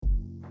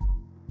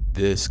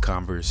This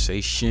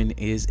conversation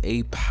is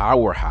a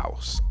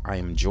powerhouse. I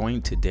am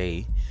joined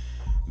today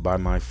by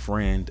my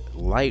friend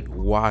Light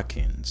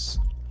Watkins.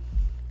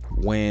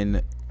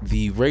 When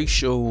the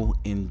racial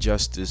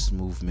injustice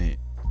movement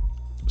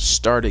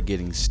started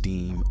getting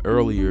steam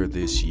earlier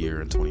this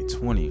year in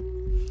 2020,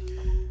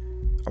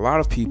 a lot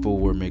of people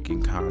were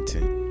making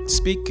content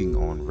speaking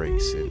on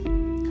race.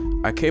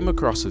 And I came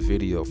across a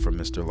video from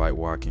Mr. Light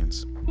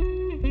Watkins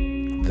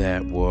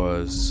that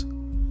was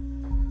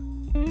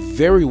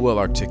very well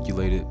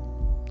articulated.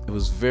 It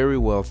was very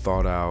well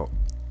thought out.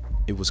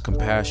 It was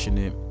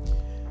compassionate.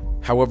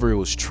 However, it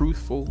was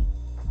truthful,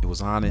 it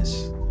was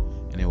honest,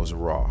 and it was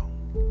raw.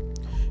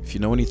 If you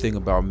know anything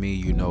about me,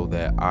 you know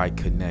that I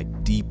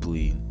connect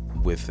deeply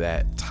with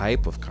that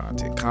type of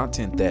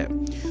content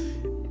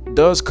that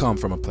does come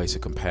from a place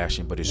of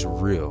compassion, but it's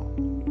real.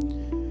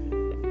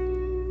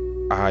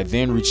 I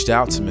then reached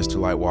out to Mr.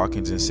 Light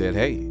Watkins and said,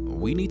 hey,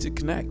 we need to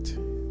connect.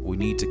 We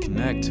need to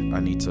connect. I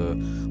need to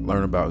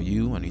learn about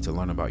you. I need to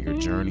learn about your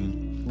journey.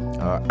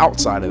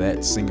 Outside of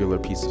that singular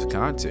piece of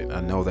content,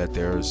 I know that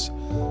there's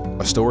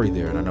a story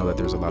there, and I know that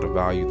there's a lot of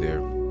value there.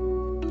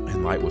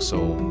 And Light was so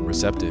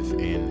receptive,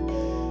 and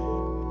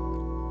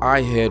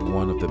I had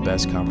one of the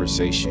best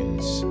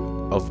conversations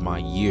of my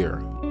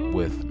year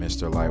with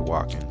Mr. Light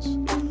Watkins.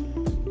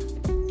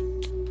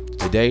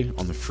 Today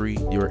on the Free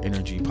Your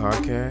Energy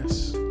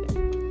podcast,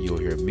 you'll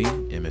hear me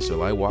and Mr.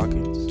 Light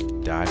Watkins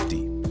dive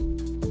deep.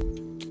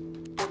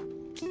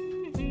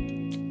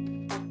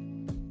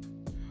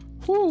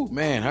 Whew,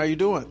 man, how you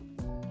doing?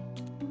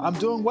 I'm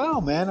doing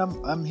well, man.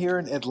 I'm here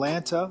in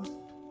Atlanta.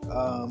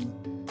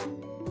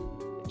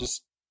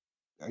 Just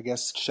I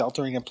guess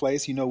sheltering in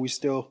place. You know, we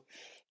still,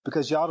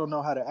 because y'all don't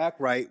know how to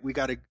act right, we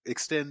got to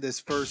extend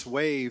this first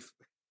wave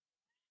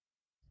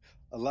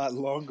a lot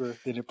longer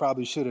than it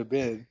probably should have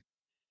been.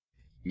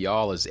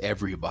 Y'all is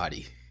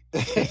everybody.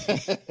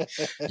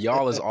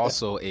 Y'all is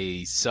also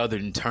a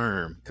Southern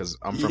term because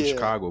I'm from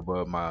Chicago,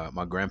 but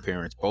my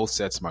grandparents, both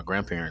sets of my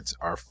grandparents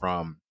are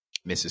from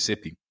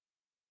Mississippi.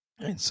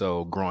 And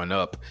so growing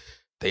up,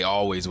 they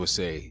always would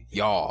say,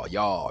 y'all.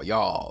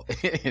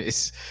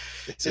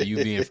 So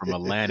you being from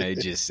Atlanta, it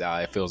just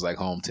it feels like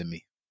home to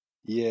me.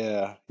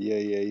 Yeah.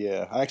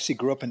 I actually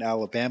grew up in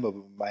Alabama,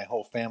 but my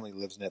whole family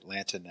lives in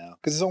Atlanta now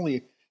because it's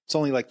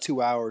only like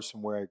 2 hours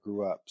from where I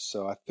grew up.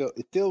 So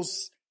it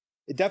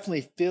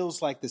definitely feels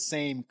like the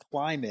same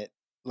climate,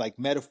 like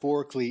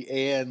metaphorically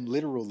and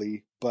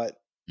literally,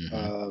 but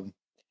um,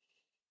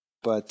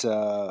 but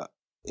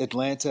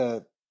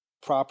Atlanta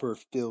proper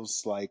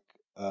feels like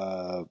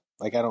I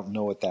don't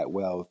know it that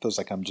well. It feels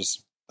like I'm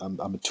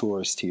a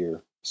tourist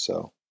here.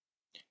 So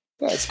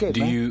yeah, it's good,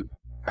 man.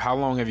 How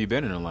long have you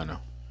been in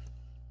Atlanta?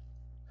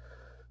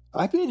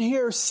 I've been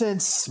here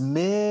since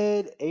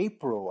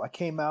mid-April. I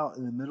came out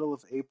in the middle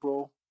of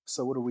April.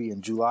 So what are we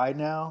in July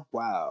now?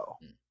 Wow.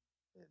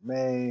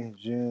 May,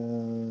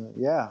 June.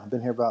 Yeah, I've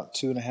been here about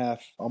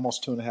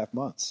almost 2.5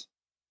 months.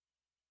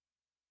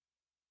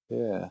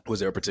 Yeah. Was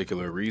there a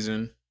particular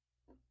reason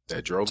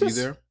that drove you Just,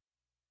 there?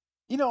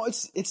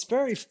 it's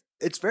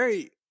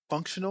very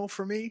functional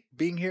for me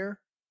being here.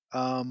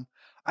 Um,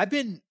 I've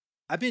been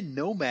I've been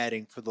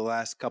nomading for the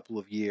last couple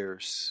of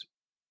years.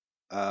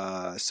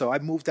 So I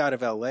moved out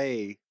of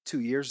LA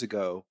 2 years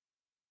ago,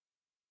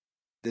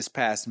 this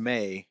past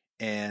May,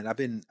 and I've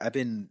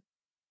been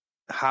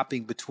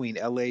hopping between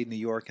LA, New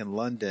York, and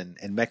London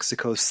and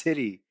Mexico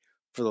City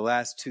for the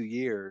last 2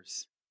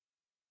 years,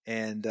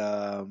 and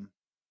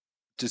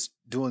just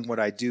doing what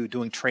I do,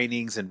 doing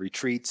trainings and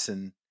retreats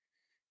and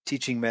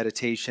teaching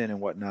meditation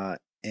and whatnot.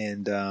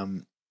 And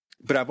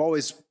but I've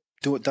always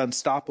done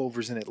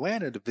stopovers in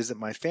Atlanta to visit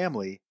my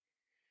family.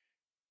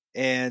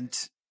 And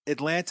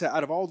Atlanta,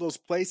 out of all those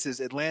places,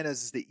 Atlanta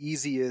is the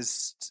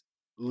easiest,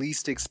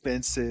 least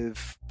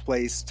expensive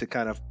place to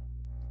kind of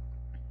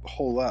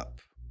hole up.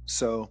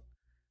 So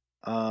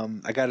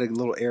I got a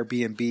little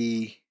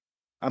Airbnb.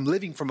 I'm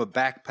living from a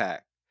backpack,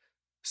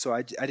 so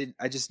I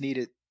just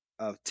needed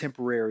a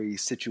temporary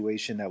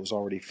situation that was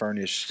already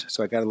furnished.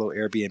 So I got a little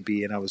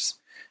Airbnb, and I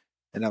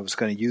was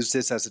going to use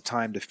this as a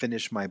time to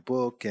finish my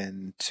book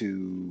and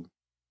to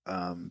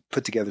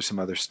put together some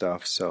other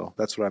stuff. So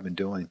that's what I've been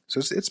doing. So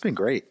it's been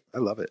great. I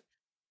love it.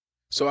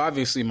 So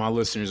obviously my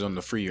listeners on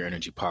the Free Your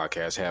Energy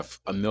podcast have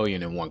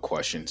 1,000,001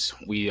 questions.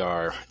 We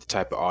are the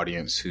type of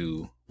audience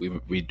who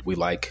we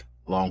like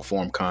long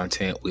form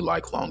content. We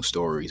like long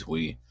stories.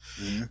 We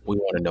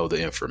want to know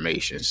the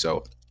information.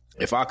 So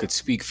if I could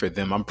speak for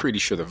them, I'm pretty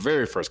sure the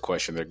very first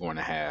question they're going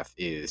to have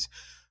is,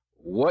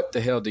 what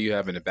the hell do you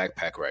have in the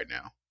backpack right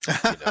now?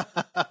 You know?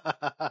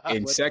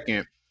 And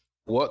second,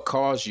 what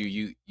caused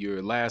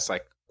your last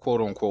like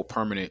quote unquote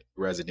permanent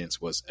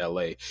residence was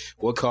LA.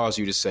 What caused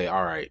you to say,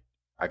 all right,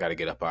 I got to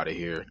get up out of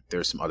here.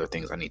 There's some other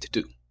things I need to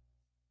do.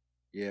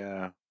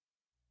 Yeah,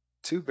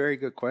 two very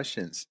good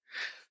questions.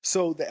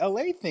 So the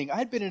LA thing,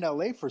 I'd been in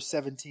LA for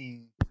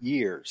 17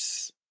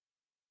 years,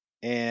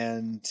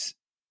 and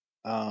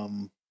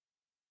um,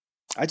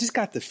 I just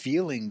got the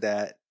feeling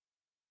that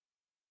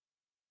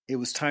it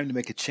was time to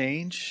make a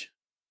change.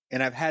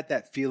 And I've had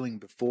that feeling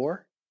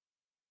before.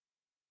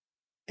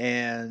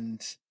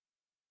 And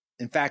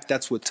in fact,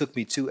 that's what took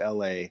me to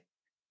LA.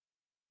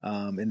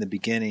 In the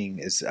beginning,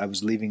 is I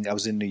was leaving. I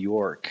was in New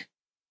York,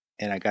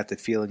 and I got the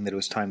feeling that it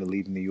was time to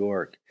leave New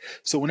York.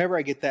 So whenever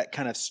I get that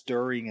kind of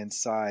stirring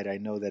inside, I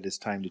know that it's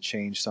time to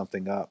change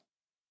something up.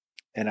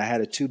 And I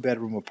had a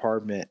 2-bedroom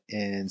apartment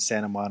in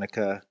Santa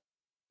Monica,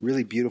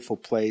 really beautiful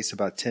place,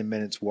 about 10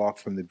 minutes walk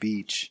from the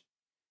beach,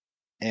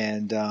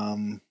 and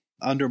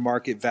under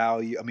market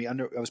value. I mean,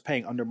 I was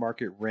paying under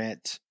market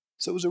rent,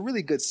 so it was a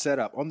really good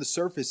setup. On the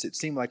surface, it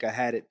seemed like I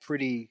had it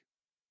pretty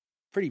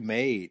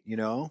made,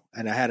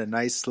 and I had a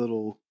nice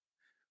little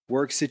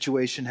work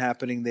situation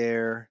happening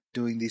there,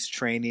 doing these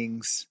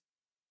trainings,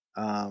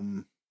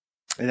 um,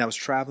 and I was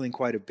traveling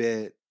quite a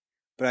bit.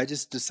 But I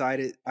just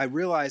decided, I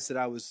realized that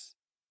I was.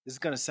 This is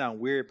going to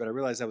sound weird, but I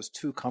realized I was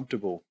too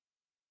comfortable,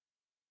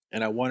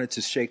 and I wanted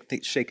to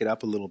shake it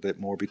up a little bit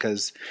more,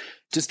 because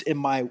just in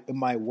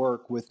my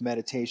work with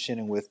meditation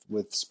and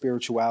with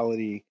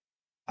spirituality,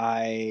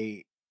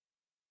 I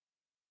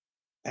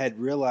had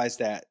realized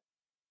that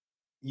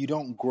you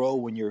don't grow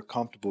when you're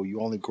comfortable. You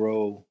only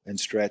grow and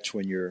stretch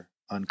when you're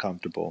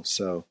uncomfortable.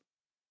 So,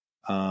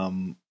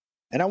 um,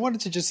 and I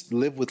wanted to just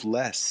live with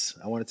less.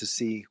 I wanted to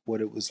see what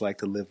it was like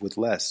to live with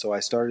less. So I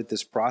started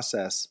this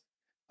process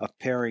of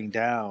paring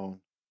down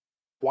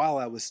while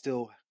I was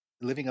still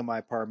living in my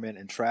apartment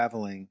and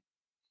traveling.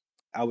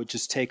 I would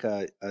just take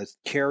a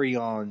carry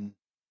on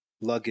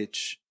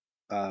luggage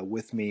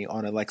with me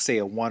on a, like, say,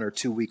 a 1 or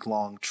 2 week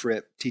long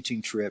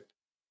teaching trip,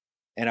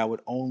 and I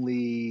would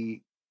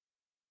only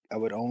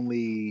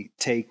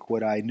take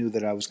what I knew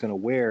that I was going to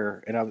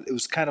wear, and it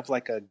was kind of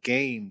like a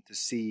game to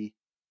see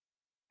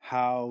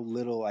how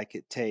little I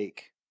could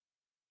take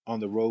on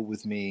the road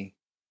with me.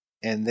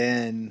 And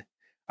then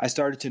I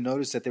started to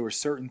notice that there were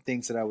certain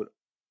things that I would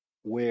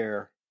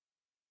wear,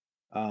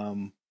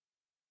 um,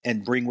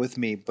 and bring with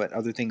me, but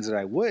other things that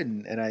I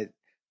wouldn't. And I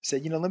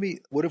said,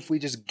 what if we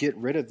just get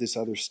rid of this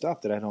other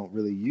stuff that I don't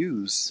really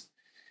use?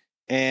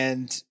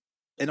 And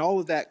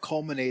all of that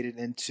culminated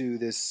into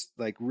this,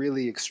 like,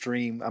 really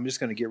extreme, I'm just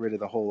going to get rid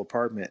of the whole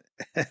apartment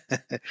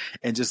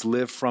and just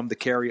live from the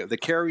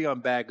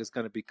carry-on bag is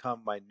going to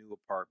become my new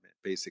apartment,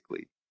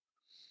 basically.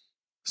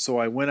 So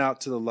I went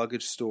out to the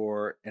luggage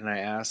store and I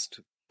asked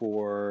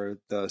for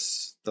the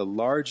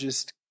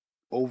largest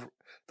over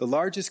the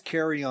largest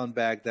carry-on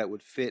bag that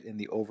would fit in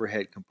the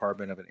overhead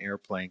compartment of an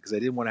airplane, because I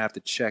didn't want to have to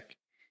check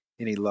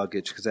any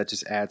luggage, because that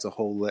just adds a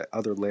whole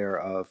other layer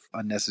of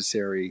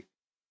unnecessary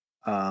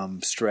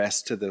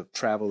stress to the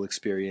travel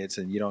experience,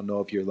 and you don't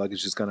know if your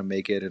luggage is going to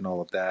make it and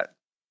all of that.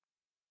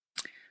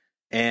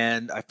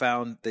 And I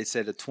found, they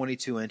said a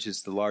 22 inch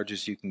is the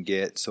largest you can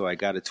get, so I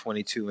got a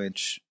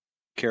 22-inch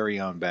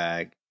carry-on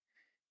bag,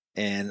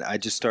 and I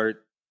just started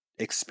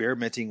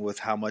experimenting with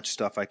how much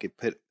stuff I could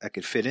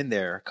fit in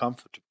there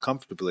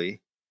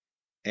comfortably.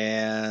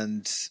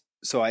 And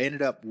so I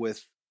ended up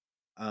with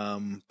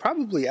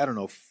probably, I don't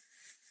know,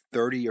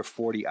 30 or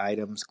 40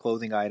 items,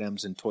 clothing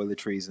items and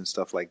toiletries and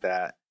stuff like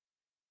that.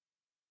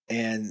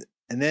 And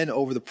then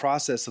over the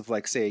process of,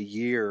 like, say, a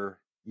year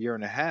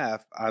and a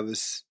half, I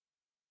was,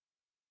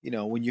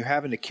 when you're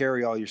having to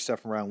carry all your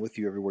stuff around with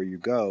you everywhere you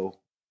go,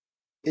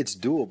 it's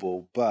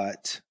doable,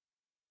 but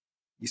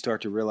you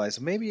start to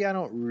realize maybe I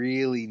don't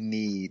really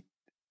need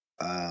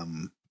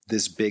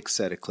this big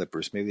set of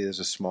clippers. Maybe there's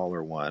a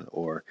smaller one,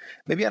 or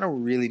maybe I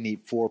don't really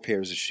need 4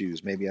 pairs of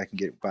shoes. Maybe I can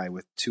get by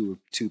with two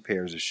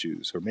pairs of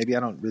shoes, or maybe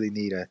I don't really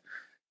need a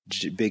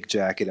big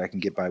jacket. I can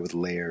get by with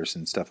layers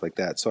and stuff like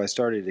that. So I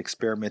started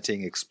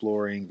experimenting,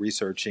 exploring,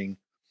 researching,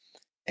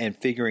 and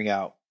figuring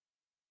out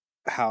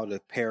how to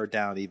pare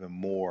down even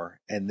more.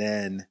 And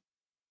then,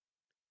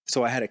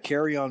 so I had a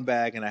carry-on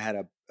bag and I had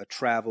a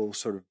travel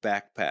sort of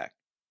backpack,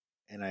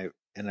 and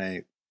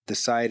I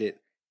decided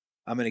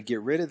I'm going to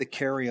get rid of the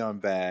carry-on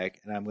bag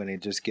and I'm going to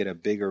just get a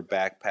bigger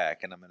backpack,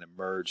 and I'm going to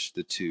merge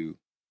the two,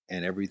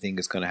 and everything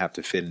is going to have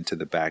to fit into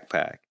the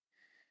backpack.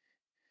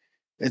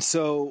 And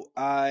so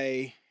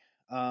I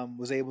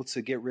was able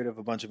to get rid of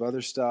a bunch of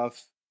other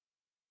stuff.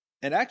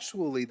 And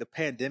actually, the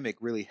pandemic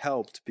really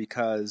helped,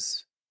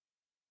 because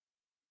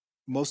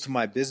most of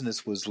my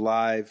business was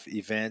live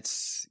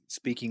events,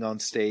 speaking on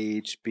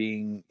stage,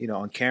 being,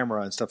 on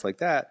camera and stuff like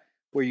that,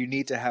 where you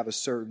need to have a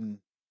certain,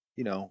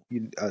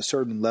 a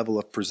certain level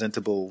of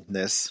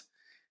presentableness.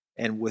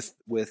 And with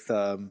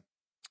the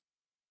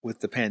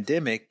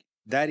pandemic,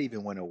 that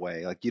even went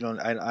away. Like,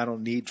 I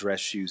don't need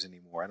dress shoes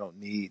anymore. I don't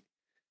need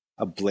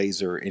a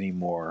blazer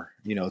anymore,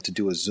 to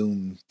do a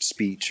Zoom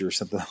speech or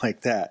something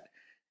like that.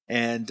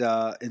 And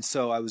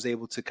so I was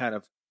able to kind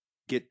of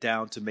get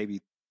down to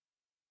maybe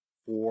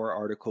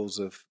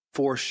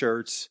 4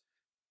 shirts,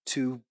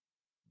 2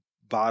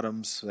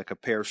 bottoms, like a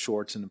pair of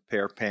shorts and a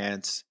pair of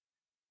pants,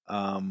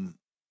 1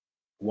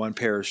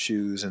 pair of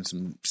shoes and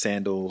some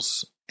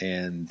sandals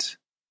and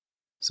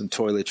some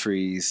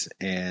toiletries,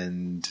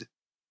 and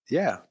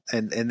yeah,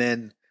 and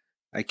then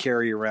I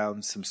carry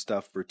around some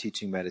stuff for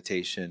teaching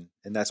meditation,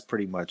 and that's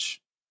pretty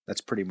much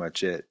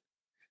it.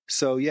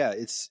 So yeah,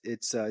 it's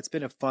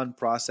been a fun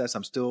process.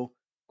 I'm still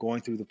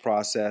going through the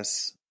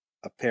process.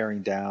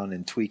 paring down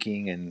and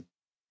tweaking, and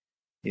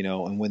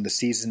and when the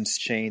seasons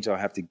change, I'll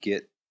have to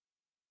get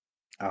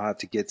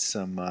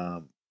some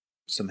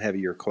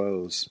heavier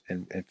clothes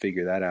and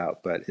figure that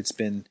out. But it's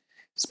been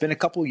a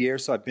couple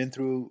years, so I've been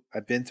through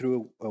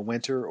a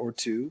winter or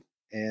two,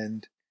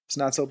 and it's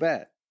not so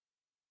bad.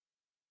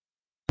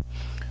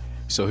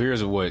 So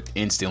here's what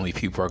instantly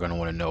people are going to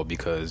want to know,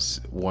 because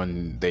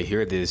when they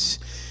hear this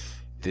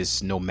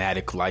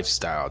nomadic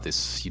lifestyle,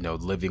 this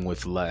living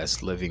with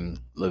less, living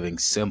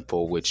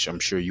simple, which I'm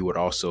sure you would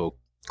also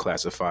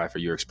classify for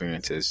your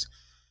experience as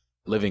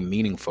living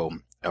meaningful,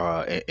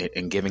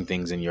 and giving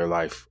things in your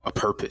life a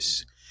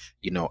purpose.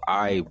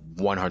 I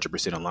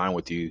 100% align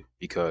with you,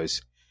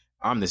 because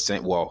I'm the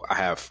same. Well, I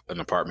have an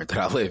apartment that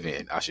I live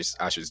in. I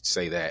should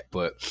say that,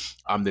 but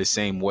I'm the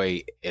same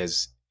way.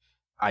 As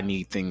I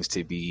need things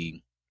to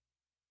be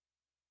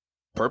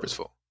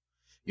purposeful.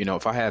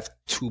 If I have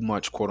too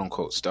much quote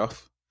unquote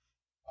stuff,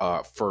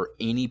 for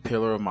any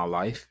pillar of my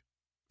life,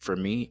 for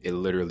me, it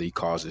literally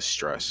causes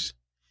stress.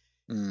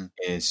 Mm.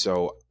 And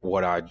so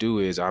what I do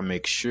is I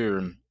make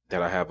sure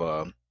that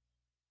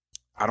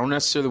I don't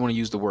necessarily want to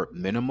use the word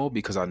minimal,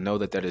 because I know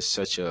that is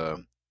such a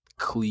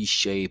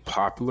cliche,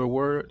 popular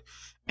word.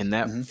 And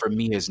that Hmm. for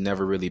me has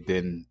never really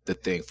been the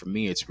thing. For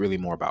me, it's really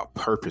more about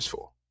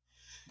purposeful.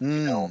 You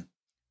know,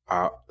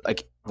 Mm.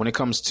 like when it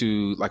comes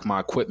to like my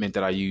equipment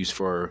that I use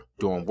for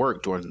doing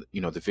work, doing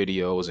the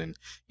videos, and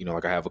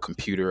like I have a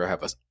computer, I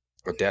have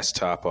a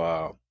desktop.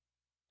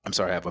 I'm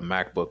sorry, I have a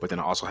MacBook, but then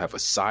I also have a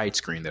side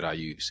screen that I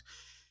use.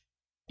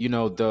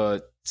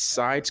 The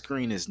side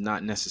screen is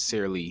not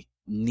necessarily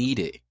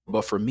needed,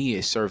 but for me,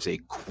 it serves a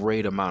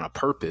great amount of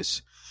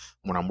purpose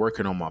when I'm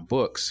working on my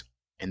books.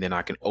 And then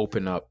I can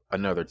open up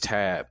another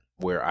tab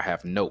where I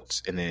have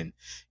notes. And then,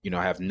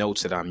 I have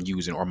notes that I'm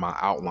using, or my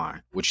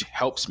outline, which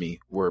helps me.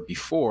 Where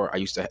before I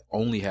used to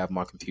only have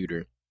my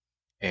computer,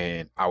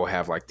 and I will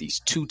have like these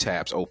two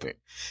tabs open.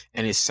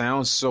 And it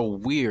sounds so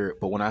weird,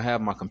 but when I have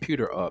my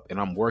computer up and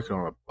I'm working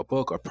on a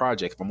book or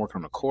project, if I'm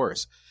working on a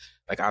course,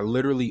 like I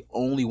literally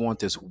only want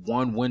this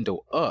one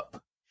window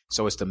up.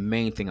 So it's the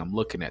main thing I'm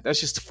looking at. That's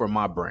just for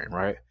my brain,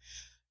 right?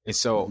 And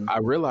so Hmm. I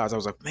realized, I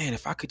was like, man,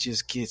 if I could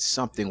just get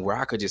something where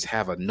I could just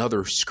have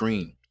another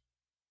screen.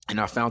 And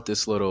I found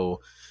this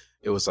little,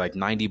 it was like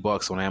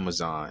 $90 on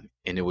Amazon.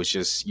 And it was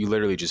just, you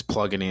literally just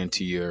plug it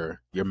into your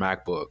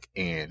MacBook,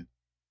 and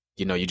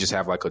you just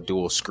have like a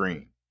dual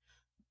screen,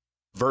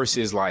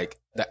 versus like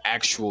the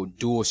actual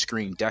dual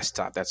screen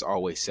desktop that's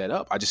always set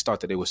up. I just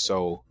thought that it was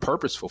so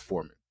purposeful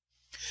for me.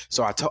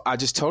 So I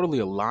just totally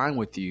align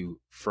with you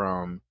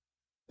from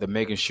the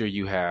making sure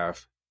you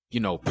have,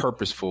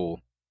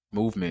 purposeful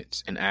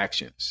movements and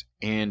actions.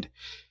 And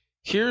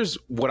here's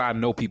what I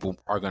know people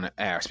are going to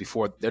ask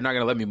before they're not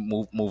going to let me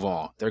move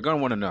on. They're going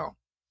to want to know,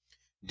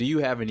 do you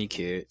have any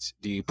kids?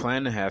 Do you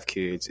plan to have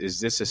kids? Is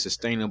this a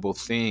sustainable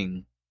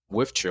thing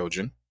with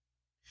children?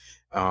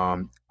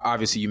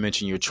 Obviously, you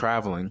mentioned you're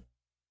traveling.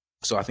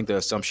 So I think the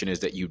assumption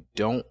is that you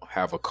don't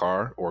have a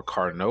car or a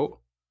car note.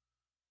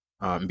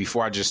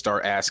 Before I just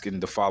start asking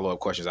the follow up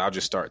questions, I'll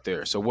just start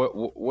there. So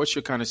what's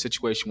your kind of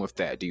situation with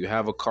that? Do you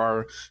have a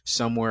car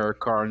somewhere, a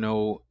car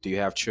note? Do you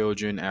have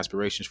children,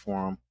 aspirations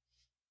for them?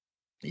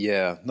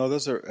 Yeah, no,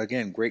 those are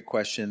again great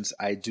questions.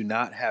 I do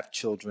not have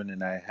children,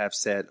 and I have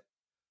said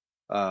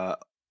uh,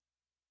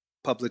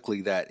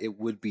 publicly that it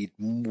would be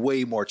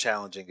way more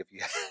challenging if you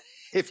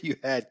if you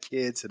had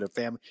kids and a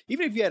family.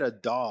 Even if you had a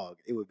dog,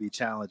 it would be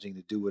challenging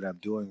to do what I'm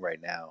doing right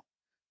now.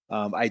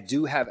 I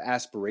do have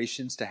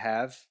aspirations to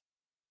have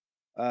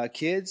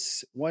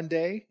kids one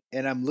day,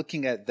 and I'm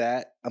looking at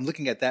that. I'm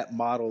looking at that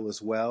model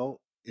as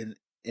well,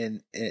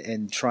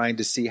 in trying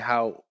to see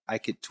how I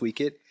could tweak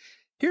it.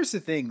 Here's the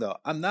thing, though.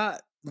 I'm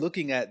not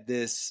looking at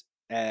this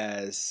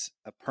as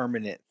a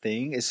permanent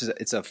thing. It's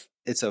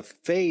a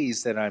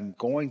phase that I'm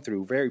going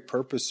through very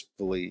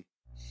purposefully,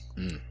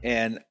 Mm.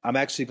 and I'm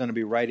actually going to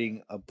be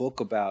writing a book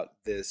about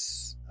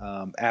this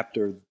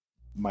after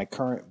my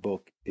current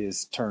book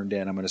is turned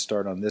in. I'm going to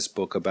start on this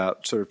book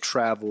about sort of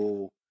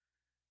travel.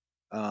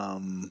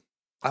 um,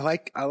 I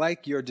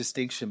like your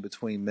distinction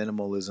between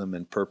minimalism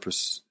and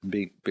purpose,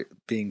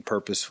 being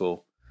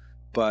purposeful,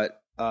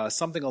 but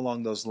something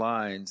along those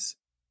lines.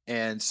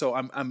 And so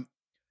I'm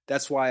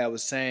that's why I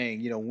was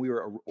saying, when we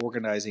were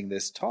organizing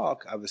this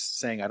talk, I was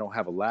saying I don't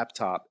have a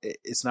laptop.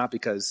 It's not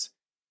because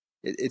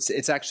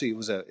it's actually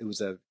it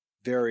was a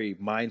very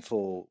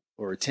mindful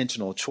or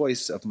intentional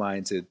choice of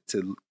mine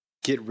to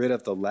get rid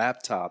of the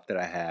laptop that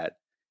I had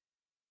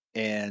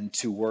and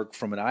to work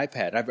from an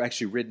iPad. I've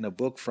actually written a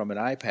book from an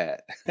iPad,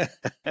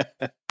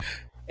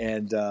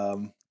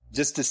 and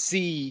just to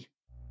see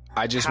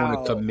I just want to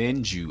how.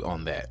 commend you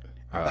on that.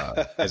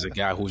 As a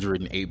guy who's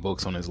written 8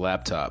 books on his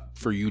laptop,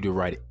 for you to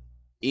write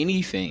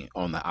anything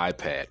on the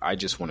iPad, I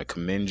just want to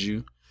commend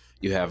you.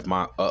 You have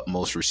my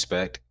utmost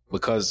respect,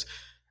 because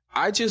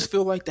I just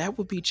feel like that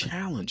would be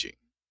challenging.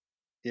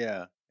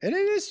 Yeah, and it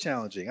is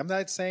challenging. I'm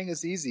not saying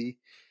it's easy,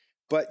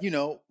 but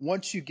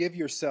once you give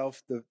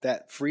yourself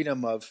that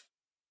freedom of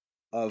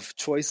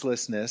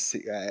choicelessness,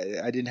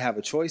 I didn't have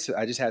a choice.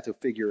 I just had to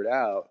figure it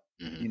out.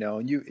 Hmm.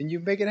 and you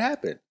make it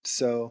happen.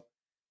 So,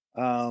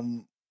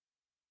 um,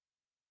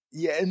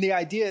 yeah, and the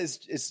idea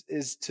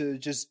is to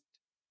just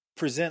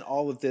present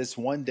all of this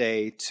one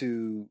day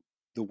to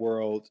the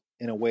world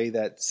in a way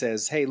that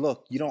says, "Hey,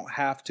 look, you don't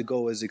have to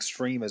go as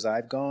extreme as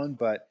I've gone,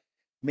 but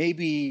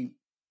maybe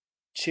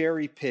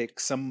cherry pick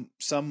some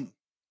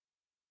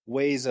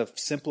ways of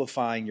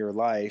simplifying your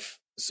life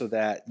so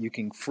that you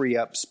can free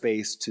up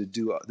space to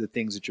do the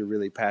things that you're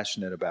really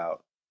passionate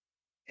about."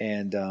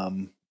 And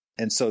um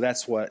and so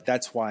that's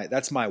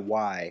my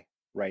why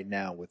right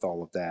now with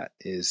all of that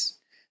is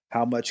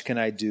how much can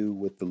I do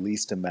with the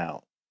least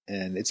amount.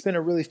 And it's been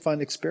a really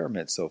fun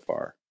experiment so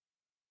far.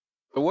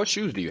 But what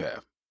shoes do you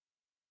have?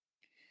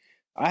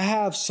 I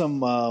have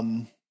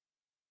some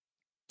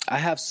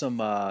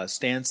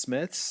Stan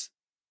Smiths.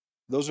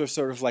 Those are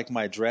sort of like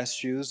my dress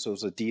shoes,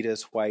 those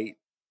Adidas white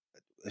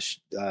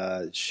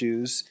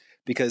shoes,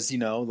 because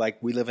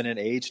like we live in an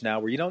age now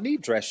where you don't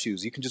need dress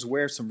shoes. You can just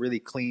wear some really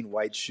clean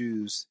white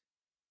shoes,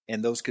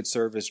 and those could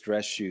serve as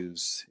dress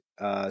shoes.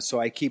 So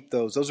I keep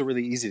those. Those are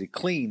really easy to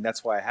clean.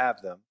 That's why I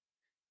have them.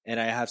 And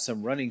I have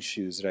some running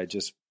shoes that I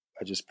just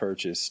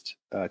purchased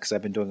because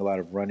I've been doing a lot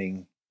of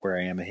running where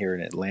I am here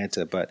in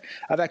Atlanta. But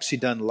I've actually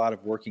done a lot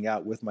of working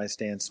out with my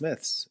Stan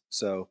Smiths.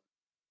 So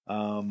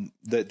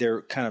that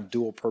they're kind of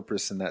dual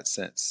purpose in that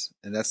sense.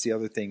 And that's the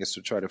other thing, is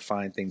to try to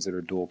find things that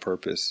are dual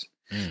purpose.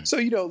 Mm. So,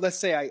 let's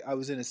say I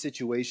was in a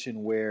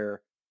situation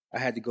where I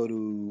had to go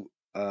to,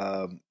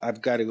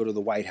 I've got to go to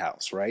the White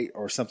House, right?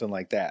 Or something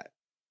like that.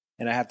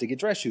 And I have to get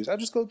dress shoes. I'll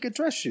just go get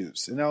dress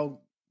shoes and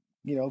I'll,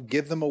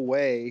 give them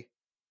away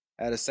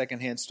at a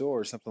secondhand store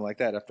or something like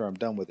that after I'm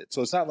done with it.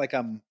 So it's not like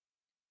I'm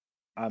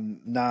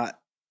not,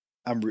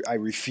 I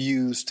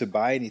refuse to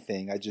buy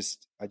anything. I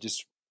just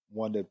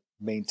want to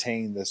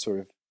maintain the sort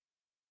of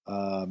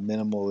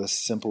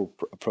minimalist, simple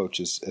approach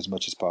as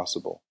much as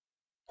possible.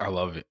 I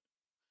love it.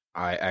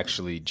 I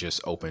actually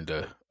just opened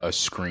a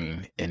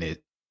screen and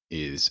it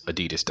is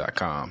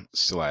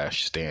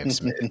adidas.com/Stan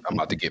Smith. I'm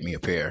about to get me a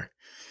pair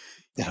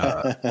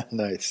uh,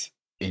 Nice.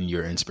 in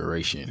your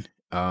inspiration.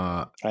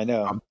 I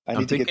know. I I'm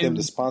need to get them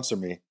to thinking, sponsor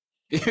me.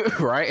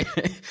 right?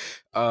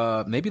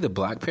 Maybe the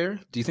black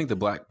pair. Do you think the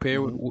black pair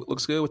Hmm.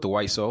 looks good with the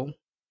white sole?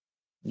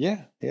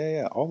 Yeah, yeah,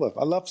 yeah.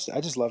 I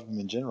just love them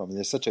in general. I mean,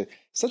 they're such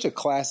a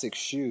classic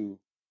shoe,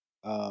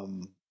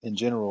 in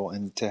general,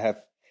 and to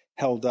have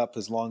held up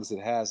as long as it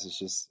has,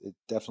 it's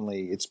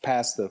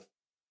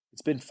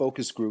been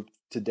focus grouped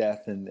to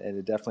death, and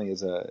it definitely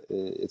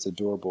it's a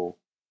durable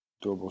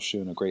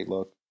shoe and a great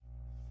look.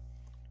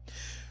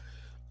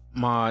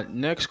 My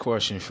next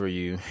question for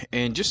you,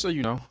 and just so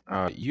you know,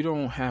 you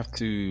don't have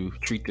to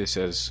treat this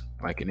as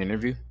like an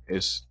interview.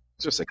 It's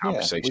just a Yeah, we're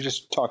conversation.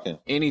 just talking.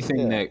 Anything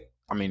Yeah, that,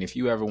 I mean, if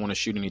you ever want to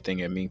shoot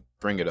anything at me,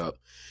 bring it up.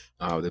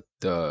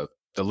 The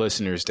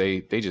listeners,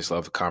 they just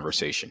love a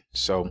conversation.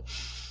 So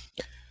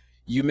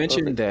you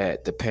mentioned perfect.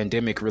 that the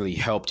pandemic really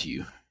helped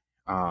you.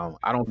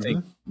 I don't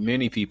think Hmm.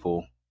 many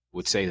people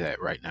would say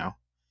that right now.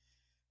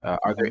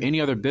 Are there Hmm.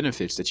 any other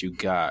benefits that you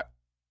got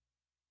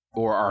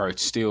or are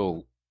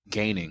still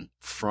gaining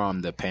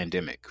from the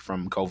pandemic,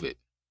 from COVID?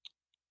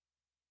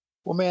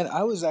 Well, man,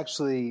 I was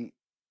actually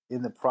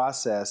in the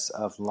process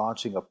of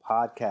launching a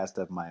podcast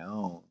of my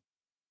own,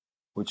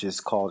 which is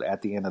called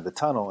At the End of the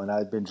Tunnel. And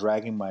I've been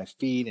dragging my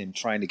feet and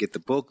trying to get the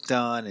book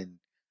done and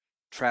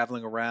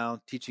traveling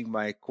around, teaching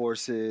my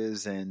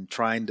courses and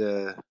trying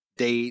to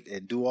date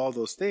and do all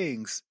those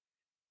things.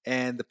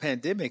 And the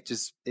pandemic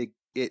just,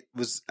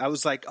 I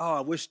was like, oh,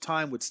 I wish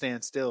time would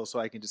stand still so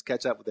I can just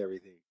catch up with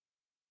everything.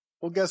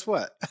 Well, guess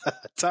what?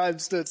 Time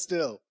stood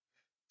still.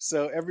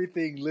 So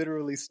everything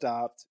literally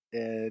stopped,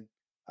 and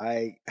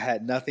I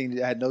had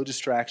nothing. I had no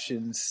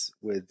distractions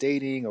with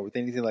dating or with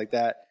anything like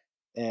that,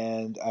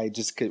 and I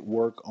just could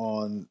work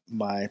on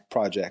my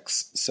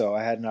projects. So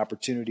I had an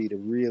opportunity to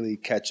really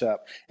catch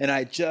up, and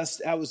I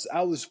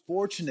was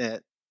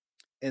fortunate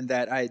in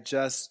that I had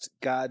just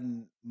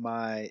gotten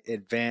my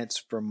advance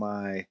from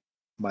my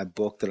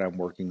book that I'm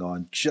working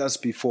on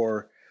just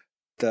before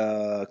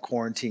the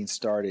quarantine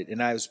started,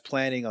 and I was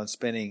planning on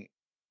spending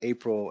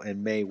April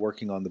and May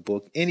working on the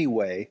book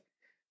anyway.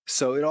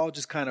 So it all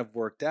just kind of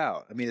worked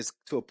out. I mean, it's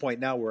to a point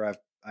now where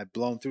I've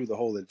blown through the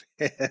whole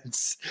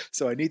advance,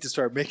 so I need to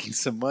start making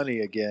some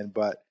money again.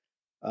 But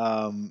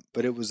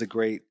it was a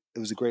great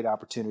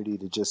opportunity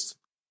to just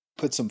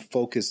put some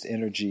focused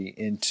energy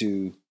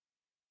into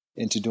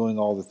doing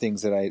all the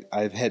things that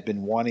I had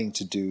been wanting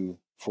to do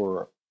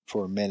for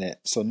a minute.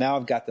 So now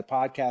I've got the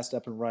podcast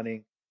up and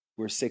running.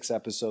 We're 6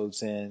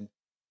 episodes in.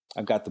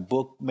 I've got the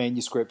book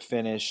manuscript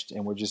finished,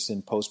 and we're just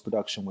in post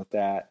production with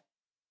that.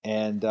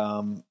 And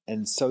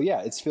so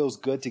yeah, it feels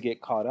good to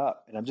get caught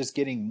up, and I'm just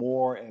getting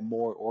more and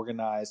more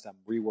organized. I'm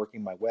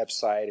reworking my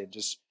website,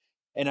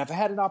 and I've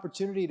had an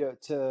opportunity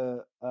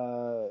to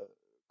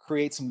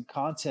create some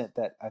content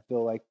that I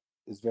feel like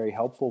is very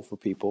helpful for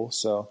people.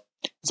 So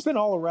it's been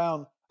all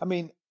around. I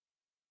mean,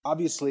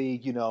 obviously,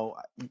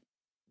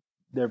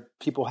 there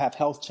people have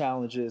health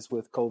challenges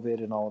with COVID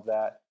and all of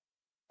that,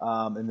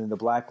 and then the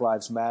Black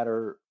Lives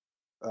Matter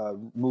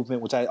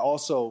movement, which I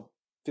also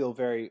feel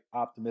very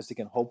optimistic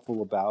and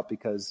hopeful about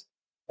because,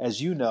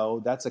 as you know,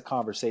 that's a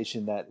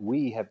conversation that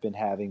we have been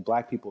having,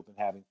 Black people have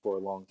been having for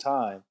a long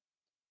time.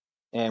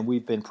 And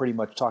we've been pretty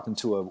much talking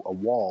to a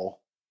wall.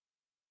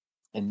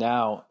 And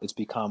now it's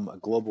become a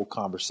global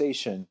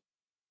conversation.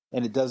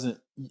 And it doesn't,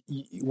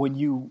 when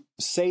you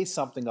say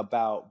something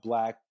about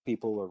Black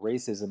people or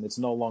racism, it's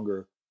no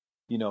longer,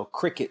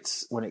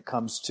 crickets when it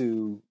comes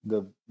to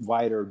the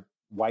wider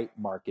white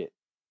market.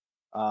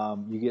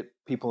 You get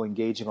people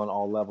engaging on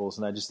all levels.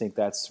 And I just think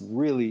that's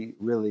really,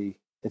 really,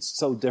 it's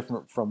so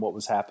different from what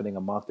was happening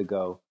a month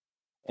ago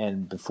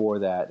and before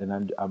that.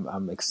 And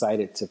I'm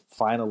excited to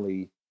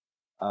finally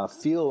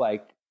feel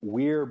like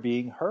we're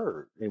being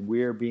heard and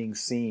we're being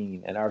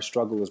seen and our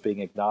struggle is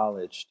being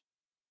acknowledged.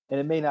 And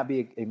it may not be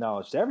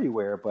acknowledged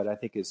everywhere, but I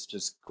think it's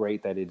just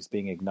great that it's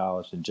being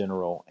acknowledged in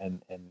general.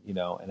 And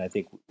I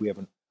think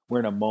we're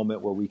in a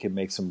moment where we can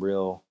make some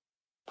real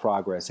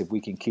progress if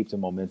we can keep the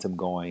momentum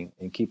going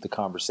and keep the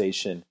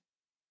conversation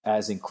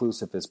as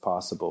inclusive as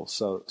possible.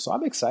 So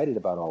I'm excited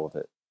about all of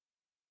it.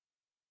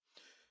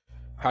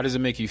 How does it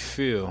make you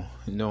feel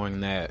knowing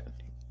that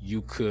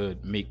you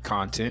could make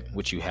content,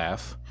 which you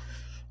have?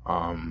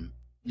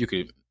 You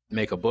could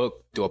make a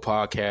book, do a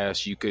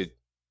podcast. You could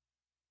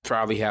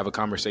probably have a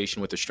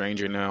conversation with a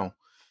stranger now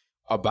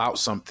about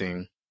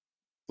something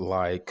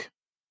like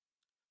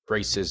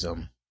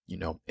racism,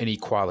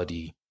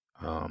 inequality,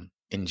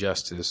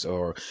 injustice,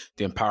 or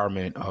the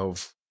empowerment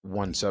of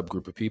one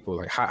subgroup of people.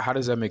 Like, how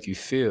does that make you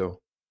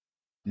feel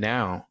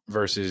now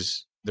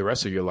versus the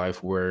rest of your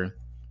life where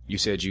you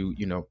said you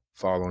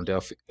fall on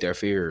deaf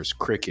ears,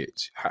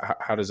 crickets?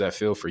 How does that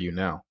feel for you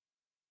now?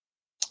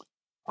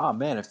 Oh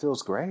man, it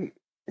feels great.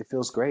 It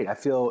feels great. I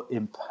feel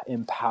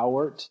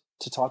empowered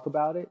to talk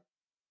about it.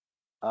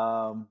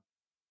 I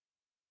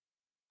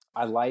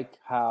like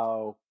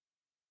how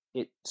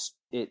it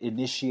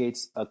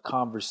initiates a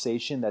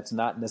conversation that's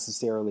not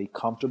necessarily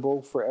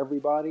comfortable for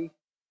everybody,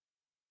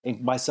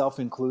 and myself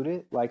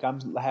included. Like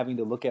I'm having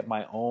to look at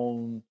my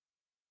own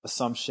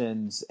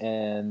assumptions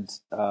and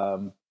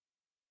and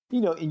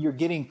you're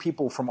getting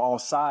people from all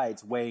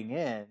sides weighing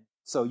in.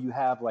 So you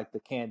have like the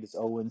Candace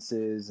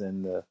Owenses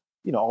and the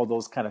all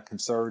those kind of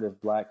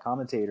conservative Black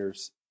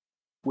commentators,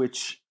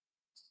 which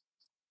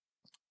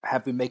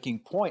who've been making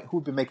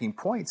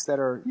points that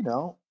are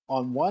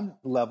on one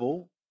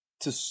level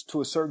to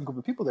a certain group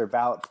of people, they're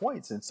valid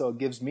points. And so it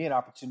gives me an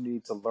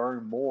opportunity to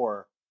learn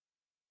more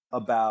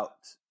about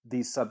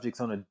these subjects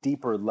on a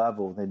deeper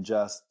level than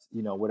just,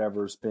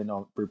 whatever's been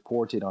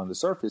reported on the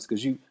surface.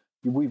 Because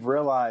we've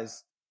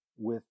realized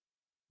with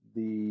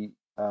the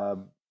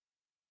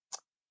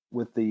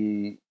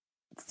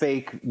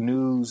fake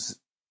news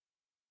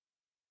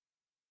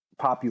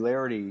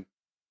popularity,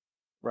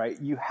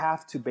 right? You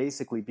have to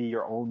basically be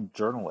your own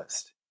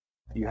journalist.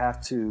 You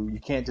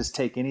can't just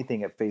take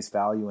anything at face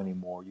value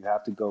anymore. You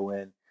have to go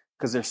in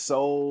because there's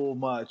so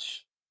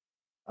much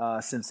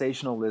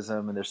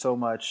sensationalism and there's so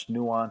much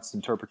nuanced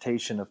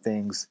interpretation of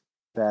things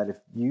that if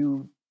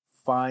you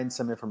find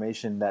some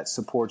information that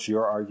supports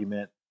your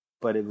argument,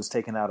 but it was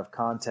taken out of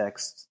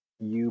context,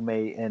 you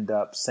may end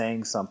up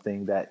saying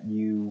something that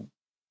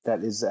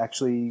is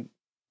actually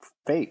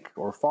fake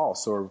or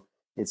false, or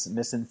it's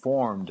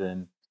misinformed.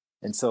 And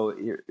so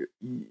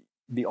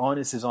the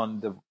onus is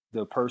on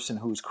the person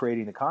who's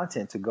creating the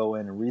content to go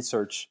in and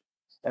research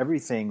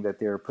everything that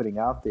they're putting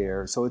out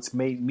there. So it's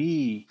made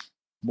me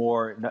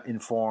more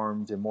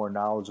informed and more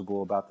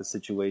knowledgeable about the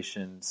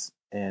situations,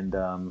 and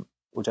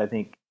which I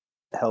think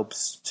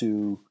helps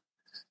to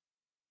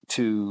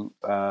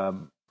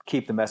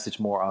keep the message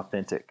more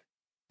authentic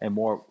and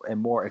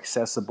more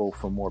accessible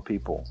for more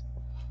people.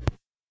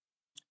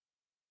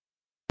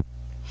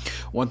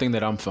 One thing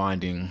that I'm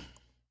finding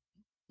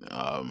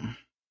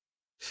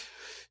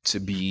to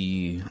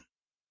be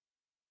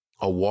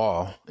a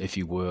wall, if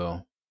you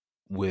will,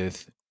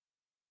 with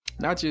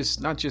not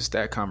just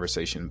that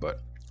conversation, but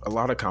a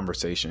lot of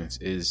conversations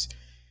is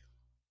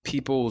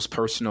people's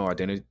personal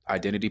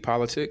identity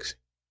politics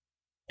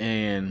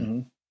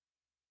and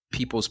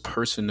people's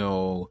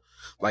personal,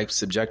 like,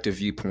 subjective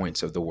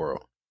viewpoints of the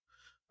world.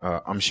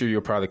 I'm sure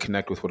you'll probably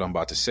connect with what I'm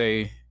about to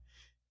say.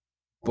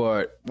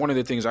 But one of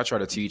the things I try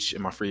to teach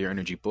in my Free Your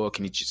Energy book,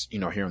 and just,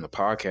 here on the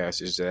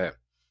podcast, is that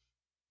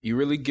you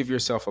really give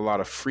yourself a lot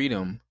of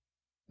freedom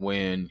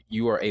when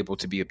you are able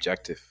to be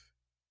objective,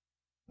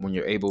 when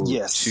you're able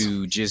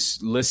to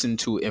just listen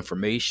to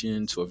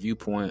information, to a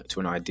viewpoint, to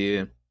an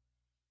idea,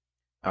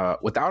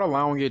 without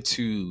allowing it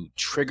to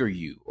trigger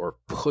you or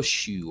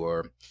push you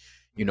or,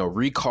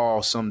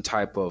 recall some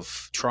type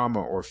of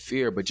trauma or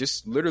fear, but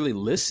just literally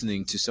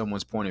listening to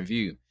someone's point of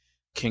view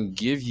can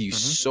give you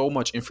so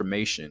much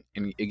information,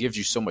 and it gives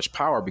you so much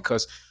power,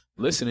 because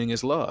listening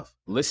is love.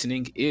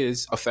 Listening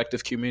is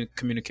effective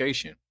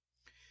communication.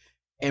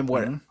 And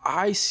what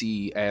I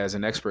see as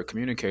an expert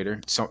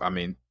communicator,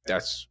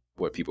 that's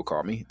what people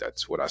call me.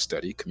 That's what I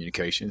study,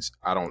 communications.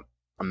 I'm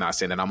not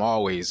saying that I'm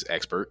always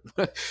expert,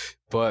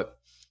 but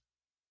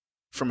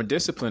from a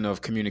discipline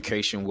of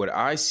communication, what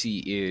I see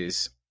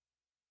is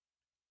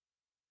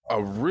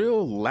a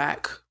real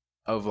lack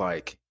of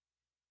like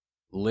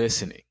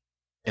listening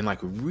and like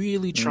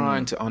really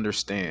trying Mm, to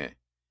understand.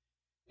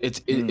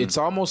 mm, It's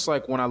almost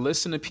like when I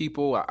listen to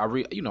people, I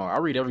read, I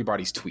read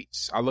everybody's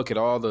tweets. I look at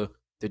all the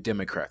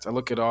Democrats. I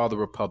look at all the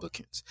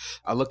Republicans.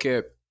 I look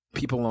at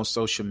people on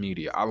social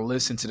media. I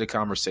listen to the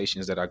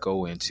conversations that I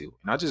go into,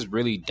 and I just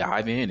really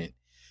dive in and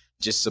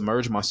just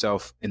submerge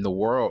myself in the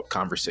world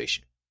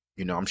conversation.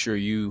 I'm sure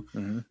you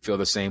mm-hmm, feel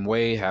the same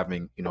way.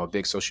 Having a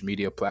big social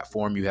media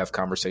platform, you have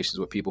conversations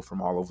with people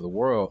from all over the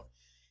world,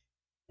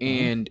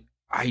 mm-hmm, and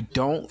I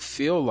don't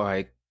feel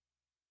like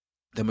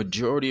the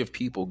majority of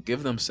people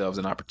give themselves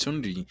an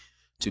opportunity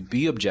to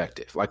be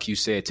objective, like you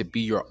said, to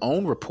be your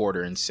own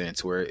reporter in a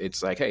sense where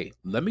it's like, hey,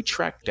 let me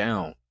track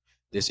down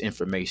this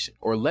information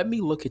or let me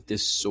look at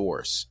this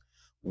source.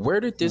 Where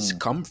did this mm,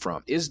 come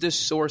from? Is this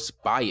source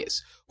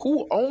biased?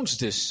 Who owns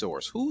this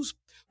source?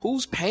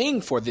 Who's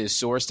paying for this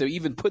source to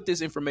even put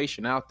this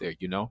information out there?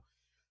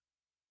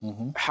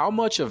 mm-hmm. How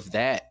much of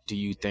that do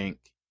you think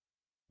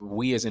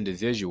we as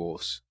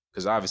individuals,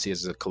 because obviously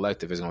as a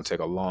collective it's going to take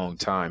a long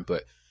time,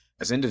 but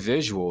as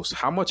individuals,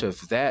 how much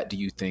of that do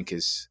you think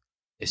is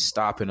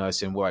stopping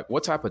us, and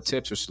what type of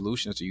tips or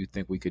solutions do you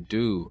think we could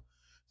do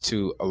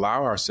to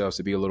allow ourselves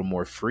to be a little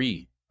more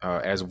free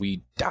as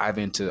we dive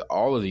into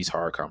all of these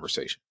hard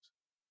conversations?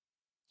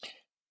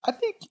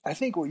 I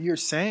think what you're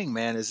saying,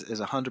 man, is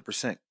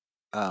 100%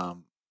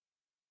 um,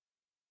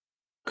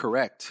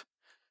 correct,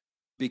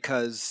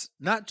 because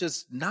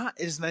it's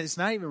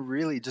not even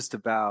really just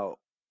about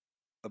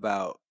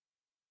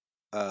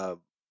uh,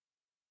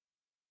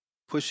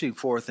 pushing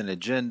forth an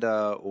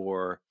agenda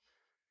or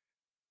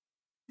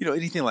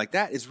anything like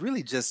that. It's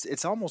really just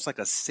it's almost like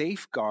a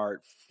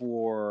safeguard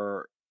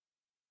for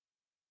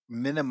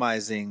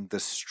minimizing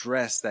the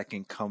stress that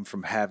can come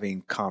from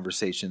having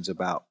conversations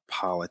about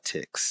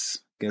politics.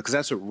 Because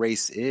that's what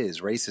race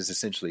is. Race is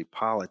essentially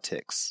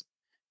politics.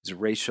 It's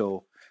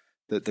racial.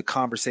 The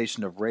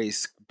conversation of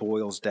race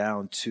boils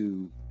down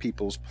to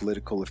people's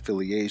political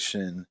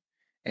affiliation,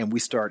 and we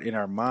start in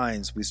our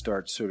minds. We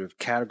start sort of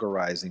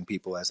categorizing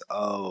people as,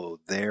 oh,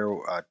 they're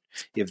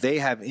if they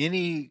have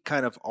any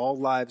kind of all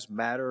lives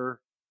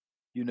matter,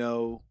 you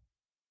know,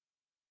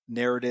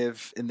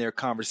 narrative in their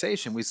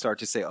conversation, we start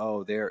to say,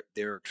 "Oh, they're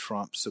a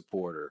Trump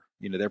supporter.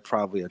 They're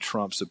probably a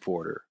Trump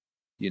supporter."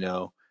 You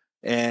know,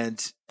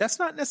 and that's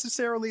not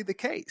necessarily the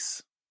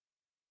case,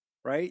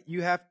 right?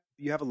 You have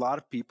a lot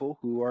of people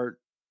who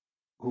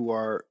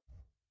are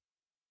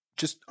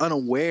just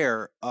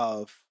unaware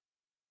of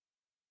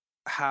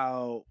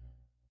how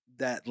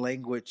that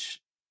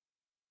language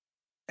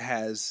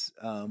has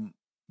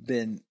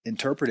been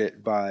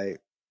interpreted by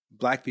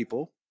Black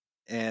people,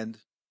 and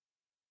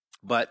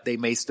but they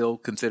may still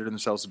consider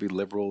themselves to be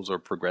liberals or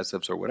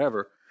progressives or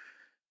whatever.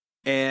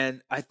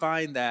 And I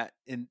find that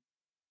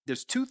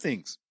there's two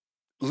things.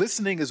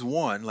 Listening is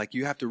one, like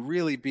you have to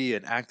really be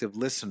an active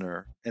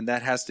listener, and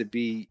that has to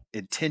be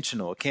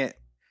intentional. It can't,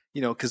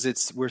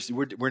 because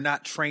we're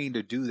not trained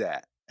to do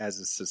that as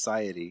a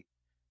society.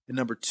 And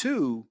number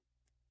two,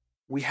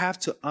 we have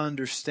to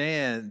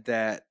understand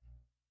that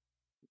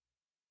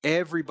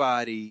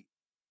everybody,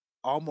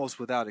 almost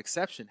without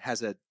exception,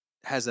 has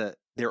a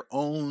their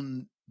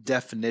own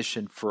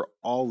definition for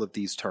all of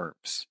these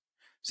terms.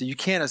 So you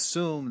can't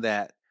assume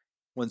that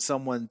when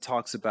someone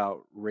talks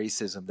about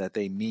racism that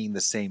they mean the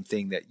same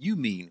thing that you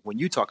mean when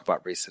you talk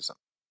about racism.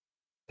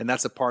 And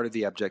that's a part of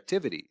the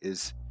objectivity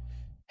is,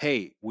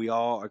 hey, we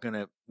all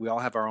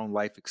have our own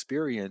life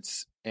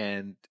experience,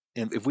 and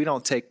if we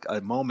don't take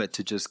a moment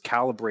to just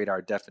calibrate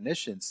our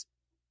definitions,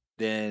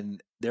 then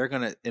they're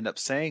going to end up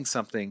saying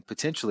something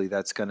potentially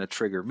that's going to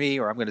trigger me,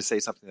 or I'm going to say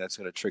something that's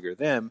going to trigger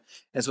them.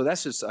 And so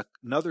that's just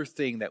another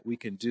thing that we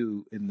can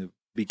do in the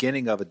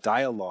beginning of a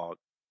dialogue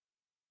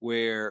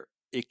where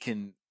it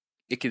can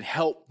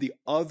help the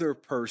other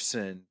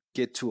person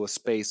get to a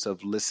space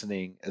of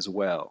listening as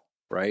well,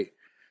 right?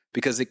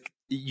 Because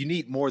you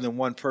need more than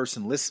one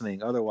person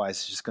listening, otherwise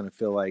it's just going to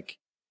feel like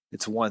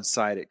it's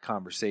one-sided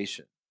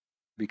conversation.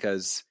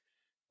 Because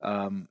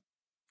and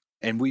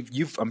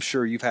I'm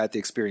sure you've had the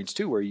experience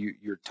too, where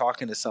you're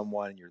talking to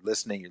someone and you're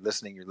listening,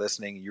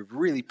 and you're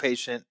really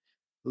patient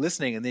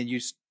listening, and then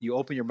you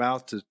open your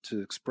mouth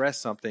to express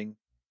something,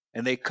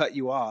 and they cut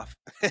you off,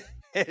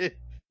 and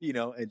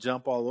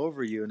jump all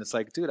over you, and it's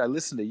like, dude, I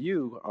listened to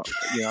you,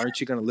 aren't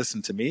you going to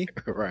listen to me?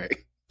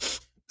 Right.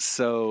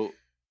 So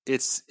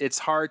it's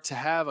hard to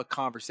have a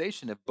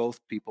conversation if both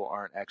people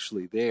aren't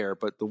actually there.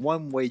 But the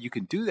one way you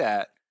can do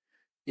that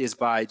is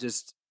by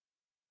just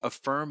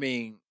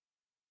affirming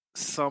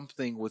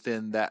something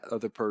within that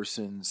other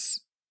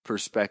person's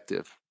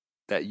perspective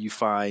that you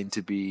find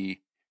to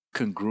be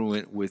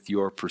congruent with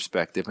your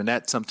perspective. And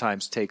that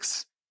sometimes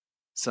takes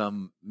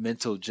some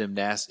mental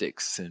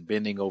gymnastics and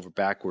bending over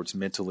backwards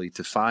mentally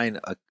to find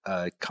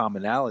a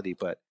commonality.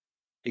 But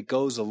it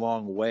goes a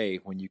long way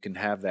when you can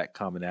have that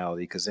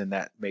commonality, because then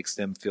that makes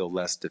them feel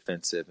less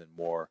defensive and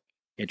more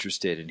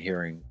interested in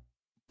hearing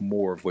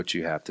more of what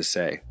you have to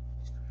say.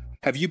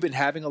 Have you been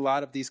having a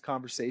lot of these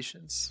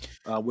conversations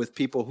with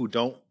people who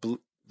don't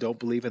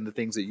believe in the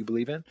things that you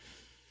believe in?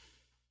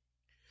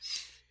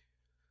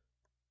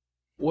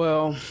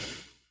 Well,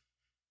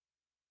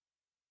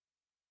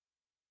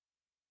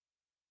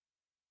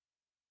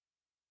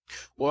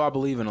 I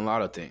believe in a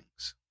lot of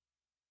things.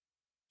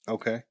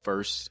 Okay.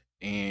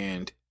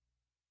 And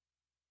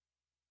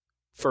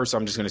first,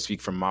 I'm just going to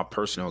speak from my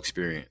personal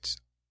experience.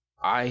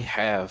 I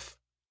have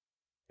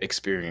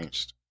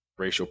experienced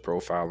racial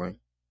profiling.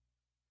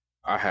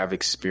 I have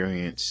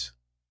experienced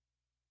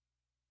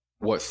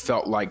what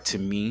felt like to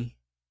me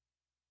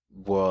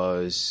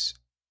was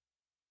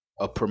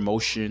a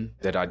promotion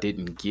that I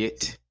didn't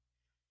get,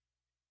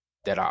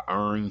 that I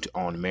earned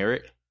on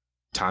merit,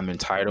 time and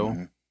title,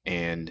 Hmm.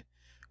 and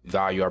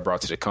value I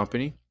brought to the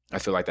company. I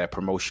feel like that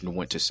promotion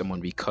went to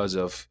someone because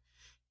of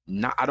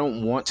not, I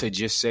don't want to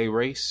just say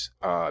race,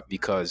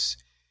 because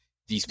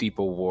these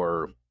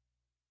people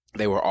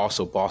they were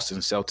also Boston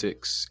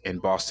Celtics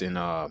and Boston,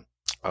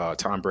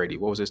 Tom Brady.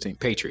 What was his team?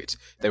 Patriots.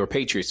 They were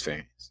Patriots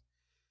fans.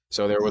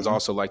 So there was Hmm.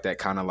 also like that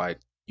kind of like,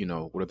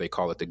 what do they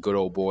call it? The good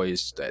old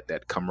boys,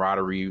 that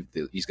camaraderie.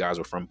 These guys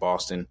were from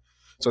Boston.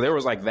 So there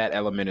was like that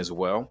element as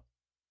well.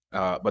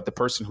 But the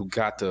person who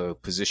got the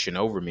position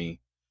over me,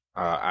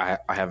 I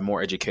have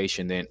more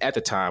education than at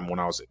the time when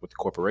I was with the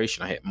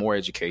corporation. I had more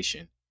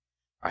education.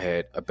 I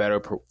had a better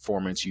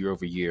performance year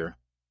over year.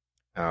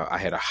 I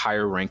had a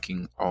higher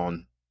ranking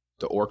on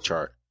the org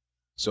chart.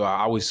 So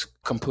I was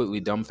completely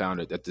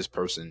dumbfounded that this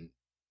person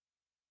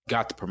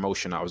got the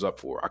promotion I was up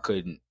for. I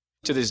couldn't,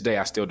 to this day,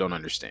 I still don't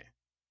understand.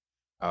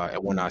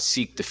 And when I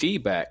seek the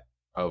feedback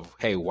of,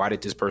 hey, why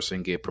did this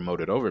person get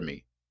promoted over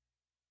me?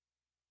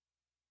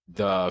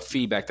 The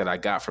feedback that I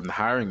got from the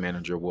hiring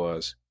manager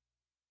was,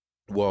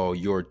 well,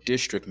 your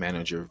district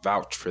manager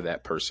vouched for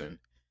that person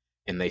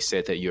and they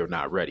said that you're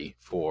not ready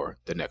for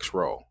the next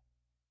role.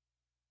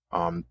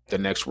 The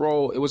next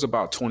role, it was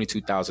about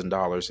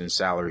 $22,000 in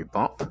salary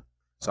bump.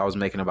 So I was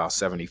making about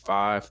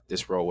 75.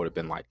 This role would have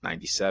been like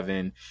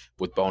 97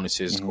 with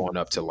bonuses Hmm. going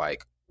up to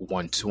like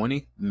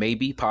 120,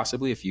 maybe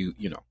possibly if you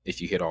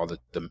hit all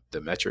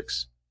the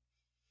metrics.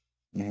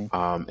 Hmm.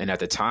 And at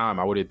the time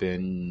I would have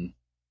been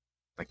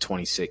like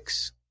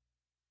 26,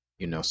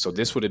 so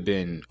this would have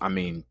been, I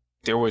mean,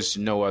 there was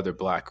no other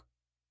black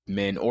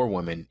men or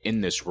women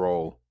in this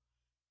role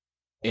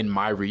in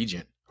my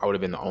region. I would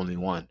have been the only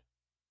one.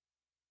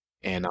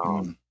 And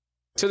Mm.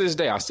 to this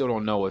day, I still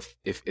don't know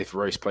if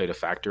race played a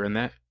factor in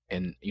that.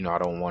 And I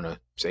don't want to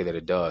say that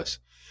it does.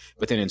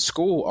 But then in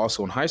school,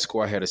 also in high school,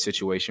 I had a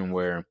situation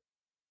where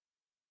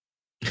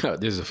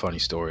this is a funny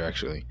story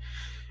actually.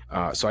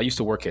 So I used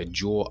to work at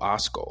Jewel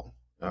Osco.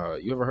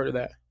 You ever heard of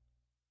that?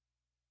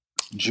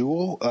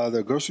 Jewel,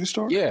 the grocery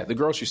store. Yeah, the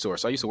grocery store.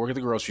 So I used to work at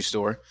the grocery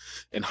store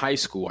in high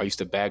school. I used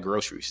to bag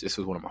groceries. This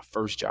was one of my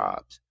first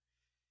jobs,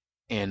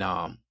 and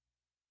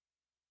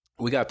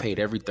we got paid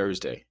every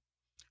Thursday.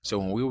 So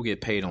when we would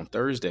get paid on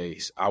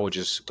Thursdays, I would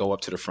just go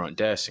up to the front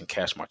desk and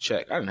cash my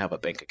check. I didn't have a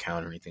bank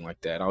account or anything like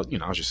that. I was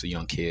just a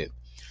young kid.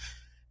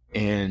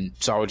 And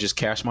so I would just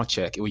cash my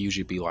check. It would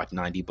usually be like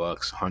 $90,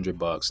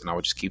 $100, and I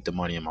would just keep the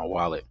money in my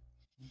wallet.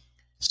 Hmm.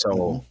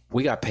 So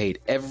we got paid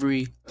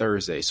every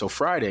Thursday. So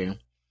Friday,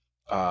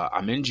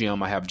 I'm in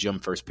gym. I have gym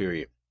first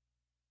period.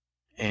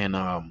 And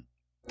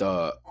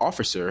the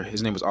officer,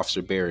 his name was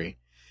Officer Barry.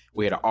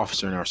 We had an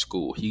officer in our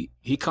school.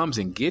 He comes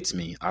and gets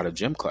me out of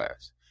gym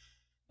class.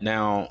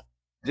 Now,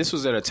 this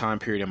was at a time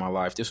period in my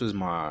life. This was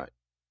my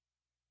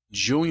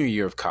junior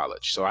year of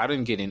college. So I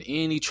didn't get in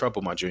any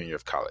trouble my junior year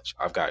of college.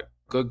 I've got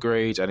good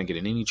grades. I didn't get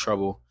in any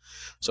trouble.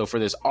 So for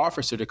this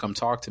officer to come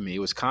talk to me, it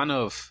was kind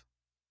of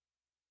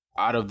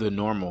out of the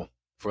normal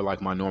for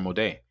like my normal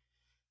day.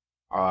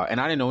 And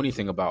I didn't know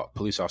anything about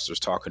police officers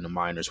talking to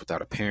minors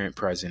without a parent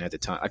present at the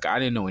time. Like I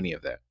didn't know any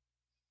of that.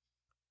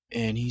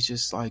 And he's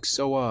just like,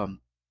 so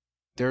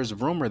there's a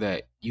rumor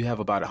that you have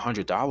about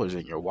 $100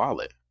 in your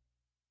wallet.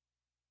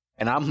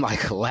 And I'm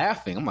like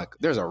laughing. I'm like,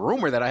 there's a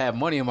rumor that I have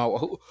money in my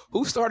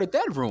who started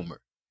that rumor?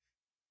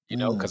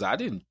 Mm. Because I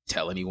didn't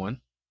tell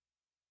anyone.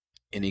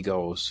 And he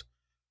goes,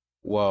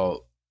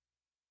 well,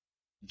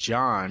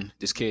 John,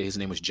 this kid, his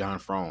name was John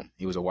Frome.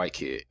 He was a white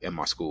kid in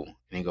my school.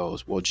 And he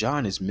goes, well,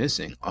 John is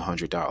missing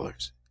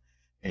 $100.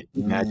 And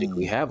you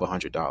magically Mm. have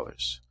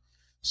 $100.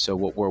 So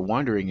what we're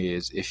wondering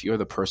is if you're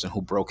the person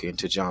who broke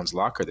into John's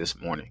locker this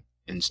morning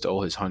and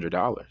stole his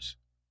 $100.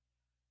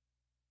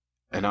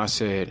 And I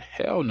said,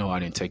 hell no, I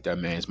didn't take that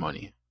man's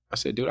money. I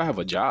said, dude, I have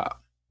a job.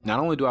 Not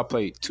only do I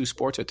play 2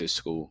 sports at this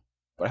school,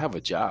 but I have a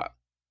job.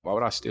 Why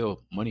would I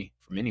steal money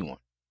from anyone?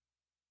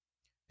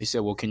 He said,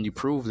 well, can you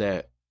prove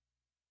that,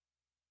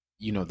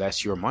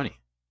 that's your money?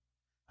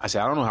 I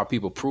said, I don't know how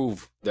people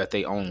prove that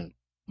they own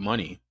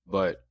money,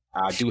 but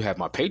I do have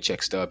my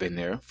paycheck stub in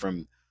there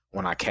from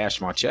when I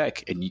cashed my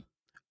check. And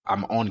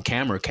I'm on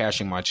camera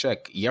cashing my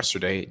check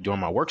yesterday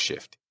during my work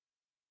shift.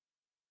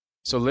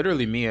 So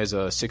literally me as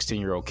a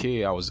 16-year-old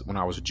kid, when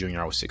I was a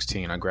junior, I was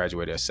 16. I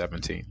graduated at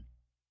 17.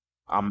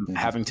 I'm Hmm.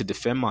 having to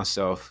defend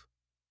myself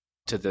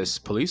to this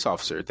police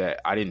officer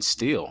that I didn't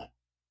steal.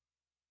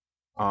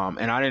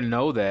 And I didn't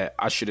know that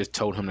I should have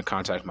told him to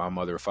contact my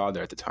mother or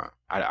father at the time.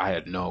 I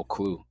had no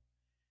clue.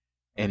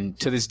 And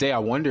to this day, I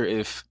wonder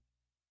if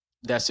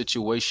that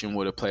situation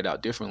would have played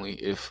out differently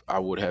if I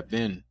would have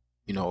been,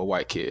 a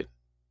white kid.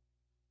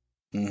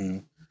 Mm-hmm.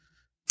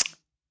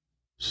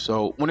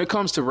 So when it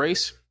comes to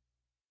race,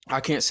 I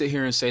can't sit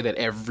here and say that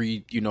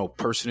every,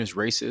 person is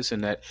racist,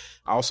 and that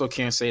I also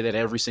can't say that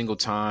every single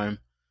time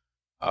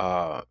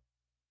uh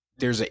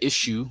there's an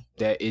issue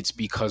that it's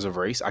because of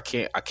race. I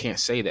can't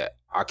say that.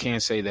 I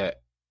can't say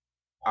that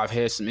I've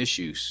had some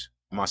issues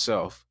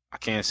myself. I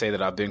can't say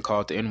that I've been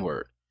called the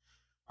N-word.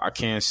 I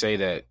can't say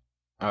that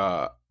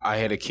I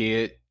had a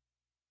kid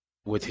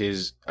with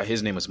his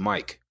name was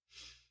Mike,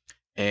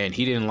 and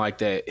he didn't like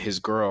that his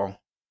girl,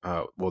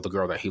 the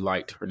girl that he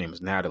liked, her name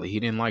was Natalie. He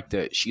didn't like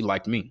that she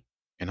liked me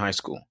in high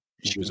school.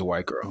 She was a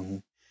white girl, Mm-hmm.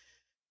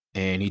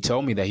 and he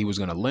told me that he was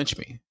going to lynch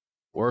me,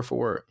 word for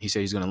word. He said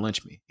he's going to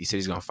lynch me. He said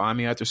he's going to find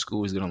me after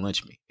school. He's going to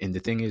lynch me. And the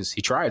thing is,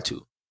 he tried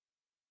to.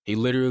 He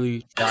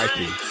literally tried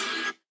to.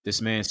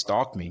 This man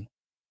stalked me,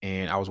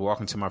 and I was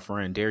walking to my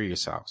friend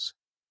Darius' house.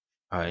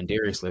 And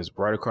Darius lives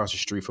right across the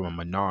street from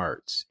a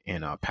Menards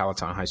in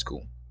Palatine High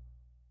School,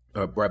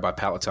 right by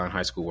Palatine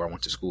High School where I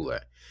went to school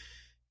at.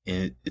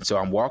 And so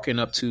I'm walking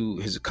up to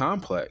his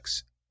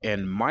complex,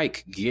 and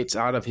Mike gets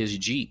out of his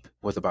Jeep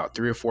with about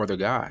 3 or 4 other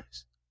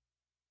guys.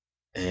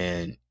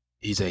 And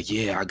he's like,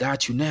 "Yeah, I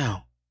got you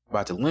now.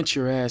 About to lynch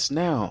your ass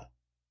now."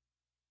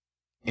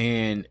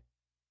 And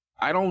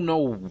I don't know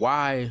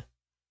why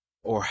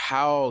or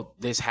how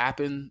this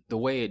happened the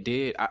way it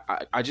did.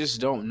 I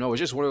just don't know. It's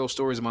just one of those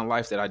stories in my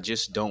life that I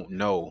just don't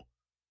know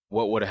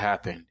what would have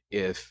happened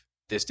if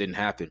this didn't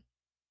happen.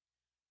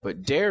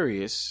 But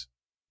Darius,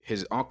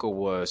 his uncle,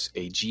 was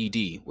a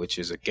GD, which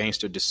is a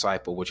gangster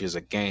disciple, which is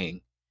a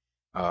gang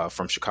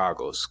from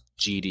Chicago's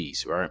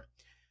GDs, right?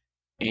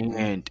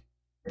 And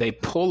they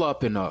pull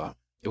up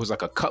it was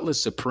like a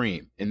Cutlass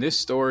Supreme. And this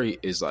story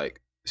is like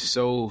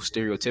so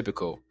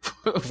stereotypical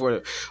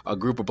for a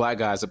group of black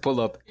guys to pull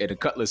up in a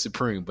Cutlass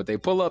Supreme. But they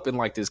pull up in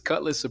like this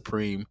Cutlass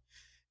Supreme,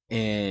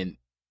 and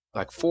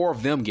like 4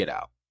 of them get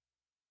out.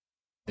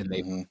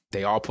 And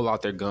they all pull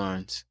out their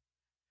guns.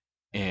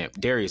 And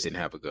Darius didn't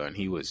have a gun.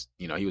 He was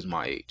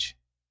my age.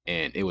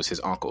 And it was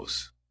his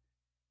uncle's.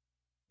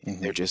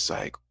 Mm-hmm. They're just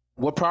like,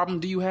 "What problem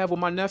do you have with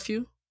my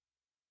nephew?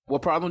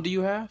 What problem do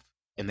you have?"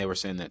 And they were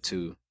saying that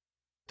to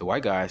the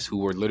white guys who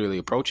were literally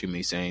approaching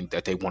me, saying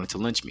that they wanted to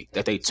lynch me,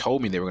 that they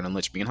told me they were going to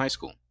lynch me in high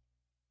school.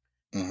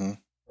 Mm-hmm.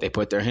 They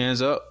put their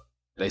hands up.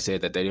 They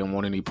said that they didn't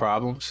want any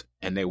problems,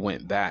 and they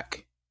went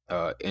back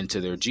into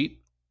their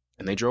Jeep,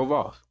 and they drove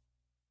off.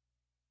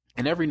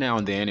 And every now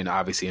and then, and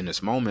obviously in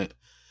this moment,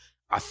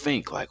 I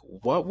think, like,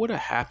 what would have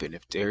happened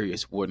if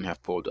Darius wouldn't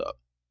have pulled up?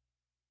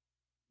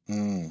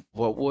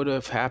 What would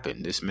have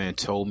happened? This man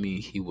told me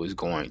he was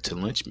going to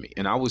lynch me.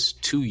 And I was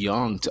too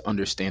young to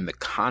understand the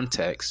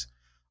context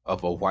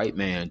of a white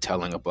man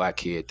telling a black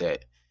kid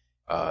that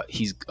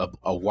he's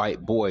a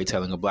white boy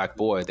telling a black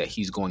boy that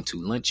he's going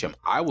to lynch him.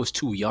 I was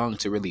too young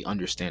to really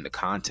understand the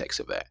context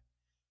of that.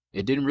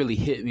 It didn't really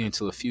hit me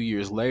until a few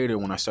years later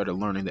when I started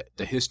learning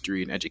the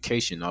history and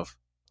education of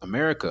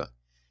America,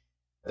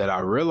 that I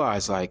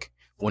realized, like,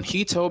 when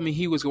he told me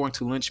he was going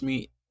to lynch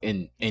me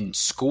in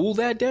school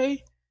that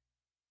day,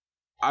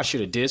 I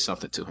should have did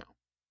something to him.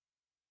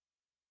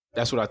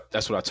 That's what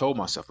I told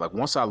myself. Like,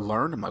 once I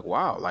learned, I'm like,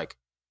 wow, like,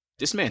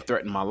 this man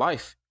threatened my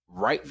life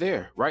right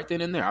there, right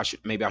then and there. I should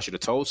have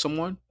told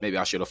someone. Maybe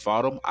I should have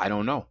fought him. I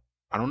don't know.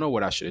 I don't know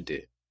what I should have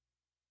did.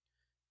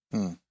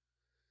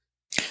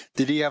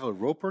 Did he have a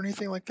rope or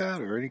anything like that,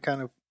 or any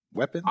kind of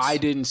weapons? I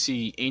didn't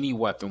see any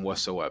weapon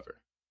whatsoever.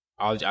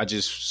 I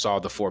just saw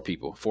the 4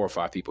 or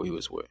 5 people he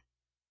was with.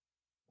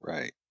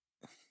 Right.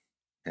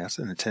 Yeah, that's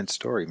an intense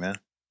story, man.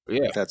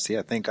 Yeah.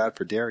 Thank God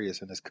for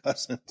Darius and his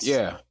cousins.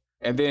 Yeah.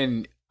 And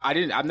then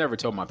I've never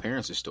told my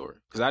parents this story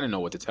because I didn't know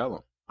what to tell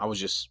them. I was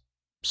just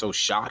so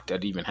shocked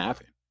that it even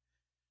happened.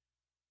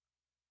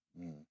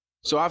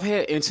 So I've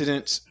had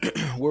incidents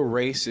where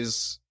race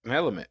is an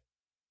element.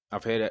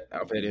 I've had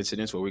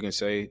incidents where we can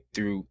say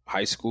through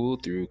high school,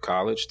 through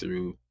college,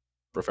 through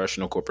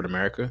professional corporate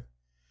America,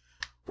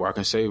 where I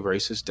can say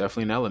race is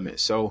definitely an element.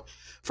 So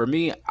for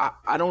me,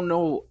 I don't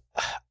know.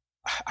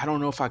 I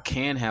don't know if I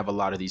can have a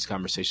lot of these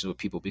conversations with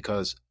people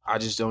because I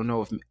just don't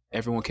know if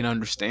everyone can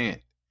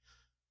understand.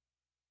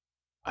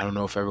 I don't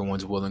know if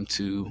everyone's willing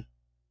to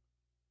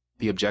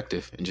be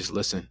objective and just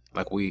listen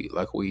like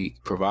we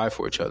provide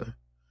for each other.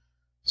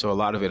 So a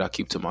lot of it I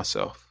keep to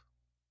myself.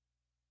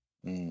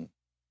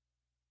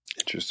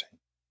 Interesting.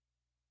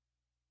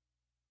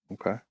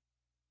 Okay.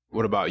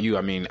 What about you?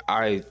 I mean,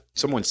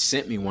 someone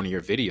sent me one of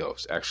your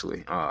videos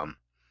actually.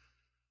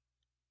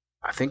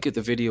 I think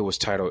the video was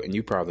titled, and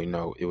you probably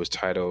know, it was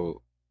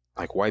titled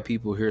like "White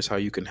People, Here's How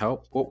You Can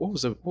Help." What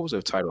was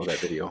the title of that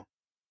video?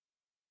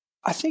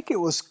 I think it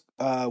was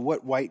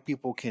 "What White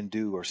People Can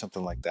Do" or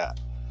something like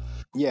that.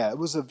 Yeah, it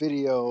was a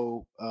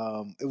video.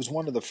 It was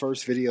one of the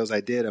first videos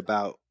I did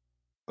about.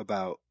 It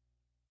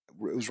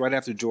was right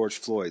after George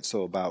Floyd,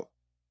 so about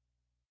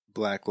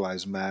Black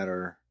Lives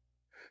Matter.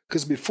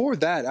 Because before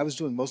that, I was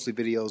doing mostly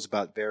videos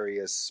about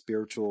various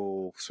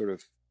spiritual sort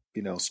of,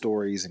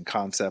 stories and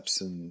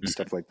concepts and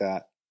stuff like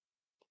that.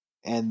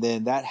 And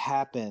then that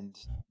happened.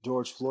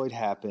 George Floyd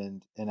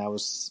happened, and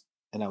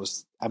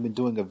I've been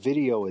doing a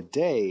video a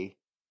day.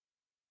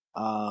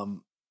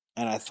 Um,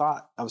 and I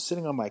thought I was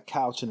sitting on my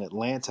couch in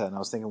Atlanta, and I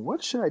was thinking,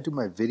 what should I do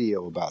my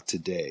video about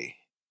today?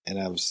 And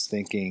I was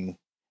thinking,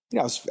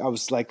 I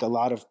was like a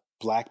lot of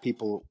black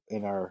people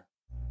in our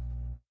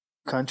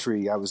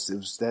country. It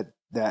was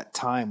that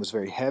time was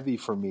very heavy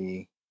for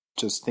me,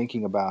 just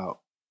thinking about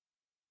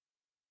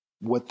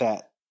what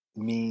that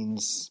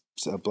means.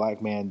 A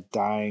black man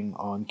dying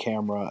on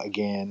camera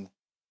again.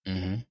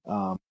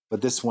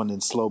 But this one in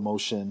slow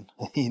motion,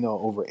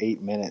 over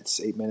 8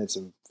 minutes, 8 minutes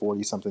and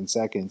 40 something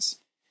seconds.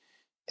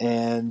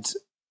 And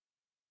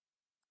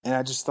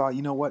I just thought,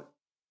 you know what?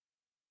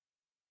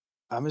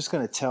 I'm just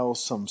going to tell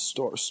some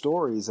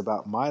stories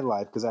about my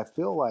life, because I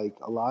feel like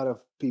a lot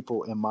of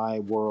people in my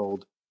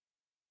world,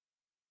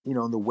 in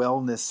the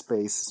wellness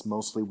space, is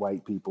mostly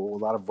white people. A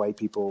lot of white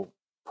people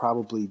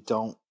probably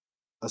don't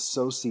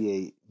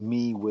associate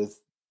me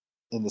with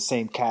in the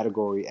same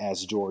category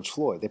as George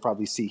Floyd. They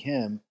probably see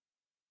him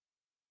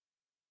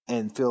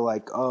and feel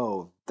like,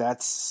 oh,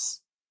 that's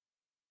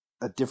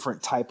a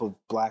different type of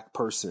black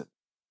person.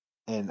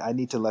 And I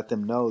need to let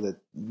them know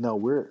that no,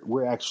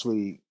 we're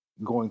actually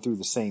going through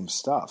the same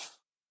stuff,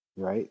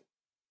 right?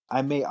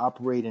 I may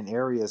operate in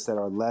areas that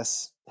are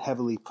less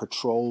heavily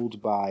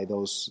patrolled by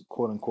those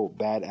quote unquote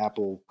bad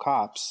apple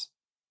cops,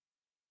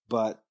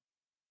 but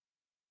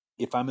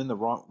if I'm in the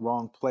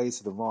wrong place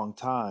at the wrong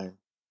time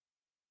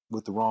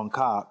with the wrong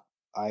cop,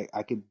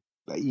 I could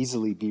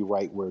easily be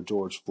right where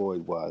George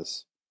Floyd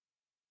was.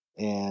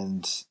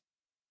 And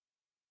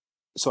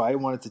so I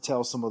wanted to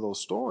tell some of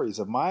those stories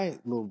of my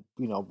little,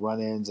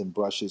 run-ins and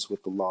brushes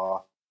with the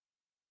law.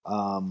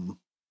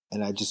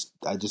 And I just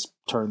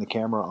turned the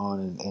camera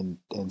on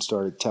and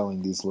started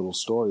telling these little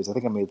stories. I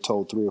think I may have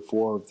told 3 or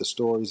 4 of the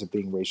stories of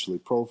being racially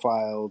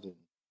profiled, and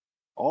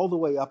all the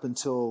way up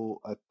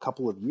until a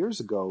couple of years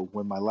ago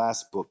when my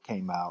last book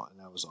came out,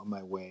 and I was on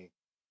my way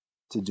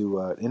to do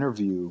an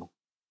interview,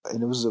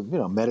 and it was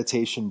a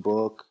meditation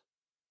book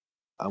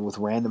with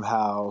Random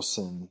House,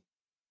 and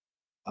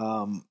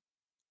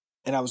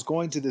I was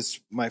going to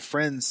my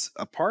friend's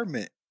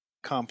apartment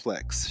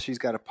complex. She's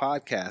got a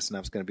podcast, and I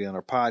was going to be on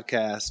her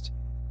podcast.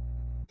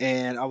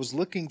 And I was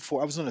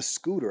on a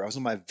scooter. I was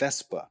on my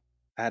Vespa.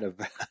 I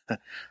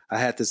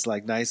had this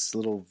like nice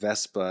little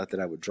Vespa that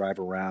I would drive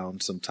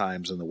around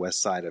sometimes on the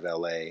west side of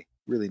LA.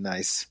 Really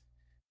nice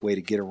way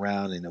to get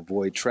around and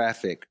avoid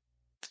traffic.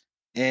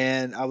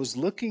 And I was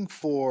looking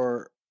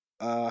for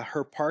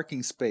her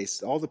parking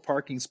space. All the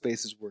parking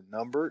spaces were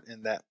numbered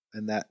in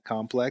that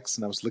complex,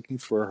 and I was looking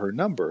for her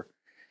number.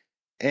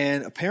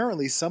 And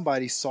apparently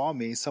somebody saw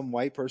me, some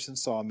white person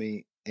saw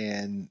me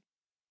and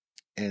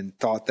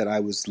thought that I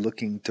was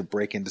looking to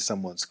break into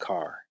someone's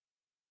car.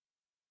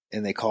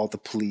 And they called the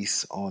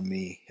police on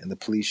me, and the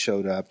police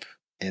showed up,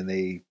 and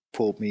they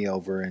pulled me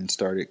over and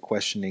started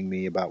questioning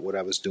me about what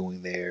I was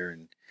doing there.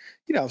 And,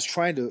 I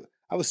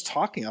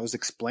was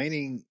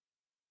explaining,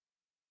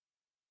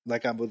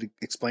 like I would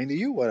explain to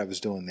you what I was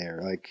doing there.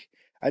 Like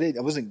I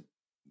wasn't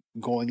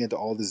going into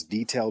all this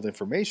detailed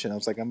information. I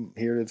was like, I'm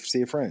here to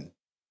see a friend.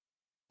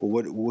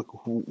 Well,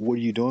 what are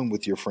you doing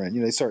with your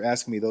friend? They start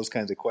asking me those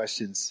kinds of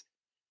questions.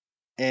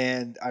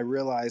 And I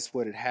realized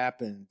what had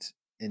happened,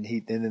 and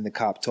then the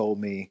cop told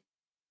me,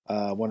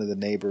 one of the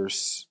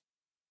neighbors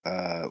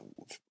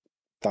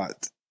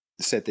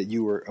said that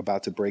you were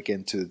about to break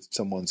into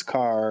someone's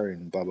car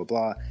and blah blah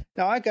blah.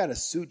 Now I got a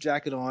suit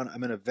jacket on.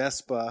 I'm in a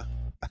Vespa.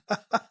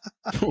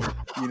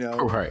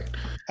 Right.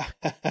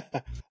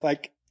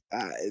 Like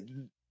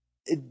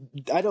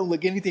I don't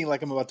look anything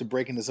like I'm about to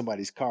break into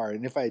somebody's car.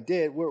 And if I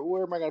did,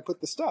 where am I going to put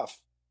the stuff?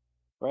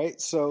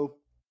 Right. So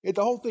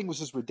the whole thing was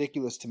just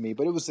ridiculous to me,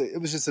 but it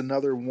was just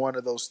another one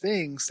of those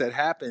things that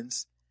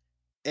happens.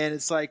 And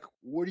it's like,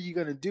 what are you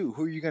going to do?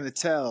 Who are you going to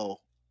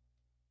tell?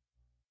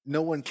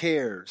 No one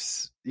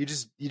cares. You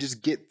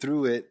just get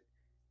through it.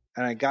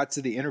 And I got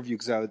to the interview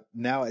because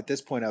at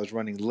this point I was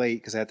running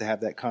late because I had to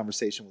have that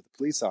conversation with the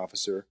police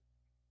officer,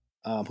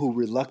 who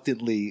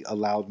reluctantly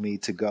allowed me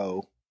to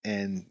go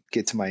and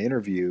get to my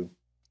interview.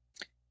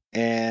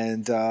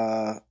 And,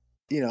 and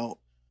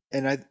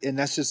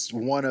that's just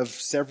one of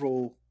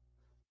several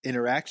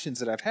interactions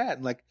that I've had.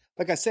 And like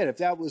I said, if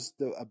that was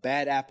a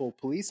bad apple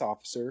police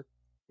officer,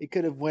 it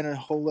could have went a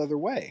whole other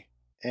way.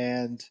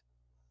 And,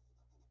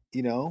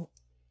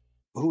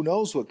 who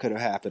knows what could have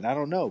happened? I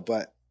don't know,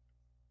 but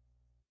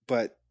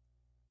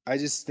I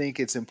just think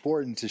it's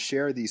important to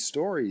share these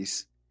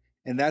stories.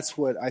 And that's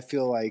what I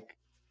feel like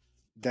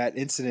that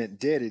incident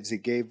did, is it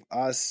gave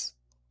us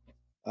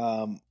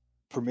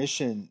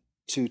permission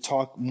to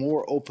talk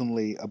more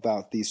openly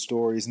about these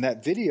stories. And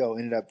that video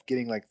ended up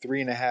getting like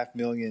 3.5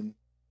 million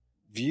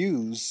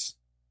views,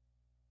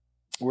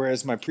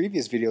 whereas my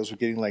previous videos were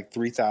getting like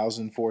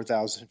 3,000,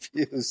 4,000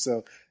 views.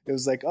 So it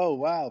was like, oh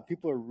wow,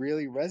 people are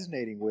really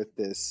resonating with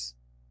this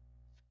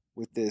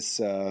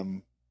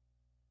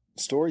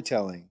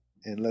storytelling,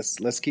 and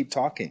let's keep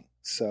talking.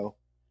 So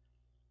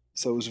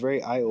it was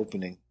very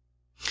eye-opening.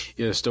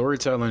 Yeah,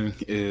 storytelling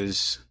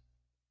is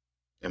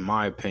in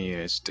my opinion,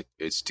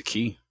 it's the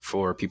key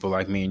for people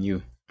like me and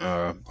you,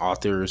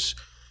 authors,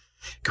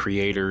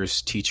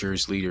 creators,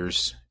 teachers,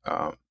 leaders.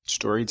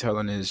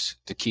 Storytelling is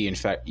the key. In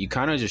fact, you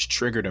kind of just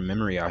triggered a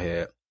memory I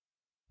had.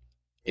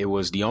 It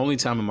was the only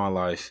time in my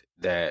life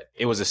that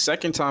it was the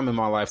second time in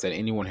my life that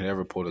anyone had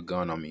ever pulled a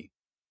gun on me,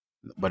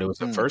 but it was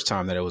the Hmm. first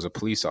time that it was a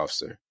police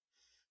officer.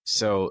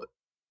 So,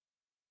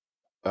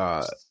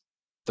 uh,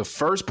 the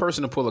first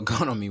person to pull a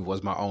gun on me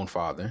was my own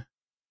father.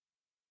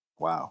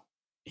 Wow.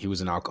 He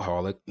was an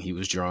alcoholic. He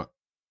was drunk.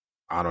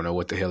 I don't know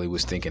what the hell he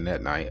was thinking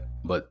that night,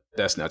 but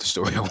that's not the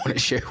story I want to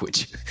share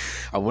with you.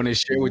 I want to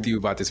share with Mhm. you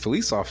about this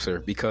police officer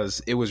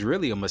because it was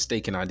really a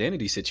mistaken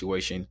identity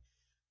situation.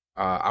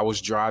 I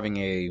was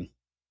driving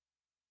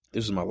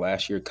this was my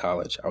last year of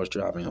college. I was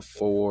driving a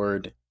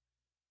Ford,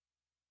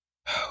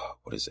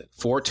 what is it?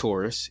 Ford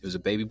Taurus. It was a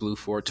baby blue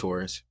Ford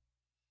Taurus.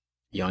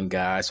 Young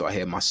guy. So I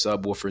had my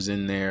subwoofers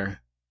in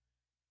there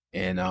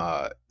and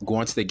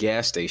going to the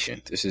gas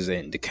station. This is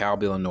in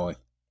DeKalb, Illinois.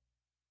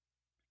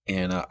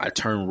 And I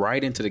turned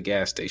right into the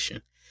gas station.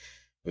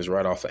 It was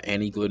right off of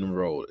Annie Glidden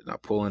Road. And I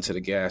pull into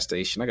the gas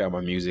station. I got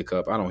my music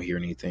up. I don't hear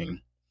anything.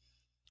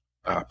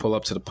 I pull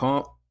up to the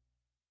pump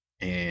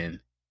and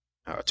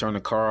turn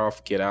the car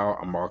off, get out.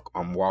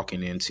 I'm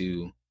walking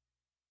into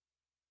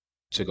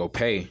to go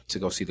pay, to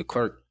go see the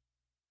clerk.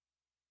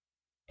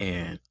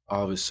 And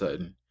all of a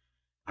sudden,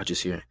 I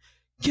just hear,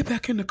 get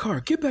back in the car,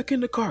 get back in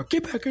the car,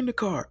 get back in the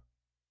car.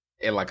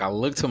 And like I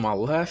look to my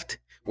left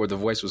where the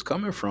voice was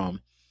coming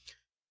from.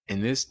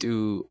 And this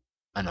dude,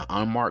 in an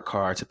unmarked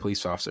car, it's a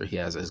police officer. He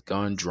has his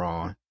gun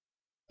drawn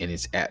and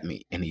it's at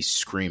me and he's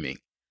screaming.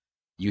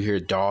 You hear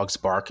dogs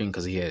barking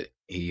because he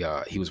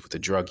was with the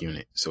drug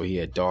unit, so he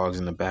had dogs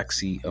in the back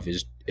seat of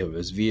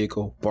his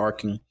vehicle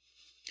barking.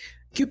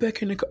 Get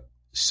back in the car.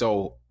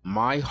 So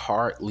my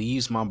heart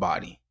leaves my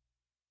body.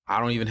 I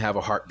don't even have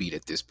a heartbeat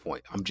at this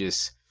point. I'm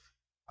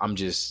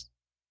just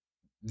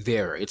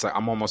there. It's like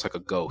I'm almost like a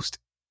ghost.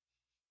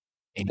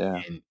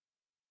 Yeah.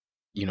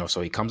 And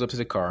so he comes up to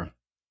the car,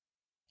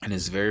 and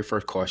his very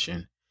first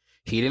question,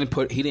 he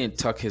didn't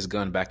tuck his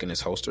gun back in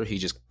his holster. He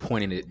just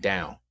pointed it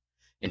down,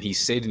 and he's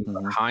sitting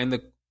Mhm. behind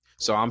the.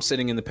 So I'm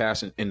sitting in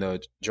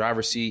the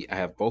driver's seat. I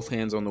have both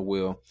hands on the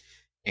wheel,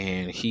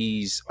 and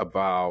he's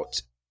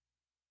about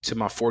to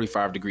my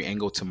 45-degree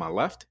angle to my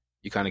left.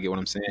 You kind of get what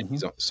I'm saying.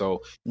 Mhm.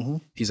 So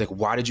Mhm. he's like,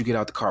 "Why did you get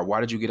out the car? Why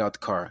did you get out the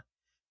car?"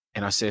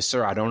 And I said,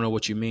 "Sir, I don't know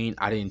what you mean.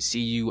 I didn't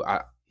see you."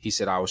 He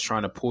said, "I was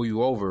trying to pull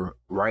you over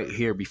right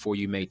here before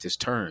you made this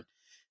turn."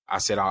 I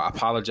said, "I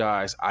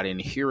apologize. I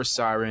didn't hear a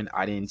siren.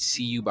 I didn't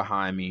see you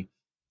behind me.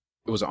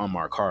 It was an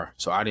unmarked car,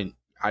 so I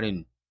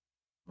didn't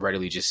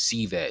readily just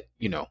see that.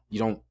 You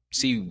don't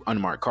see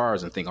unmarked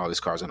cars and think, oh, this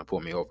car's gonna pull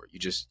me over.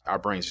 Our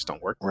brains just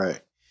don't work."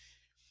 Right.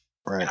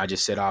 And Right. I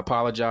just said, "I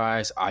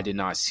apologize. I did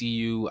not see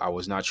you. I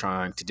was not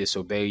trying to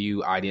disobey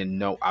you. I didn't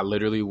know. I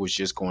literally was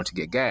just going to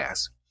get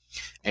gas."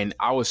 And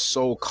I was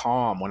so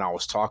calm when I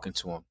was talking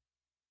to him.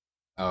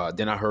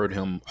 Then I heard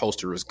him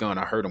holster his gun.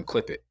 I heard him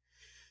clip it.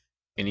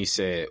 And he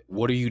said,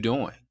 "What are you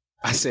doing?"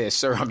 I said,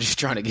 "Sir, I'm just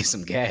trying to get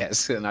some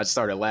gas." And I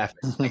started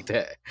laughing like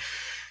that.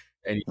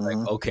 And he's like,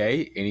 Mhm.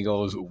 "Okay." And he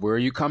goes, "Where are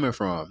you coming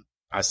from?"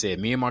 I said,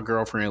 "Me and my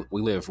girlfriend,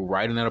 we live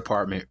right in that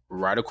apartment,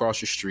 right across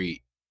the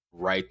street,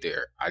 right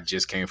there. I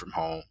just came from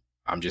home.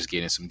 I'm just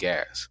getting some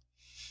gas."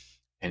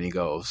 And he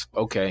goes,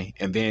 "Okay."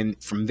 And then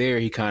from there,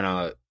 he kind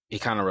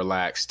of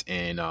relaxed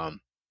and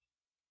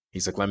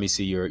he's like, "Let me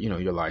see your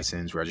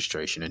license,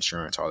 registration,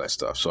 insurance, all that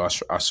stuff." So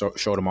I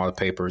showed him all the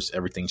papers.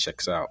 Everything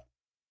checks out.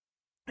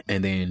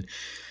 And then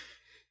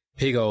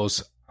he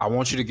goes, "I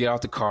want you to get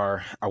out the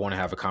car. I want to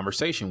have a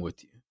conversation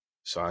with you."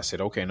 So I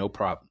said, "Okay, no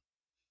problem."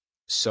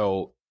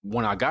 So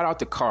when I got out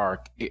the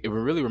car, it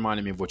really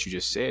reminded me of what you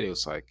just said. It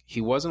was like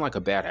he wasn't like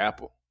a bad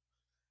apple.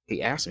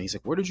 He asked me, he's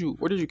like, "Where did you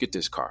get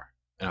this car?"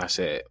 And I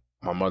said,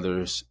 "My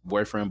mother's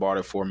boyfriend bought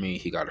it for me.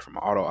 He got it from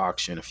an auto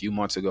auction a few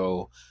months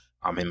ago.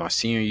 I'm in my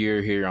senior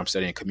year here. I'm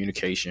studying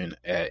communication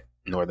at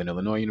Northern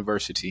Illinois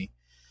University."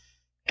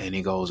 And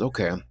he goes,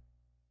 "Okay.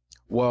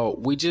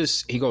 Well,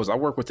 he goes, I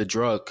work with the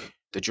drug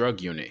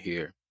unit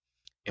here,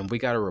 and we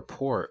got a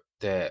report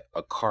that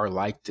a car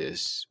like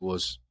this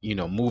was,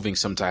 moving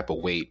some type of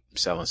weight,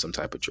 selling some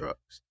type of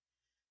drugs."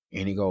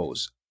 And he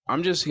goes,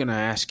 "I'm just going to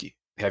ask you,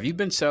 have you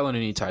been selling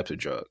any types of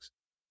drugs?"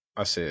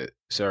 I said,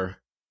 "Sir,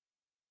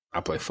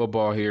 I play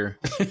football here.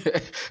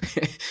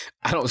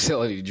 I don't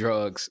sell any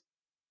drugs.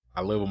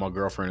 I live with my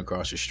girlfriend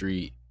across the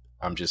street.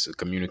 I'm just a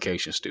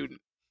communication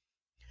student."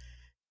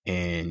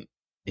 And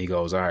he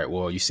goes, "All right,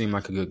 well, you seem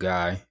like a good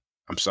guy.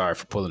 I'm sorry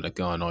for pulling a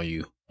gun on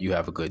you. You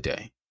have a good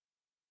day."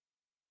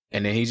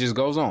 And then he just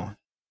goes on.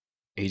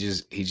 He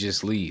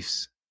just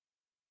leaves.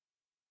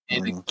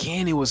 And Mhm.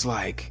 again, it was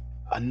like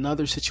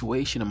another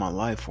situation in my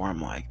life where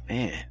I'm like,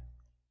 man,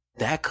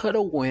 that could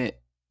have went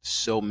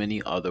so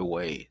many other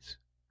ways.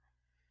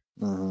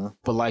 Mhm.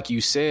 But like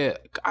you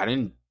said, I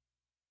didn't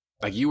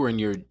like you were in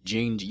your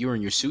jeans, you were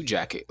in your suit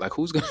jacket. Like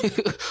who's gonna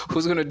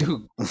who's gonna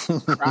do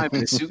crime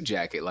in a suit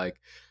jacket? Like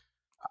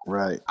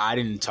Right. I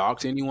didn't talk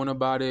to anyone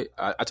about it.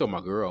 I told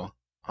my girl,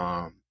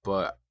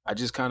 but I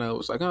just kind of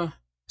was like,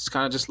 it's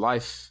kind of just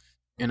life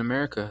in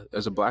America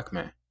as a black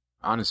man.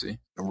 Honestly,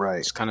 Right.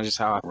 it's kind of just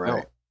how I Right.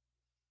 felt.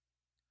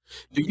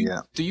 Do you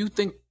Yeah. do you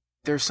think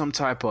there's some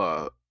type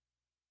of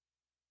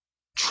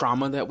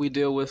trauma that we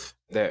deal with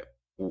that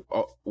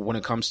when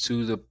it comes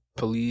to the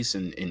police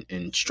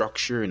and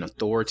structure and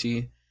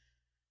authority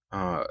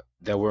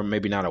that we're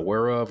maybe not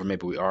aware of, or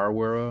maybe we are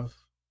aware of?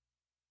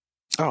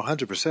 Oh,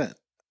 100%.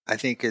 I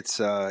think it's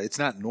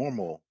not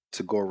normal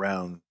to go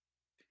around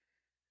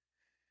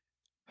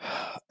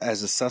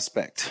as a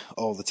suspect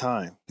all the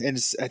time. And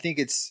I think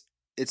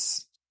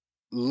it's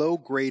low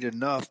grade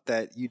enough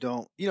that you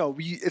don't,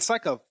 it's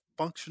like a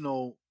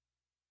functional,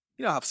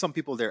 how some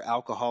people, they're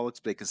alcoholics,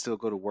 but they can still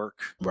go to work,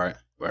 Right,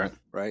 right.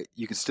 right?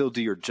 You can still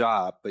do your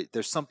job, but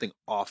there's something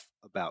off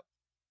about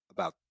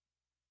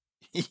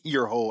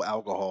your whole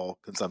alcohol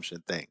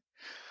consumption thing.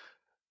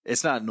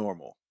 It's not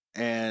normal.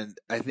 And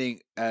I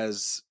think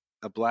as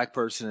a black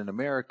person in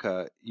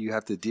America, you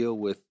have to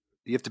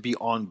be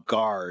on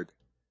guard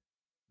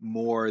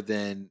more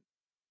than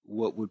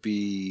what would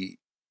be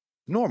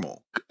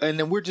normal. And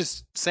then we're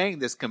just saying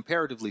this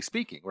comparatively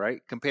speaking,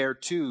 right?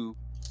 Compared to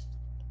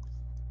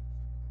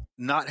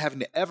not having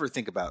to ever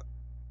think about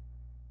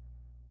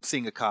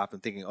seeing a cop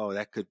and thinking, oh,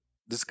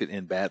 this could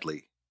end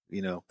badly.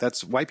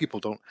 That's white people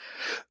don't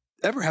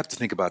ever have to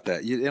think about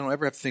that. They don't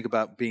ever have to think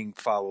about being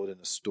followed in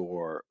a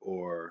store,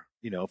 or,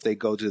 if they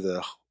go to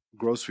the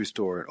grocery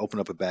store and open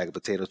up a bag of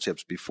potato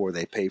chips before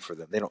they pay for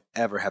them. They don't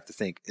ever have to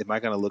think, am I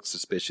going to look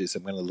suspicious?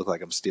 Am I going to look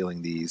like I'm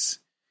stealing these?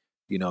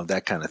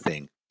 That kind of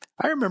thing.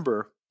 I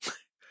remember,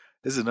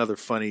 this is another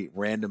funny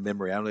random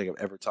memory. I don't think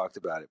I've ever talked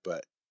about it,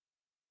 but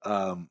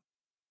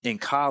in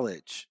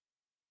college,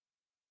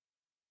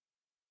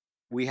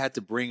 we had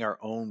to bring our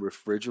own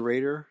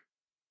refrigerator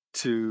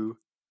to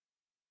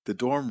the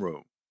dorm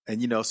room.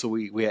 And, so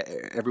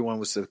everyone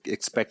was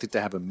expected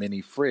to have a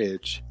mini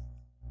fridge.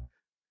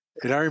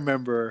 And I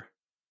remember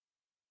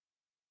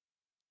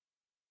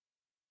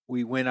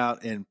we went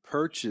out and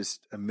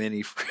purchased a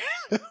mini fridge.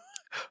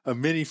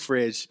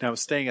 And I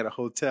was staying at a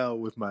hotel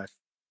with my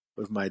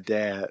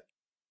dad,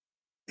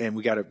 and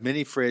we got a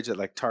mini fridge at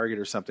like Target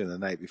or something the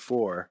night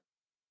before.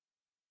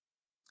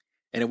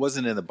 And it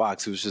wasn't in the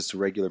box. It was just a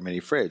regular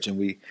mini fridge. And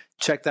we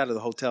checked out of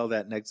the hotel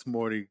that next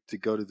morning to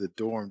go to the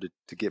dorm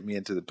to get me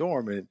into the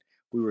dorm. And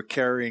we were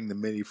carrying the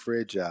mini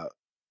fridge out.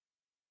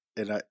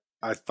 And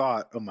I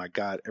thought, oh my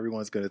God,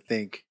 everyone's going to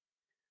think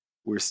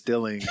we're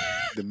stealing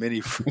the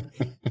mini fridge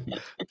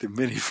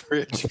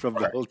from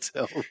the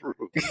hotel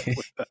room.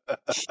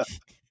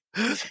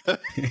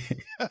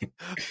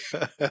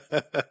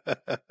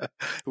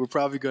 We're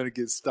probably going to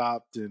get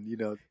stopped.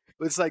 And,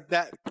 it's like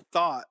that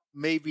thought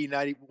maybe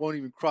won't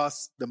even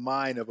cross the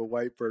mind of a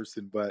white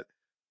person. But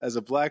as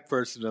a black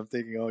person, I'm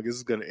thinking, oh, this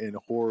is going to end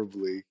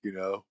horribly,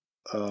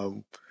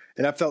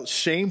 and I felt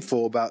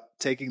shameful about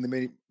taking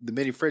the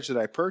mini fridge that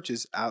I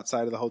purchased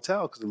outside of the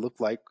hotel, because it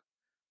looked like,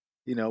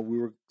 we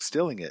were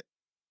stealing it,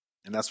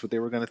 and that's what they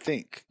were going to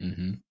think.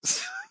 Mm-hmm.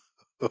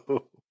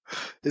 So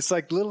it's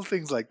like little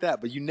things like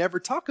that, but you never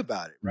talk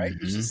about it, right?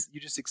 Mm-hmm. You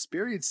just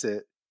experience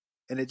it,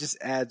 and it just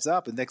adds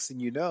up. And next thing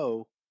you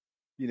know,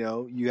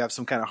 you have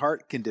some kind of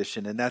heart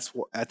condition, and that's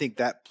what I think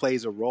that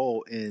plays a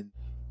role in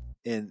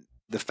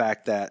the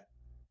fact that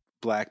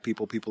black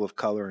people of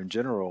color in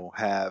general,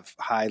 have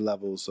high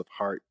levels of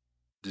heart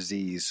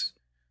disease,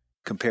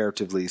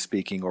 comparatively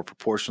speaking, or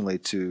proportionally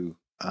to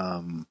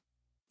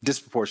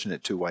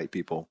disproportionate to white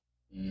people,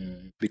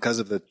 because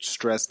of the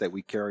stress that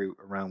we carry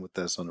around with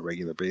us on a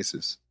regular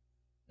basis.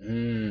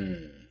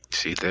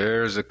 See,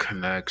 there's a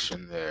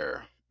connection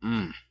there.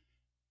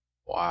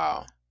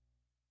 Wow.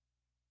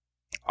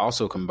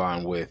 Also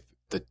combined with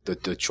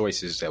the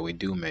choices that we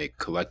do make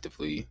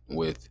collectively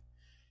with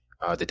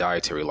the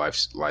dietary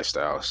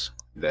lifestyles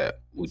that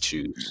we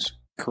choose.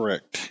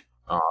 Correct.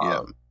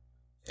 Yeah.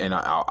 And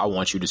I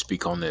want you to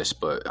speak on this,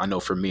 but I know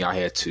for me, I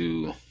had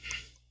to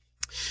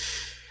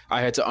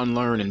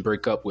unlearn and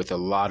break up with a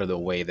lot of the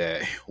way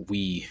that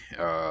we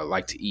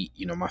like to eat.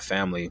 My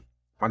family,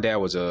 my dad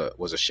was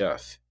a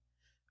chef,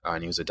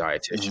 and he was a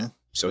dietitian.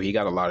 So he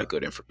got a lot of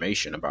good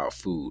information about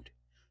food,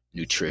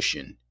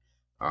 nutrition.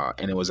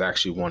 And it was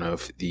actually one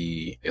of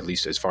the, at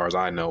least as far as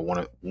I know,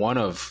 one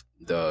of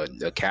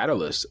the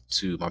catalysts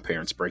to my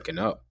parents breaking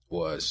up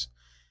was,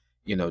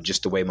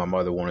 just the way my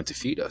mother wanted to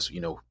feed us.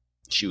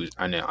 She was,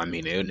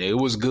 it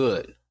was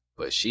good,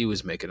 but she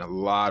was making a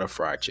lot of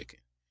fried chicken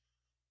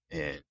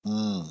and,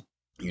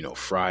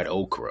 fried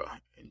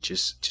okra, and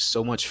just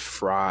so much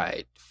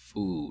fried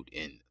food,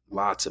 and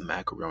lots of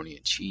macaroni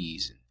and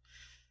cheese.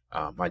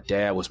 And my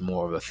dad was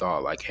more of a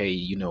thought like, hey,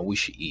 we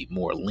should eat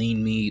more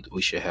lean meat.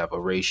 We should have a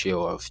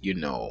ratio of,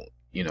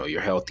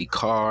 your healthy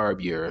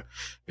carb, your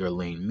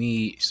lean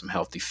meat, some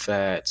healthy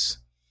fats.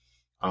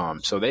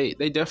 So they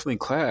definitely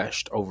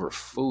clashed over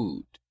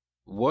food.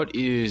 What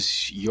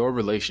is your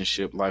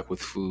relationship like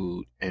with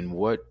food, and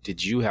what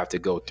did you have to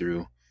go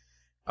through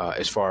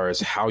as far as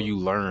how you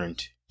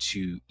learned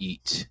to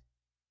eat?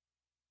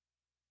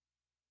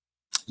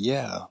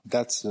 Yeah,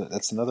 that's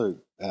another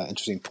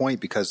interesting point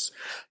because,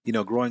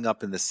 growing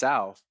up in the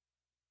South,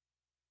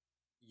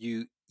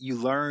 you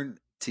learn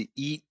to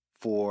eat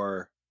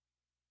for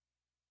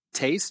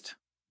taste,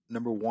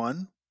 number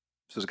one.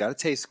 So it's got to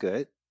taste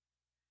good,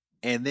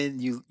 and then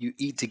you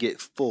eat to get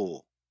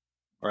full,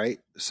 right?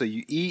 So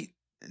you eat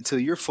until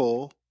you're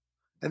full,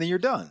 and then you're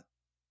done,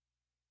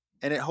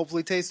 and it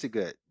hopefully tasted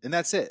good, and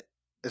that's it.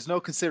 There's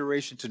no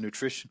consideration to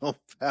nutritional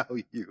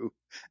value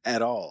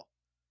at all.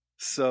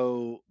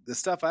 So the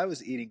stuff I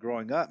was eating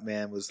growing up,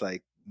 man, was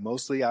like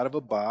mostly out of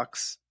a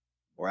box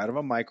or out of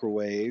a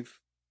microwave.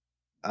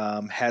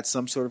 Had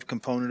some sort of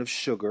component of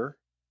sugar,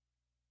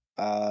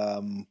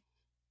 um,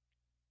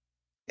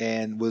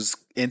 and was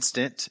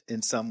instant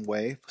in some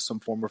way,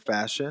 some form or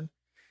fashion.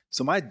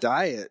 So my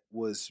diet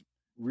was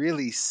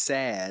really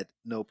sad,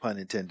 no pun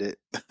intended,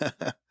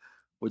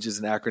 which is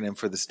an acronym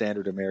for the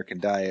standard American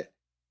diet,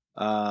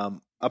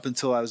 up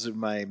until I was in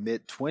my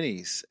mid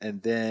 20s.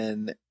 And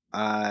then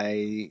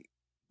I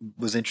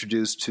was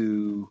introduced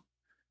to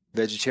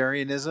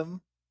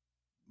vegetarianism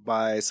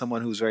by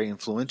someone who was very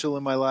influential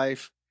in my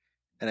life.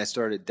 And I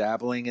started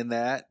dabbling in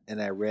that.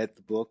 And I read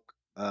the book,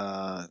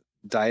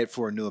 Diet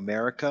for a New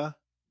America,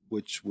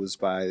 which was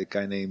by a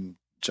guy named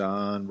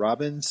John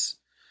Robbins,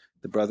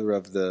 the brother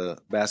of the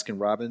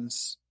Baskin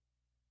Robbins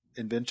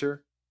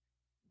inventor.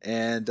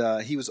 And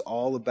he was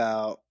all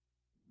about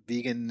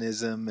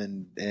veganism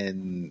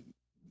and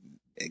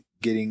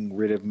getting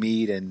rid of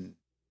meat and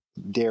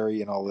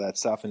dairy and all of that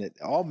stuff. And it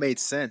all made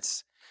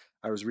sense.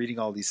 I was reading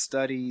all these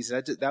studies.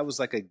 That was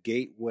like a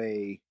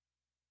gateway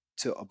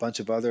to a bunch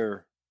of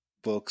other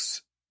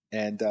books,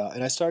 and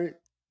I started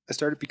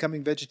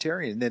becoming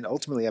vegetarian. And then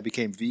ultimately, I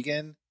became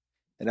vegan,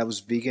 and I was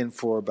vegan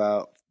for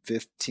about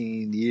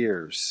 15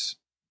 years.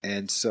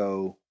 And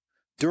so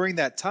during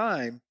that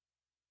time,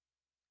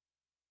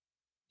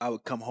 I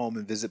would come home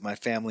and visit my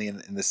family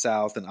in the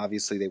South, and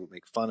obviously they would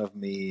make fun of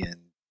me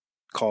and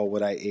call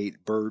what I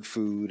ate bird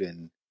food,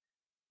 and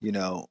you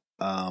know,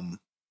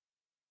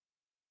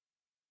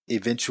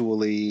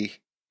 eventually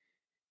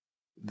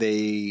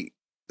they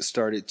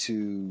started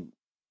to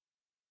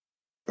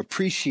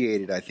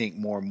appreciate it, I think,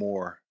 more and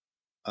more.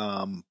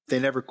 They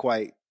never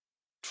quite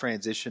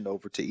transitioned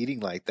over to eating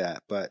like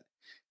that, but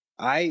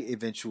I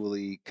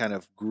eventually kind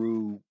of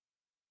grew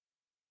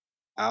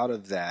out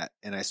of that,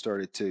 and I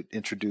started to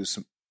introduce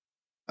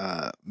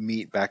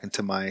meat back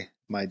into my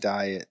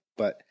diet.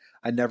 But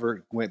I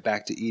never went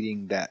back to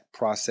eating that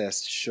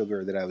processed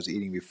sugar that I was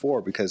eating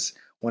before, because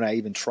when I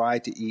even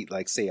tried to eat,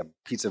 like, say, a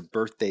piece of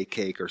birthday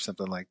cake or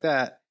something like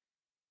that,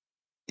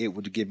 it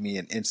would give me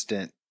an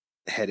instant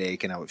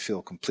headache and I would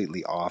feel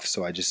completely off.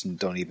 So I just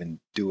don't even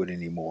do it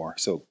anymore.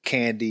 So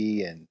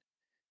candy and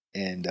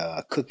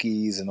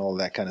cookies and all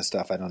that kind of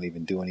stuff I don't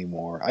even do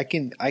anymore. I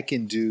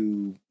can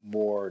do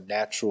more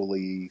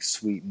naturally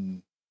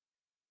sweetened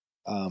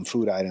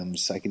food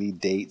items. I can eat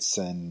dates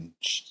and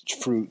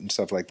fruit and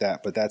stuff like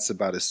that, but that's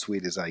about as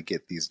sweet as I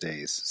get these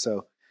days.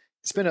 So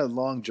it's been a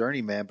long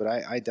journey, man. But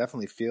I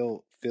definitely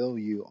feel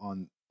you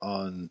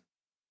on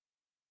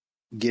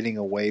getting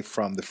away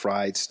from the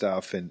fried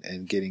stuff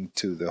and getting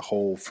to the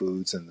whole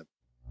foods and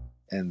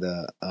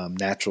the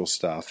natural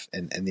stuff,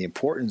 and the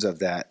importance of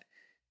that,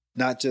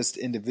 not just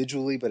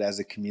individually but as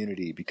a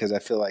community, because I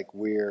feel like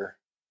we're,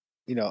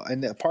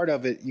 and a part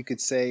of it you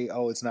could say,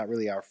 oh, it's not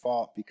really our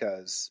fault,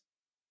 because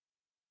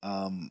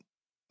um,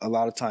 a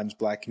lot of times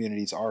black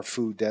communities are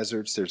food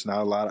deserts. There's not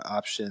a lot of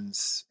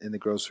options in the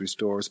grocery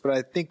stores, but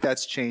I think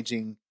that's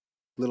changing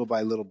little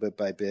by little, bit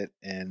by bit,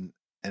 and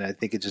I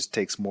think it just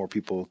takes more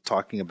people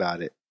talking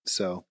about it.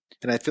 So,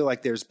 and I feel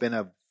like there's been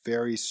a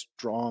very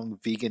strong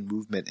vegan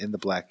movement in the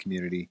black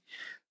community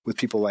with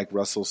people like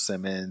Russell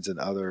Simmons and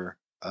other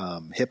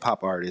hip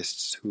hop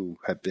artists who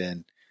have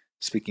been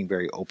speaking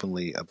very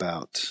openly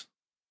about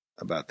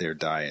their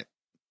diet.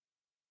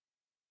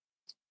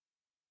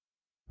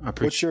 I What's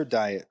appreciate. your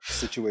diet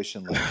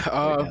situation like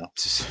right now?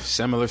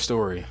 Similar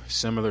story.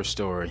 Similar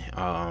story.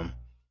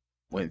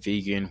 Went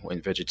vegan,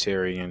 went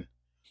vegetarian,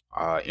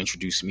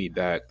 introduced meat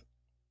back.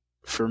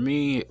 For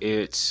me,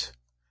 it's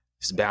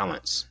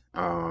balance.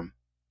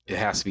 It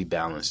has to be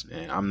balanced,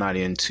 man. I'm not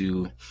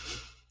into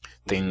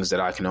things that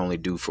I can only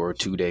do for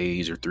 2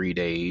 days or 3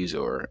 days,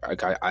 or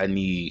like I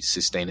need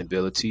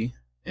sustainability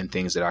and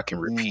things that I can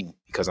repeat, Mm,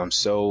 because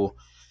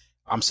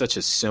I'm such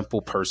a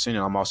simple person,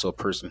 and I'm also a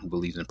person who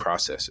believes in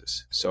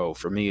processes. So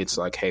for me, it's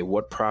like, hey,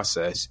 what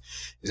process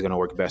is going to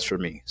work best for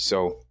me?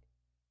 So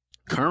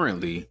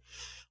currently,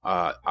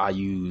 I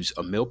use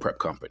a meal prep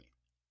company,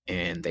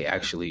 and they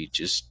actually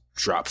just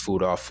drop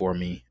food off for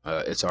me.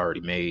 It's already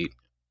made,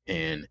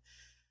 and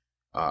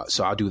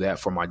so I'll do that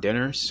for my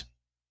dinners,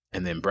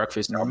 and then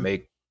breakfast. I'll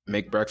mm-hmm.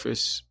 make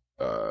breakfast,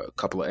 a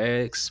couple of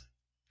eggs,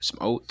 some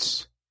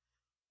oats,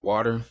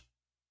 water,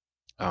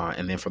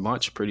 and then for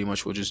lunch, pretty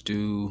much we'll just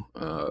do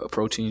a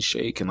protein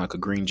shake and like a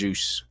green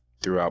juice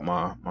throughout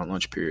my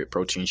lunch period.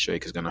 Protein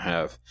shake is gonna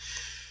have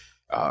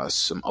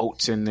some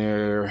oats in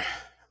there, a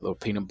little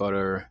peanut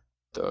butter.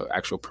 The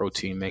actual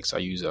protein mix I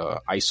use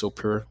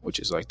Isopure, which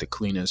is like the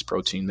cleanest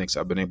protein mix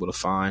I've been able to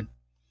find.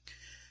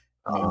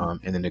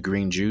 Mm-hmm. And then the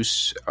green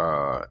juice,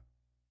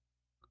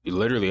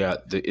 literally,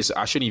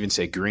 I shouldn't even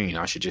say green.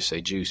 I should just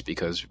say juice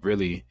because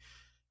really,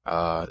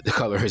 the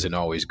color isn't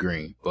always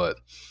green. But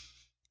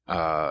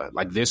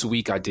like this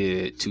week, I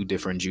did two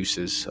different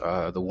juices.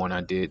 The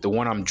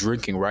one I'm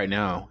drinking right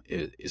now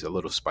is a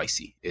little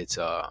spicy. It's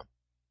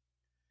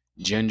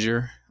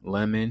ginger,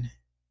 lemon,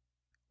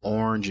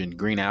 orange, and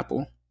green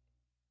apple.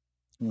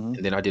 Mm-hmm.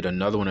 And then I did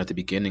another one at the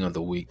beginning of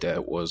the week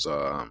that was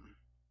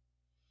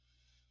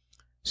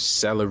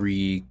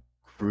celery,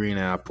 green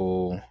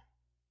apple,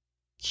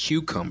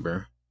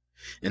 cucumber.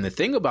 And the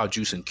thing about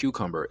juice and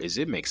cucumber is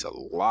it makes a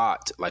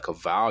lot, like a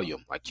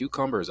volume. Like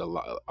cucumber is a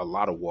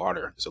lot of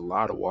water. There's a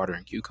lot of water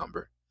in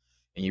cucumber,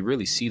 and you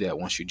really see that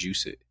once you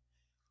juice it.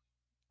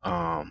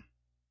 Um,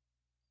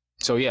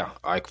 so yeah,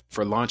 like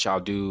for lunch, I'll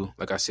do,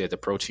 like I said, the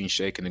protein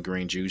shake and the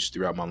green juice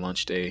throughout my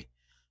lunch day.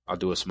 I'll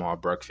do a small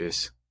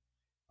breakfast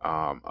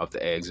of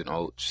the eggs and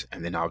oats,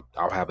 and then I'll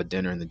have a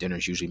dinner, and the dinner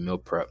is usually meal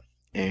prep.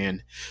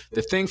 And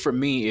the thing for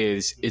me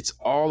is it's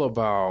all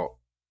about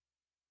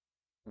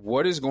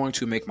what is going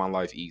to make my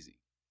life easy.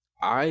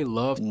 I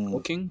love Mm.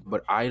 cooking,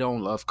 but I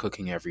don't love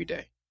cooking every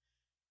day.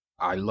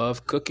 I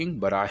love cooking,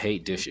 but I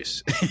hate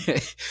dishes.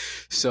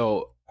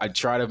 So I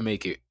try to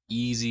make it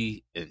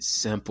easy and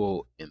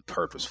simple and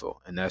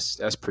purposeful, and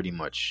that's pretty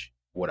much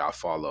what I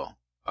follow.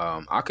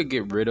 I could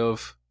get rid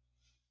of.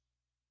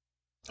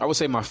 I would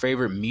say my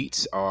favorite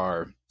meats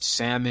are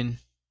salmon,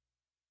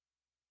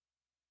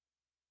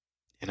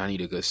 and I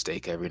need a good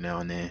steak every now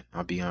and then.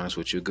 I'll be honest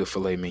with you. A good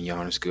filet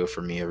mignon is good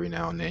for me every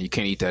now and then. You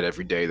can't eat that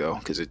every day, though,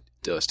 because it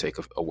does take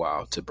a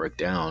while to break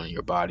down in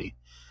your body.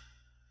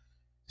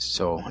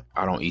 So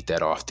I don't eat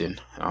that often.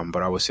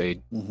 But I would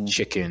say Mm-hmm.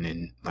 chicken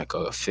and like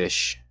a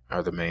fish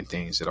are the main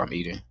things that I'm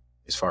eating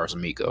as far as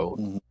meat goes.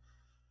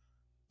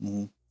 Mm-hmm.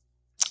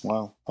 Mm-hmm.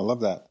 Wow, I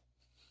love that.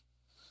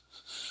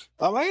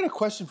 I got a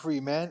question for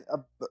you, man.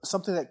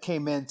 Something that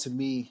came in to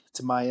me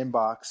to my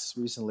inbox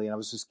recently, and I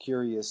was just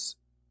curious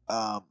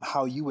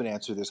how you would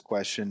answer this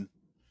question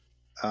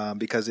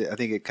because I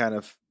think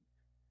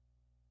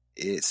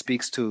it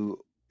speaks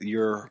to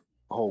your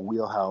whole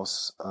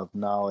wheelhouse of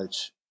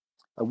knowledge.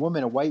 A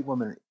white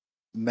woman,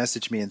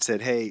 messaged me and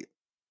said, "Hey,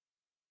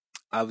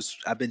 I've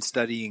been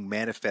studying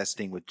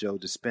manifesting with Joe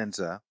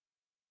Dispenza,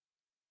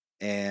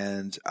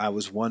 and I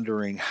was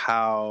wondering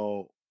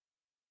how."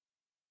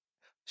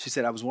 She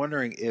said, "I was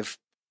wondering if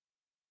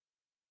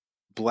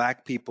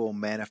Black people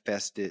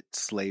manifested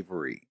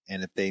slavery,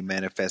 and if they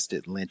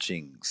manifested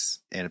lynchings,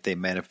 and if they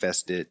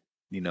manifested,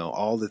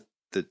 all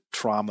the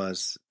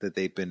traumas that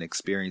they've been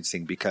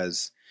experiencing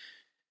because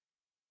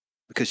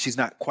she's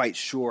not quite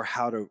sure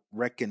how to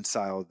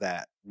reconcile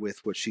that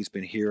with what she's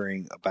been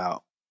hearing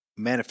about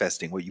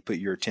manifesting. What you put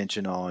your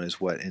attention on is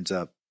what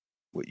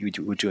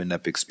you end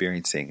up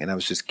experiencing." And I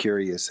was just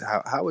curious,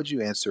 how would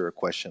you answer a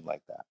question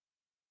like that?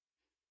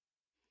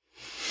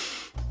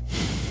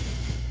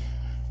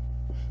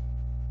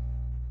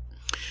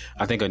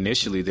 I think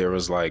initially there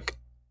was like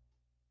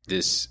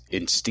this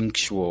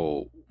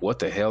instinctual, what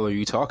the hell are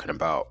you talking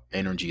about?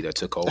 Energy that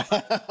took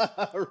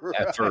over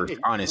at first.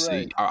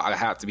 Honestly, Right. I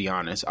have to be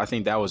honest. I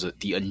think that was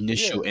the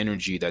initial Yeah.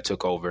 energy that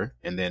took over,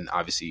 and then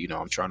obviously,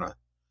 I'm trying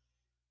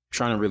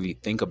to really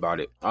think about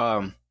it.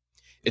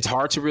 It's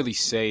hard to really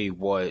say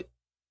what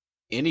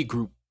any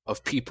group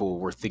of people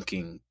were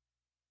thinking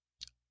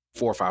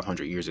 400 or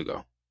 500 years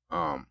ago.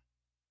 Um,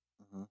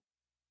 Mhm.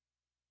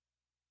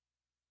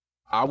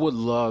 I would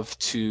love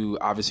to,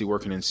 obviously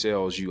working in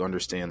sales, you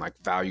understand like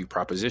value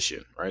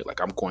proposition, right? Like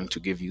I'm going to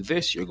give you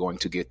this, you're going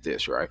to get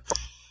this, right?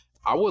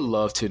 I would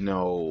love to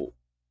know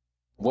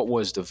what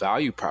was the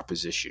value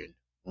proposition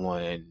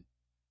when,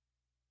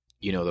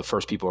 the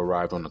first people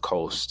arrived on the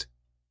coast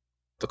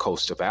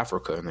of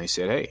Africa, and they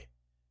said, hey,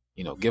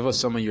 give us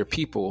some of your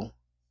people.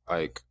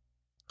 Like,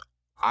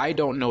 I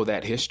don't know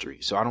that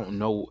history. So I don't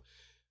know,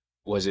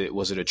 was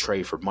it a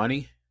trade for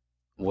money?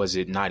 Was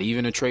it not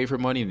even a trade for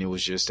money? And it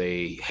was just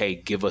hey,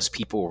 give us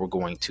people or we're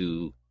going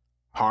to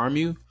harm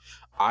you.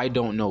 I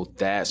don't know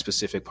that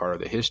specific part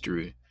of the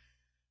history.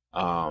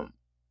 Um,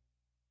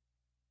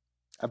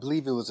 I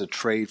believe it was a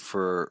trade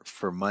for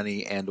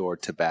money and or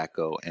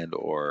tobacco and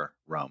or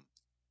rum.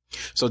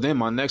 so then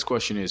my next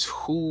question is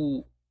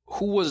who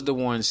was the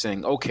one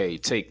saying, okay,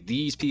 take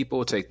these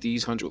people, take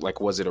these 100,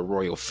 like, was it a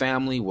royal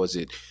family? Was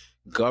it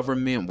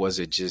government? Was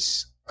it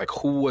just like,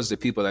 who was the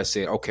people that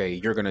said, okay,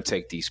 you're going to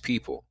take these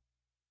people?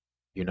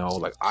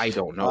 Like, I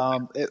don't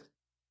know. It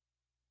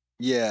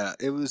Yeah,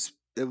 it was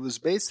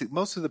basic.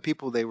 Most of the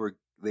people they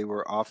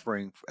were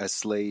offering as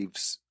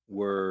slaves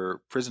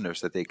were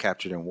prisoners that they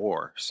captured in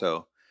war.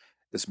 So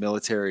it's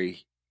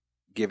military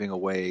giving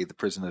away the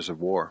prisoners of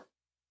war.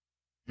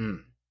 Hmm,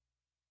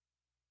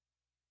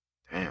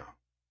 damn.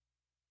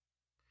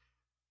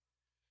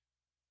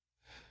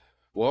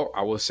 Well,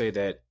 I will say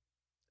that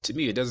to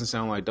me, it doesn't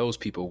sound like those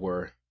people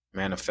were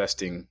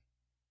manifesting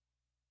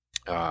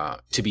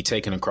to be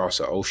taken across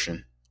the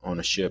ocean on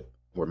a ship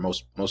where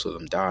most of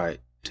them died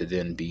to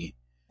then be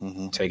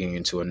Hmm. taken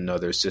into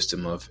another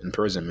system of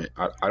imprisonment.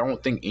 I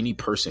don't think any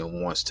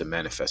person wants to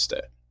manifest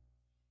that.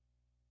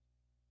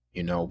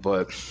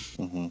 but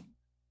Mm-hmm.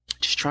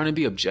 just trying to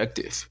be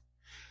objective.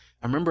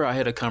 I remember I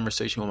had a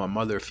conversation with my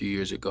mother a few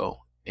years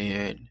ago,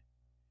 and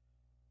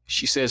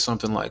she said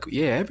something like,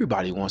 "Yeah,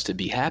 everybody wants to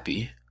be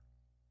happy."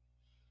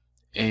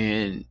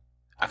 And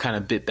I kind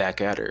of bit back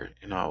at her,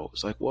 and I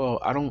was like, "Well,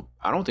 I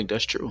don't think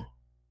that's true."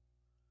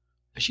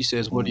 And she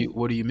says, "What do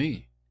Mm. you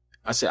mean?"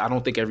 I said, "I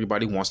don't think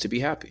everybody wants to be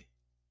happy."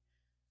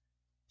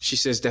 She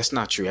says, "That's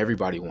not true.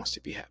 Everybody wants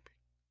to be happy."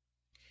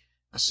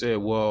 I said,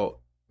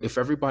 "Well, if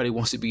everybody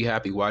wants to be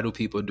happy, why do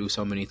people do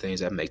so many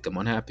things that make them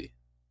unhappy?"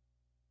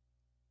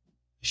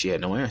 She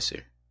had no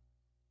answer.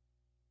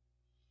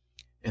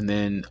 And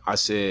then I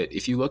said,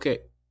 if you look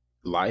at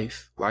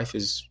life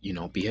is,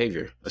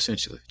 behavior,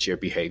 essentially. It's your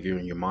behavior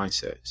and your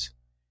mindsets.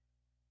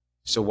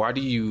 So why do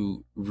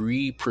you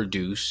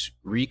reproduce,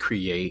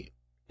 recreate,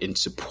 and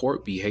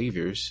support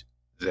behaviors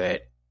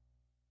that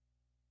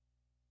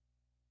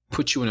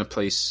put you in a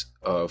place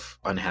of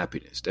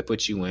unhappiness, that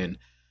put you in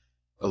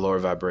a lower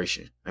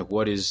vibration? Like,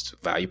 what is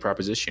value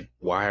proposition?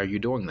 Why are you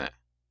doing that?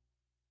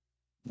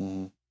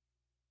 Mm-hmm.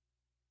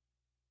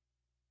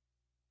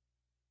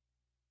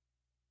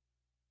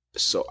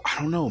 So I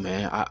don't know,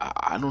 man.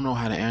 I don't know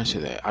how to answer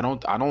that. I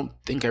don't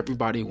think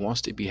everybody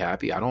wants to be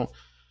happy. I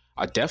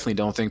definitely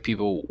don't think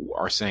people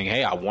are saying,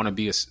 "Hey, I want to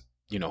be a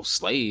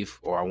slave,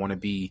 or I want to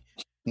be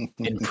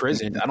in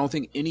prison." I don't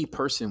think any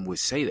person would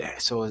say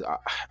that. So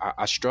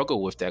I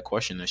struggle with that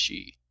question that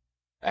she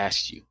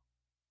asked you.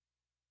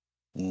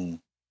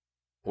 Mm.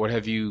 What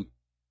have you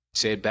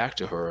said back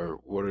to her?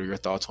 What are your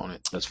thoughts on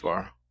it thus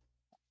far?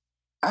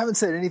 I haven't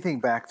said anything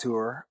back to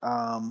her.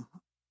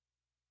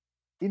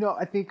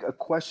 I think a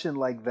question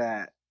like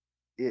that,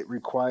 it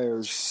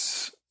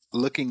requires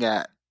looking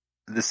at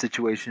the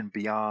situation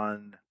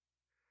beyond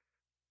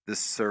the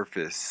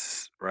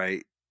surface,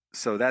 right?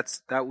 So that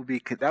would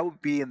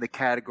be in the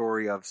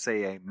category of,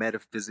 say, a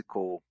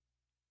metaphysical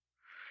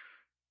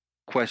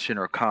question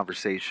or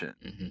conversation.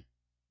 Hmm.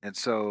 And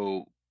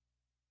so,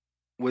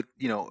 with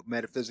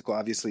metaphysical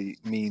obviously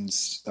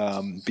means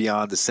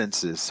beyond the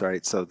senses,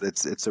 right? So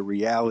it's a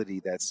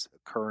reality that's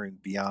occurring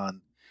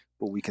beyond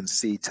what we can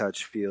see,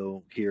 touch,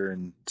 feel, hear,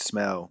 and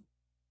smell.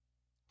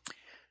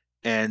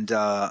 And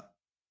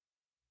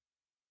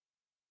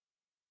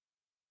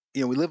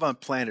we live on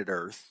planet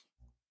Earth,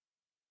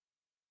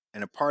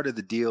 and a part of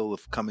the deal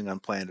of coming on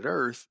planet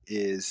Earth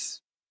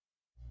is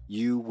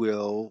you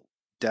will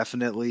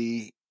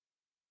definitely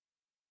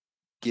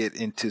get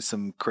into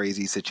some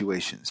crazy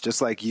situations,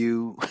 just like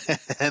you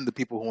and the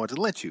people who want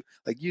to lynch you.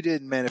 Like, you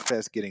didn't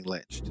manifest getting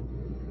lynched,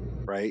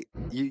 right?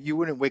 You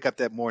wouldn't wake up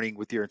that morning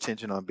with your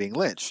intention on being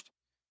lynched,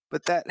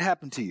 but that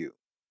happened to you,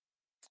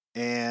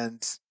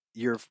 and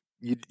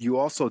you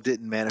also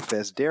didn't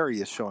manifest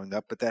Darius showing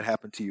up, but that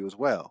happened to you as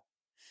well,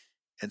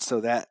 and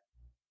so that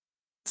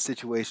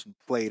situation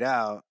played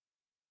out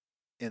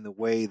in the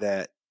way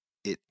that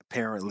it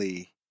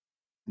apparently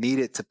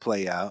needed to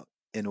play out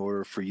in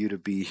order for you to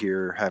be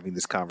here having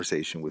this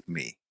conversation with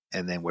me,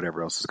 and then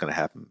whatever else is going to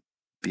happen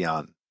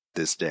beyond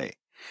this day,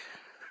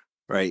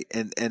 right?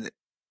 And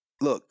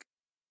look,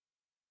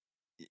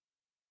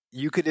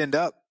 you could end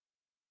up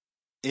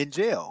in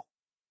jail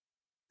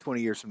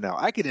 20 years from now.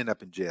 I could end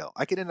up in jail.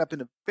 I could end up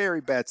in a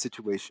very bad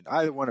situation.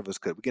 Either one of us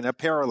could. We can end up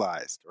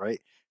paralyzed, right?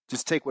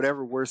 Just take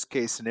whatever worst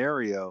case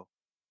scenario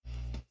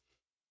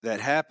that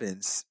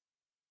happens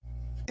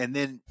and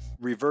then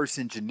reverse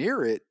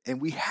engineer it.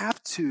 And we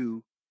have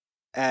to,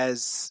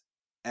 as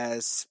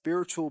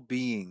spiritual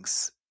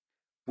beings,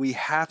 we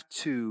have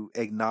to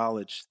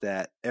acknowledge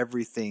that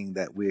everything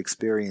that we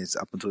experienced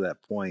up until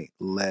that point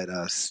led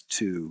us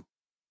to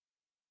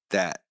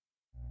that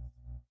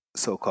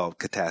so-called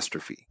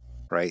catastrophe,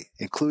 right?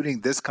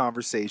 Including this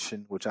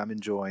conversation, which I'm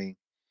enjoying,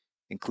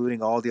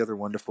 including all the other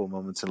wonderful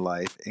moments in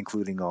life,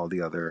 including all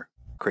the other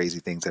crazy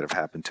things that have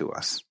happened to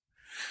us.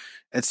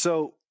 And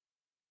so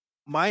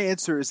my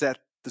answer is that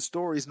the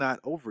story's not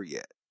over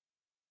yet.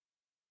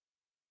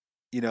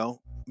 You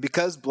know,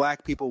 because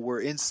black people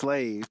were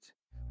enslaved,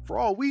 for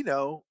all we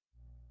know,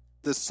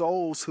 the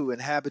souls who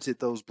inhabited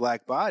those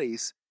black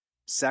bodies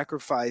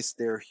sacrificed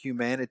their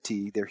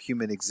humanity, their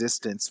human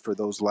existence for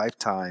those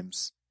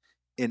lifetimes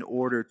in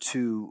order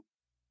to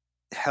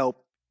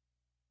help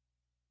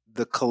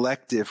the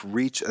collective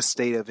reach a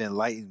state of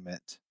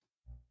enlightenment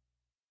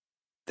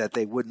that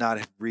they would not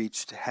have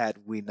reached had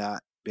we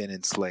not been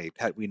enslaved,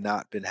 had we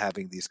not been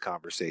having these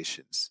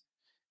conversations,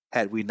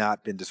 had we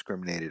not been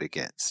discriminated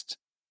against.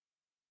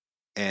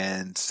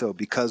 And so,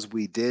 because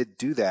we did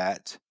do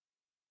that,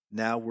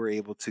 now we're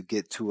able to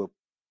get to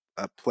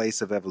a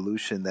place of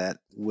evolution that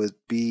would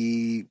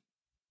be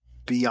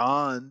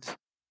beyond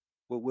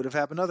what would have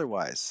happened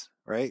otherwise,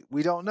 right?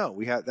 We don't know.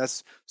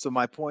 So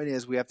my point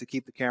is, we have to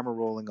keep the camera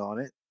rolling on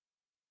it.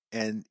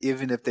 And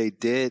even if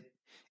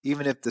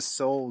the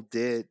soul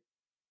did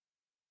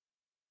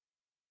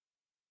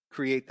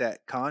create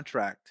that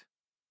contract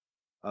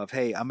of,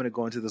 hey, I'm going to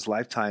go into this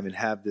lifetime and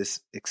have this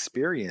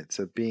experience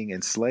of being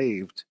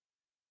enslaved,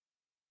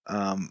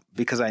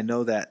 because I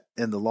know that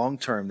in the long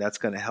term, that's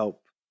going to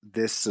help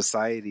this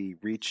society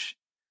reach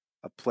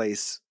a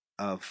place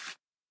of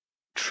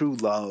true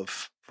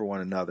love for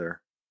one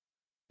another,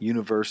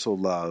 universal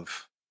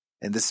love.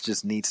 And this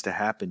just needs to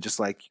happen. Just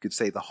like you could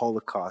say the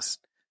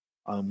Holocaust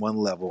on one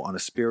level, on a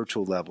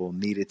spiritual level,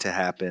 needed to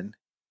happen.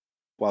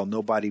 While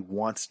nobody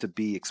wants to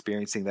be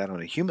experiencing that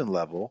on a human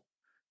level,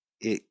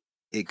 it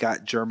it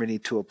got Germany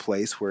to a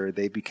place where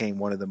they became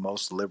one of the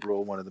most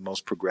liberal, one of the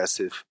most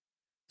progressive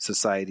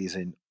societies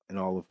in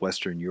all of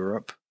Western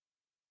Europe.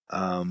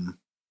 Um,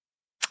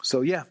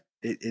 so yeah,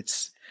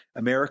 it's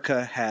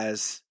America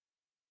has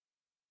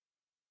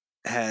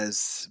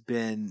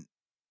been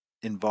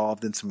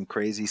involved in some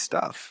crazy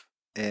stuff,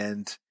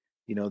 and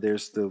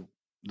there's the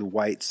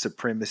white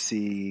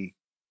supremacy.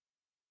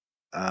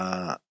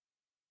 Well,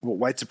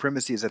 white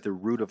supremacy is at the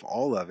root of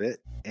all of it,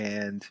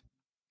 and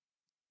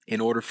in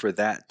order for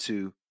that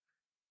to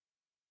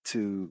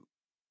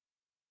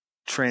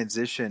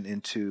transition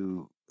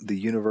into the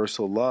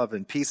universal love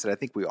and peace that I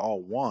think we all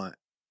want,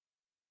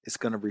 it's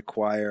going to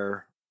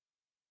require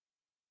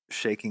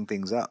shaking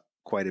things up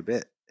quite a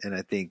bit. And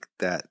I think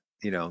that,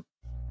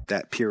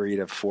 that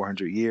period of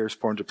 400 years,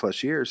 400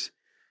 plus years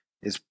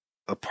is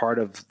a part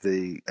of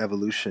the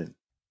evolution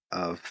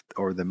of,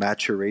 or the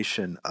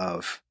maturation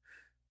of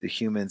the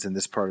humans in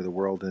this part of the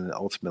world, and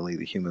ultimately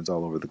the humans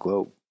all over the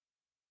globe.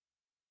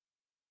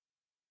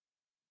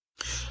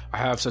 I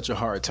have such a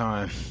hard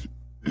time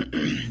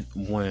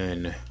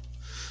when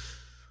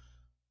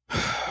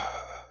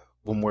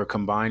we're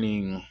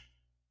combining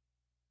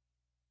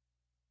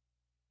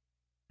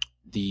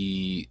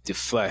the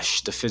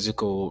flesh, the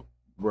physical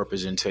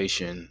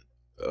representation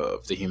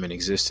of the human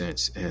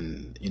existence,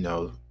 and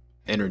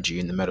energy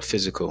and the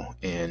metaphysical,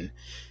 and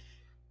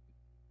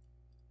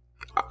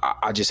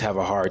I just have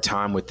a hard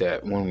time with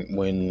that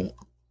when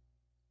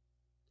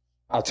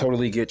I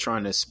totally get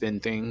trying to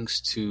spin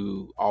things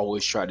to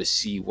always try to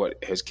see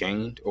what has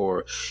gained,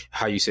 or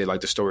how you say,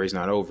 like, the story is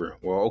not over.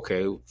 Well,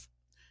 okay,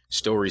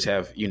 stories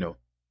have,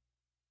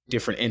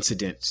 different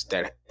incidents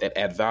that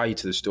add value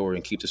to the story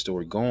and keep the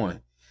story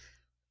going.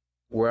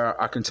 Where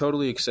I can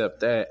totally accept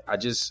that, I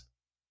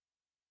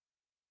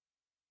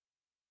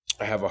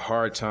have a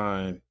hard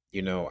time,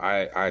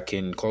 I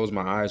can close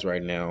my eyes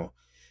right now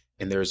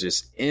and there's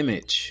this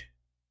image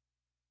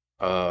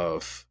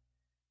of,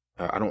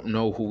 I don't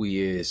know who he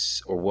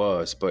is or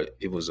was, but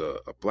it was a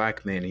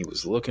black man. He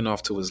was looking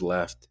off to his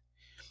left,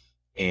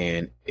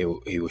 and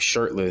he was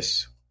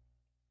shirtless.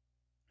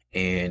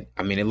 And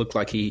I mean, it looked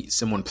like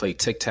someone played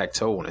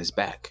tic-tac-toe on his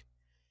back.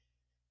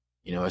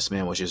 This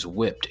man was just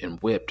whipped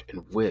and whipped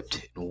and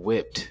whipped and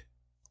whipped.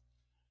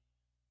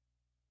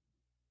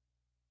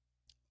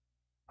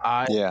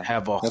 I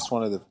have that's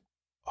one of the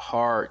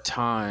hard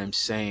time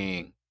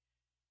saying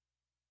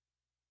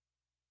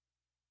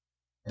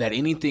that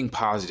anything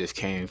positive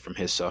came from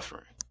his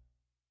suffering.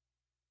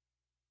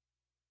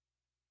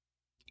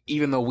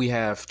 Even though we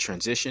have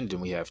transitioned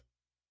and we have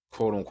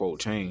quote unquote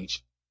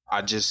change,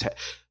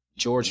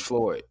 George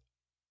Floyd,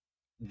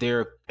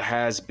 there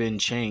has been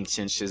change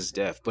since his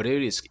death, but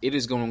it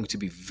is going to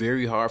be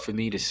very hard for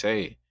me to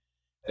say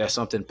that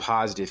something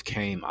positive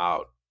came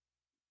out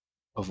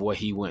of what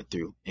he went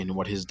through and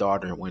what his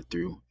daughter went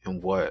through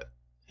and what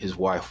his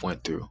wife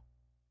went through.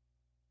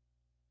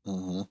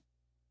 Mm-hmm.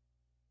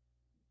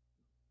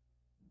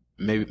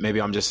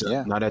 Maybe I'm just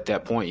not at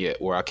that point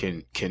yet where I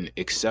can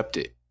accept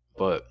it.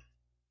 But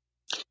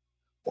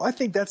well, I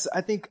think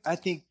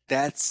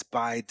that's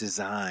by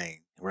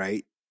design,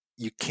 right?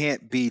 You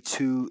can't be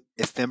too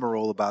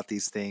ephemeral about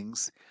these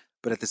things,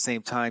 but at the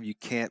same time, you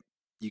can't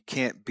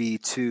be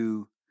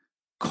too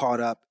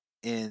caught up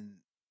in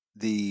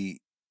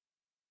the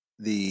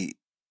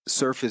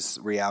surface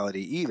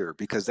reality either,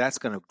 because that's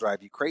going to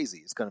drive you crazy.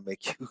 It's going to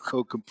make you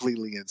go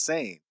completely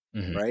insane,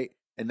 mm-hmm. right?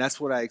 And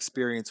that's what I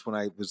experienced when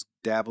I was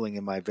dabbling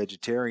in my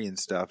vegetarian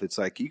stuff. It's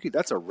like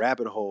that's a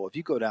rabbit hole. If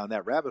you go down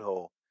that rabbit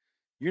hole,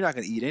 you're not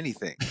going to eat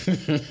anything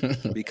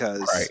because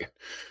right.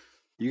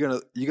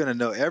 you're gonna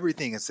know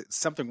everything. It's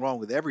something wrong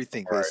with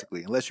everything,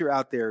 basically, right. Unless you're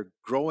out there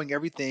growing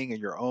everything in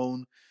your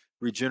own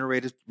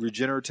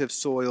regenerative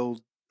soil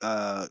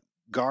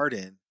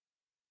garden.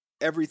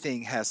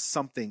 Everything has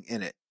something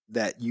in it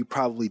that you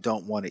probably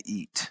don't want to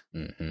eat.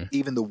 Mm-hmm.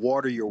 Even the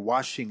water you're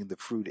washing the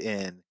fruit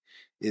in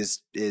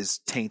is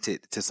tainted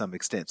to some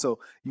extent. So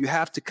you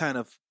have to kind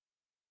of,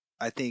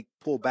 I think,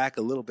 pull back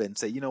a little bit and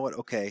say, you know what?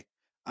 Okay,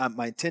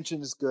 my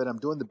intention is good. I'm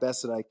doing the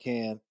best that I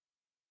can,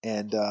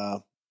 and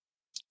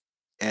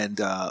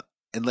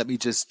let me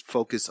just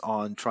focus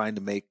on trying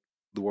to make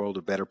the world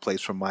a better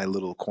place from my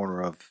little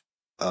corner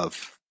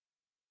of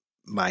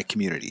my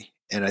community.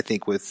 And I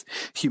think with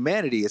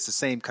humanity, it's the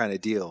same kind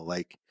of deal.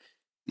 Like,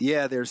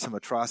 yeah, there's some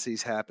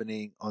atrocities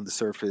happening on the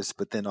surface,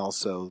 but then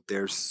also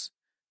there's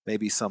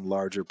maybe some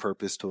larger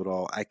purpose to it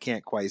all. I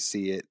can't quite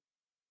see it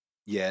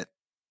yet,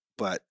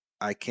 but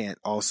I can't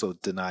also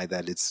deny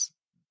that it's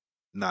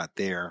not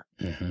there.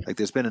 Mm-hmm. Like,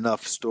 there's been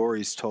enough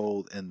stories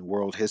told in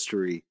world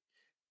history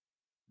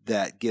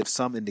that give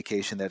some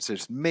indication that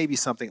there's maybe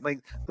something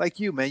like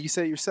you, man. You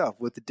said it yourself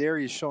with the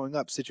Darius showing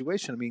up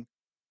situation. I mean,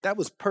 that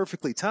was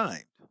perfectly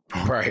timed.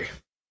 Right.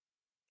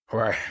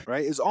 Right.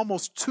 right? It was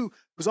almost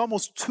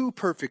too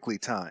perfectly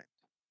timed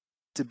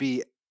to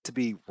be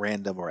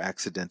random or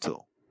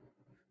accidental.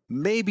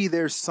 Maybe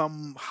there's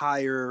some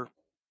higher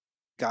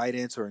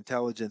guidance or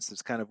intelligence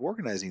that's kind of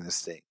organizing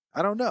this thing.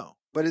 I don't know,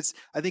 but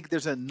I think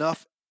there are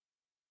enough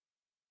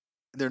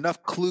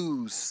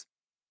clues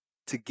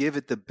to give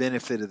it the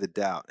benefit of the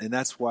doubt, and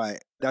that's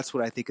what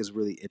I think is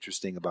really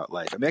interesting about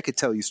life. I mean, I could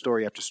tell you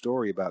story after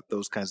story about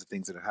those kinds of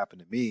things that have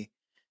happened to me,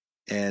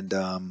 and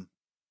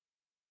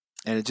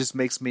it just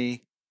makes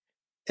me,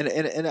 and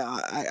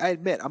I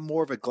admit I'm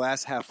more of a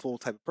glass half full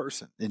type of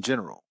person in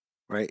general,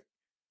 right?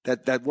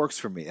 That works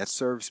for me. That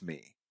serves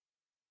me.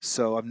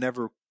 So I've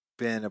never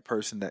been a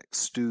person that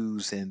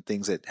stews in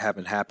things that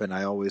haven't happened.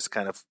 I always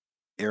kind of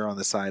err on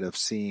the side of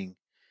seeing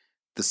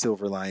the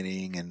silver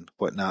lining and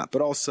whatnot,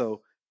 but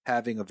also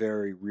having a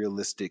very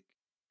realistic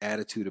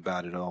attitude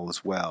about it all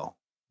as well.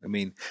 I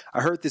mean,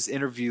 I heard this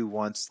interview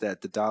once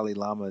that the Dalai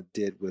Lama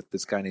did with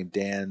this guy named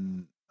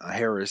Dan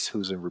Harris,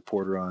 who's a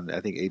reporter on,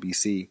 I think,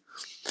 ABC.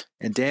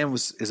 And Dan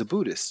is a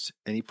Buddhist,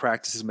 and he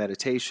practices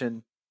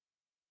meditation.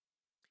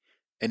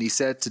 And he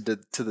said to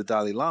the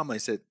Dalai Lama, he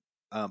said,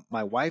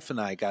 "My wife and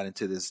I got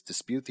into this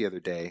dispute the other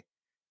day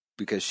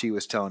because she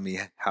was telling me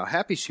how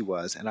happy she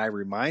was, and I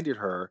reminded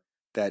her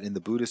that in the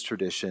Buddhist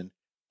tradition,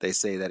 they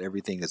say that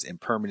everything is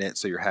impermanent,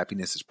 so your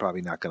happiness is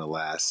probably not going to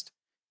last."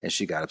 And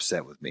she got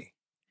upset with me.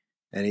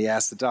 And he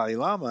asked the Dalai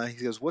Lama,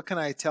 he goes, "What can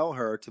I tell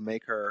her to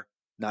make her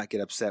not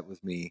get upset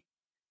with me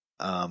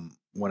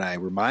when I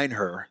remind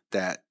her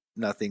that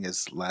nothing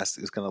is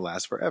going to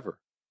last forever?"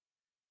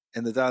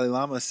 And the Dalai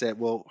Lama said,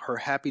 "Well, her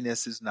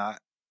happiness is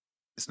not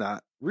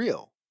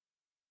real.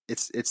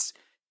 It's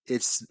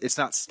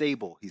not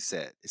stable." He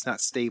said, "It's not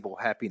stable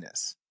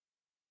happiness."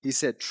 He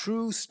said,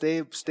 "True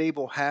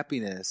stable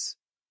happiness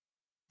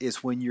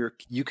is when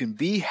you can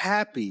be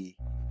happy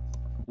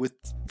with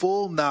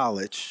full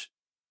knowledge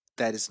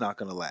that it's not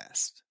going to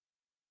last.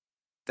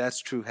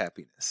 That's true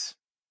happiness."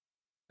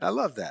 I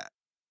love that,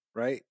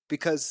 right?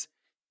 Because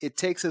it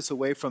takes us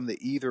away from the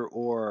either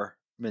or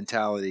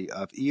mentality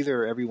of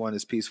either everyone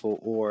is peaceful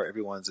or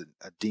everyone's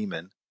a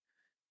demon,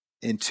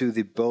 into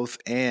the both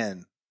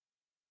and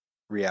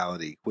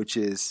reality, which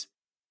is,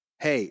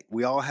 hey,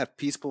 we all have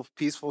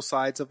peaceful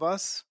sides of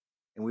us,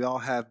 and we all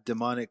have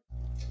demonic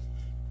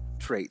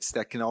traits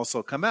that can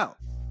also come out.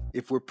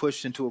 If we're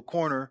pushed into a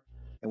corner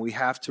and we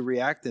have to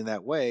react in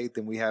that way,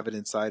 then we have it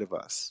inside of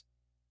us.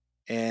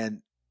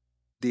 And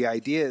the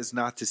idea is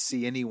not to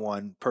see any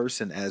one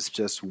person as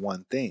just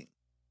one thing,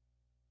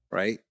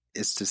 right?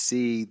 It's to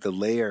see the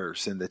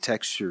layers and the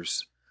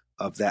textures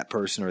of that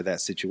person or that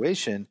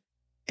situation.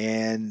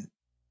 And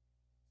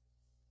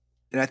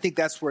I think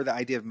that's where the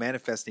idea of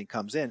manifesting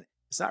comes in.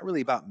 It's not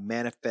really about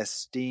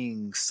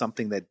manifesting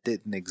something that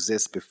didn't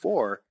exist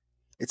before.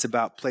 It's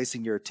about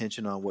placing your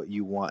attention on what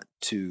you want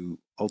to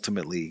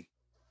ultimately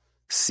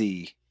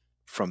see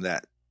from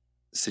that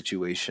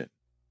situation.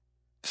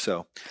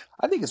 So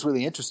I think it's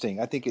really interesting.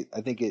 I think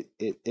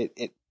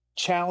it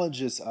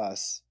challenges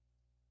us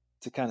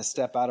to kind of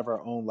step out of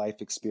our own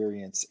life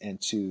experience and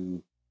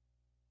to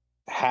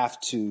have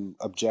to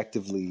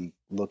objectively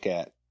look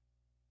at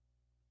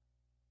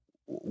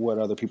what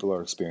other people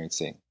are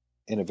experiencing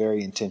in a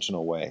very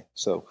intentional way.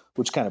 So,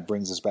 which kind of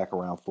brings us back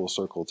around full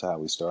circle to how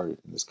we started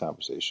in this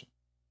conversation.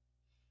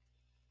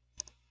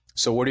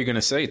 So, what are you going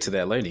to say to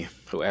that lady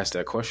who asked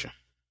that question?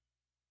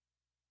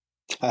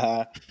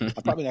 I'm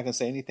probably not going to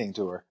say anything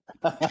to her.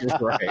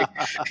 Right.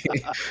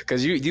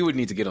 Because you would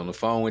need to get on the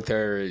phone with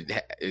her,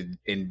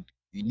 and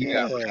you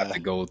have to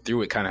go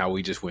through it kind of how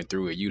we just went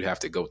through it. You'd have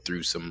to go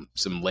through some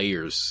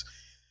layers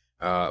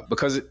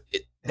because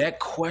that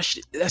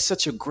question, that's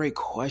such a great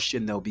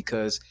question, though,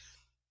 because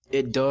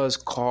it does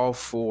call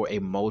for a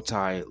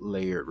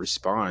multi-layered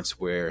response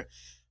where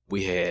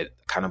we had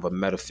kind of a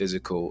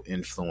metaphysical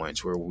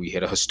influence, where we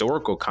had a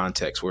historical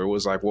context where it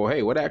was like, well,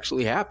 hey, what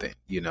actually happened?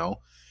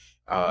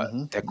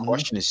 That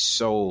question is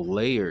so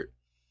layered.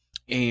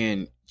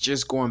 And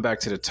just going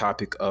back to the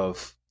topic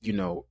of,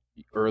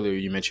 earlier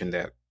you mentioned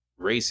that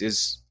race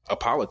is a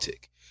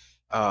politic.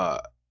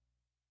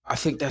 I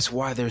think that's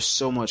why there's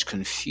so much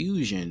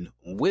confusion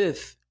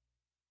with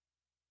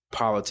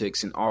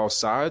politics in all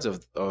sides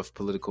of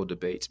political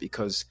debates,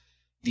 because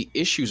the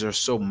issues are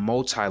so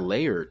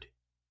multi-layered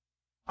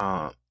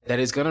that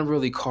it's going to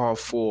really call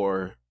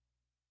for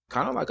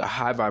kind of like a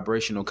high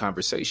vibrational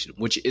conversation,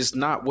 which is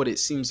not what it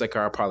seems like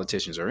our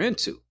politicians are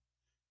into.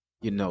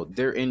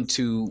 They're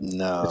into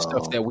the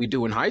stuff that we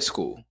do in high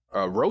school,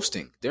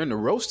 roasting. They're into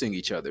roasting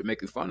each other,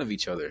 making fun of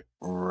each other,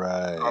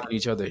 right? calling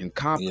each other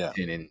incompetent.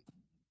 Yeah. And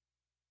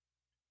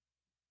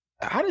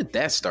how did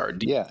that start?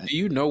 Do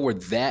you know where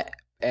that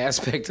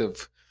aspect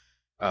of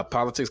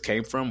politics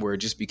came from, where it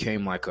just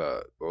became like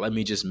a let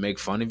me just make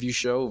fun of you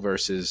show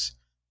versus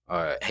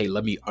hey,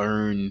 let me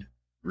earn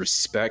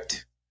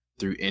respect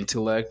through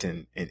intellect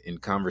and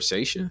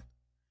conversation?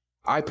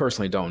 I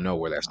personally don't know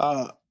where that's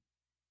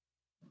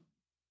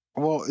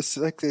well, it's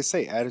like they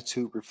say,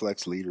 attitude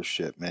reflects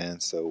leadership,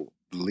 man. So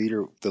the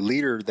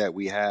leader that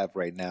we have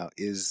right now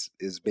is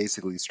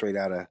basically straight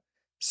out of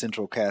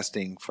central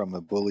casting from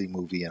a bully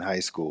movie in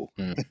high school.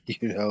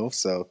 Mm.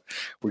 So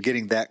we're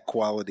getting that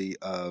quality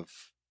of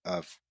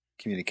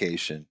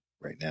communication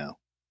right now.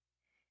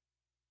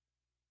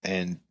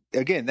 And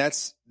again,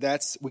 that's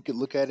we could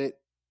look at it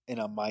in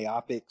a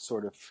myopic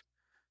sort of,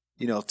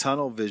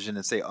 tunnel vision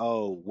and say,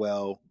 oh,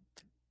 well,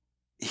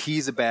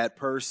 he's a bad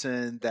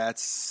person.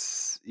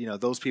 That's,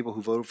 those people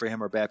who voted for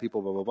him are bad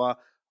people, blah, blah, blah.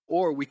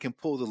 Or we can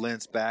pull the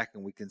lens back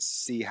and we can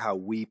see how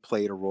we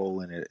played a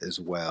role in it as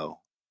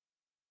well.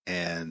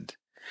 And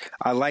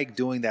I like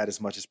doing that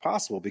as much as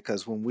possible,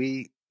 because when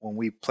we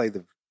play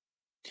and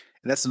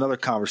that's another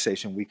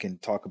conversation we can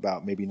talk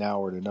about maybe now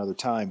or at another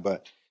time,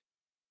 but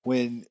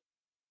when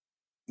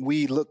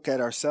we look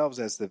at ourselves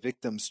as the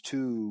victims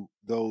to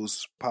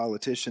those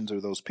politicians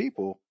or those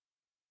people,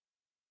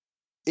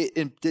 it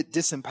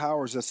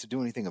disempowers us to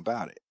do anything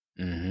about it.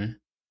 Mm-hmm.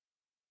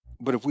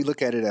 But if we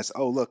look at it as,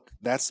 oh, look,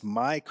 that's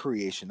my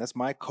creation, that's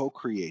my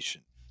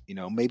co-creation.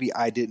 Maybe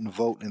I didn't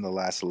vote in the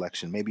last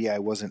election. Maybe I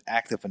wasn't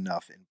active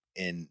enough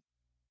in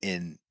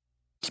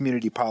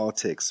community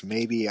politics.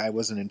 Maybe I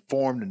wasn't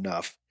informed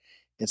enough.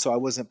 And so I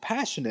wasn't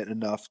passionate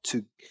enough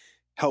to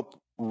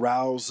help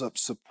rouse up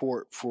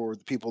support for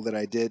the people that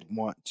I did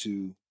want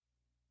to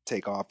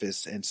take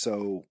office. And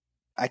so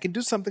I can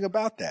do something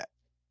about that.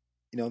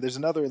 There's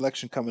another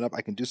election coming up.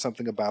 I can do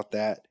something about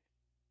that.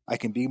 I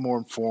can be more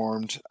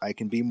informed. I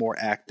can be more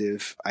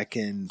active. I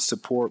can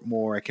support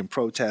more. I can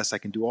protest. I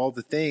can do all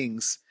the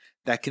things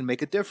that can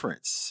make a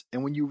difference.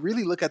 And when you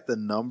really look at the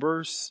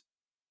numbers,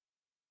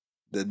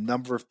 the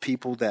number of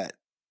people that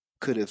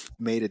could have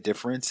made a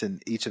difference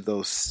in each of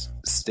those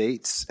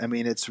states, I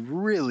mean, it's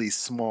really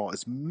small.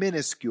 It's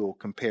minuscule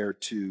compared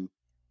to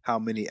how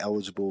many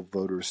eligible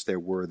voters there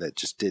were that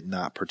just did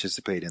not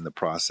participate in the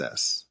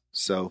process.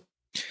 So,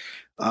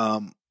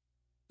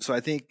 I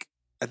think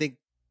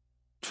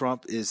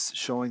Trump is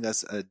showing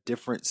us a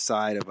different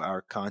side of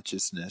our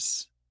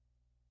consciousness.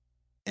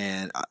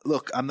 And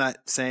look, I'm not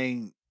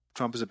saying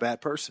Trump is a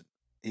bad person.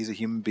 He's a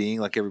human being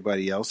like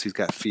everybody else. He's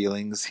got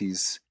feelings.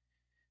 He's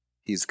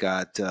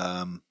got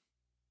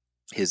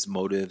his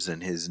motives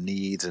and his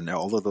needs and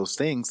all of those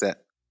things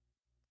that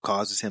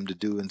causes him to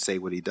do and say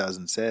what he does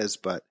and says.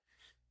 But,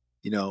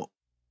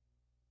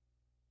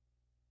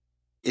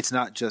 it's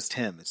not just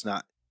him.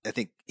 I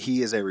think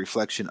he is a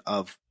reflection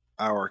of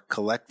our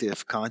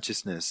collective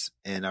consciousness,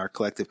 and our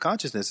collective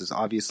consciousness is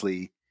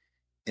obviously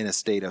in a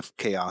state of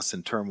chaos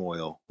and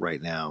turmoil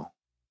right now,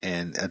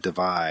 and a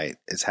divide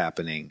is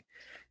happening.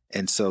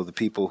 And so the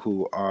people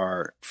who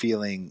are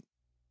feeling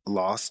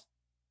lost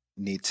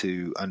need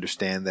to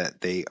understand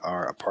that they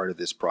are a part of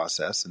this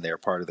process and they're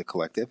part of the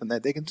collective, and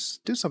that they can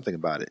do something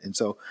about it. And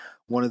so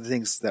one of the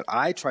things that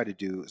I try to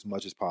do as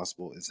much as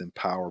possible is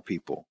empower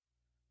people,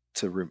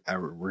 to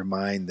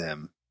remind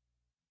them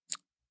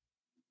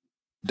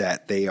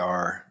that they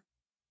are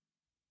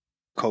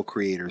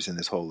co-creators in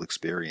this whole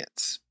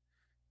experience.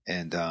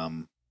 And,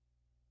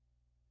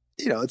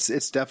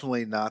 it's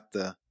definitely not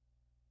the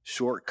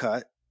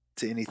shortcut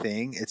to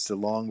anything. It's the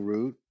long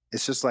route.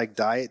 It's just like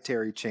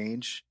dietary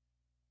change.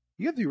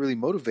 You have to be really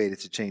motivated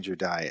to change your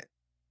diet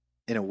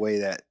in a way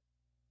that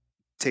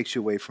takes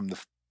you away from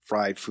the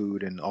fried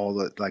food and all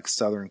the like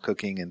Southern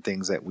cooking and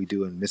things that we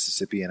do in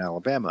Mississippi and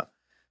Alabama.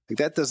 Like,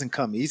 that doesn't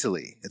come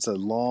easily. It's a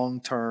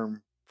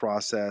long-term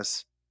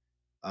process.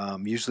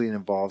 Usually it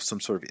involves some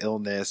sort of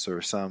illness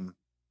or some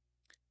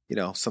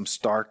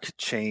stark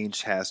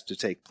change has to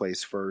take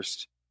place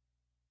first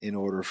in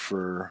order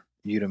for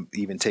you to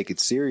even take it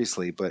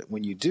seriously. But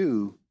when you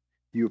do,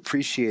 you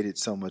appreciate it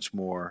so much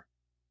more,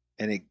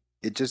 and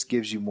it just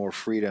gives you more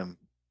freedom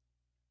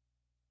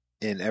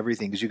in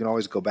everything, because you can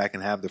always go back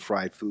and have the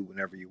fried food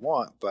whenever you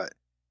want, but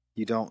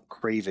you don't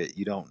crave it,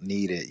 you don't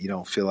need it, you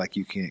don't feel like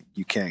you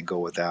can't go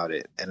without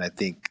it. And I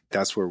think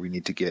that's where we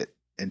need to get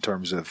in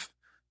terms of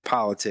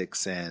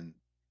politics and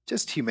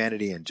just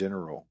humanity in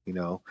general.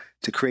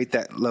 To create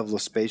that level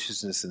of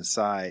spaciousness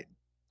inside,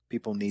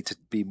 people need to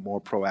be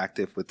more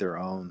proactive with their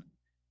own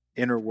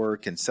inner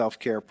work and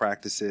self-care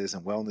practices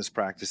and wellness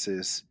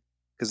practices,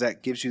 because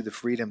that gives you the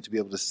freedom to be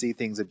able to see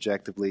things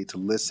objectively, to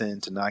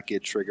listen, to not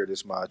get triggered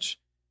as much,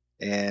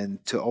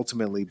 and to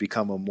ultimately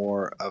become a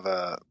more of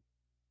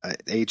an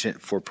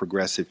agent for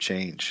progressive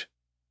change.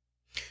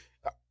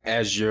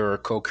 As your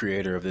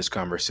co-creator of this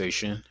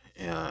conversation,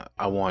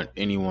 I want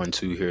anyone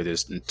to hear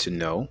this to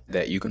know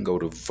that you can go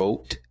to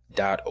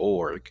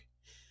vote.org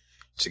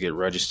to get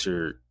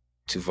registered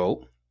to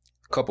vote.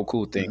 A couple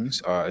cool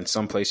things. In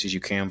some places you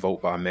can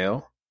vote by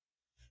mail.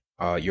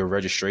 Your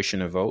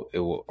registration to vote, it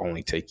will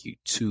only take you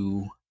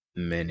 2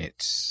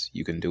 minutes.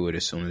 You can do it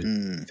as soon as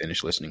you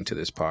finish listening to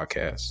this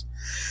podcast.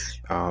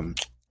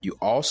 You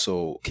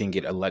also can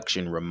get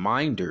election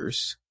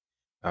reminders,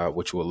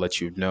 which will let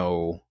you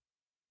know,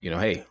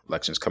 hey,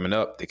 election's coming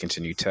up. They can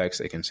send you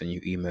texts. They can send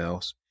you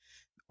emails.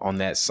 On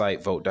that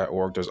site,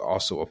 vote.org, there's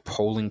also a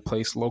polling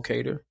place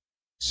locator.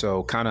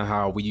 So kind of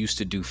how we used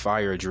to do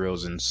fire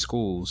drills in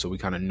school, so we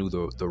kind of knew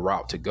the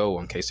route to go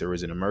in case there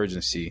was an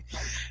emergency.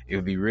 It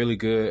would be really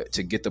good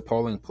to get the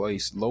polling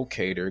place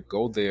locator,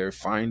 go there,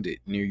 find it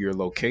near your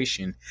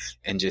location,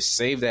 and just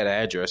save that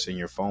address in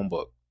your phone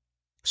book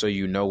so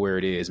you know where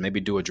it is.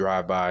 Maybe do a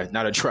drive by,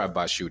 not a drive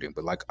by shooting,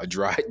 but like a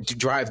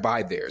drive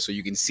by there so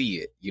you can see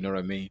it. You know what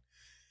I mean?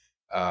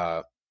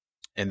 Uh,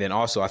 and then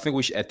also, I think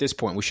we should, at this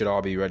point, we should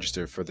all be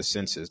registered for the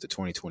census, the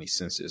 2020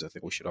 census. I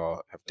think we should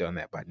all have done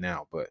that by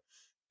now. But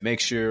make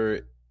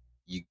sure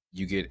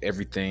you get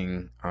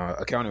everything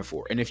accounted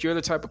for. And if you're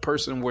the type of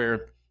person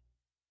where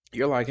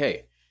you're like,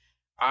 hey,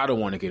 I don't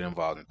want to get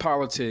involved in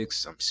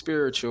politics. I'm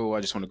spiritual. I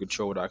just want to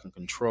control what I can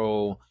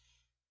control.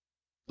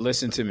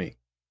 Listen to me.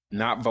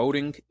 Not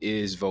voting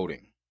is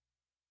voting.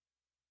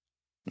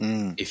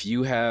 If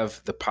you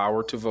have the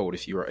power to vote,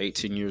 if you are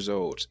 18 years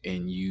old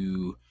and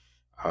you,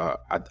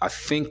 I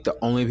think the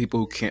only people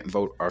who can't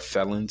vote are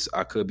felons.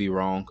 I could be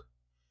wrong.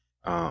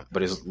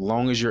 But as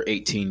long as you're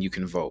 18, you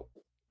can vote.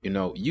 You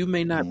know, you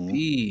may not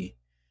be,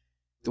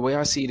 the way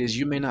I see it is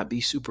you may not be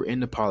super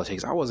into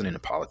politics. I wasn't into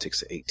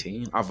politics at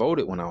 18. I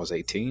voted when I was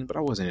 18, but I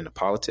wasn't into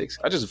politics.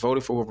 I just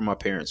voted for whoever my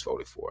parents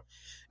voted for.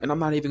 And I'm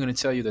not even going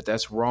to tell you that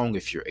that's wrong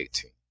if you're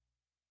 18.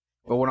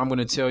 But what I'm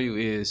going to tell you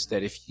is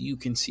that if you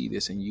can see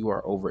this and you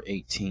are over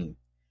 18,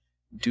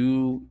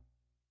 do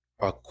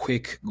a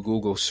quick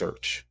Google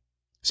search.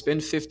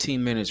 Spend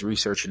 15 minutes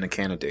researching the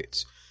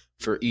candidates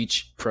for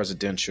each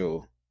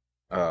presidential,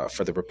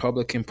 for the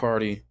Republican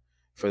Party,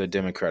 for the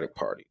Democratic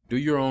Party. Do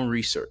your own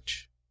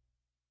research.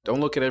 Don't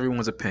look at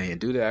everyone's opinion.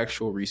 Do the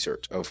actual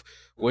research of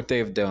what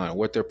they've done,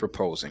 what they're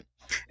proposing.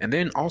 And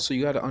then also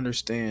you got to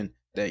understand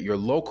that your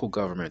local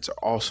governments are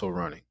also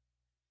running.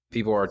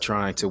 People are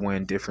trying to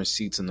win different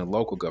seats in the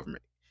local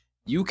government.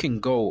 You can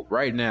go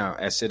right now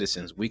as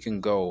citizens. We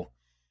can go.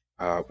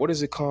 What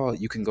is it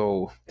called? You can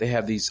go. They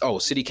have these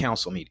city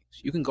council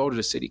meetings. You can go to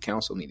the city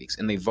council meetings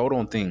and they vote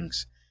on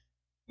things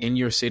in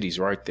your cities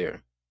right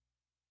there.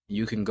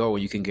 You can go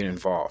and you can get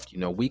involved. You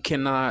know, we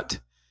cannot,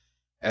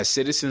 as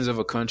citizens of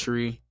a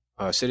country,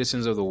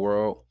 citizens of the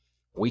world,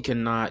 we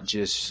cannot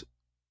just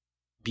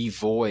be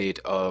void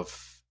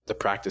of the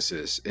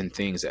practices and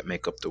things that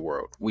make up the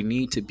world. We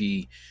need to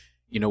be,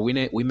 you know,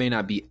 we may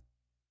not be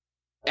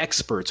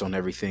experts on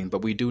everything,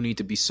 but we do need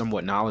to be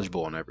somewhat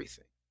knowledgeable on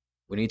everything.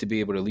 We need to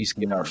be able to at least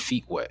get our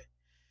feet wet.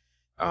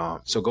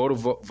 So go to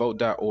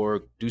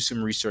vote.org, do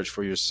some research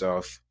for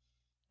yourself.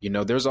 You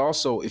know, there's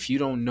also, if you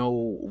don't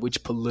know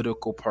which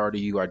political party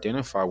you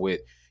identify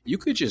with, you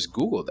could just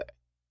Google that.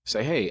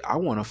 Say, hey, I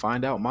want to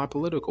find out my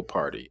political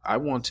party.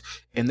 And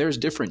there's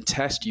different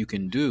tests you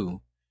can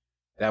do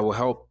that will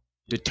help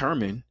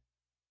determine,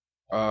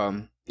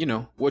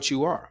 what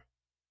you are.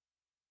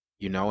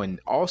 You know, and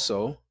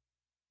also,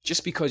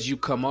 just because you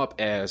come up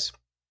as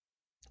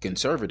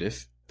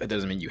conservative, that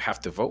doesn't mean you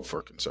have to vote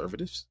for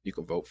conservatives. You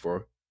can vote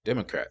for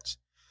Democrats.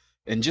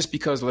 And just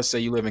because, let's say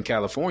you live in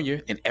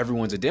California and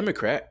everyone's a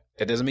Democrat,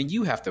 that doesn't mean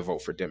you have to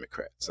vote for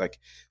Democrats. Like,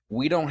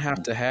 we don't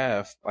have to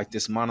have like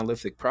this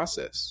monolithic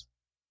process.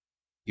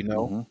 You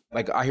know,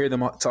 like I hear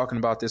them talking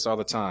about this all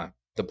the time.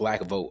 The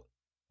black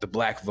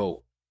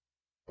vote.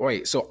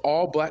 Wait, so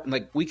all black,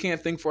 like we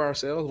can't think for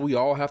ourselves. We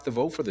all have to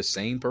vote for the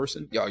same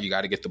person. Yo, you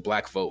got to get the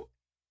black vote.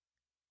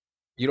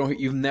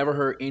 You've never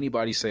heard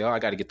anybody say, oh, I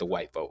got to get the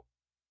white vote.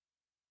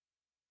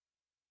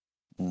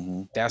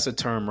 That's a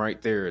term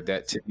right there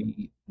that to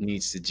me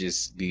needs to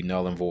just be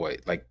null and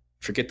void. Like,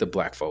 forget the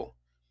black vote.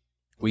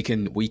 We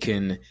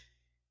can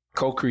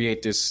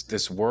co-create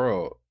this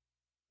world,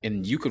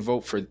 and you could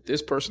vote for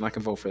this person. I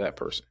can vote for that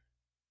person.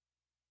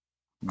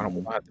 I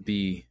don't want it to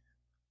be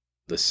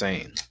the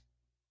same.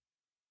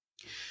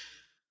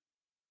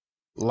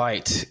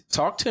 Light,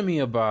 talk to me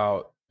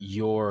about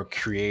your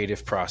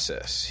creative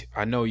process.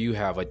 I know you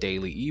have a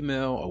daily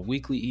email, a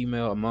weekly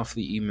email, a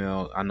monthly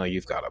email. I know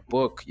you've got a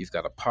book, you've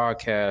got a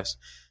podcast,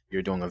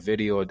 you're doing a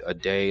video a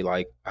day.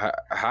 Like,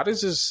 how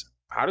does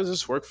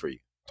this work for you?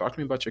 Talk to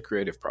me about your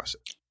creative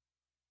process.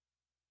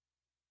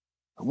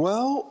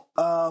 Well,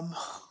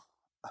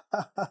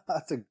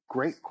 that's a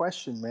great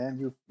question,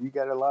 man. You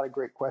got a lot of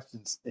great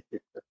questions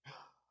here.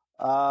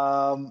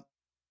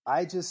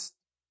 I just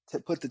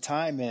put the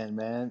time in,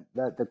 man.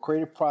 That the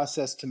creative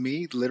process to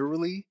me,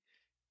 literally,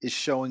 is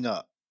showing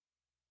up.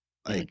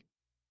 Like,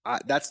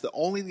 that's the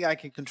only thing I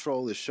can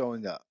control is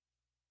showing up.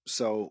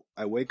 So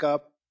I wake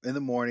up in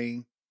the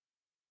morning.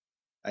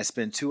 I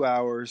spend 2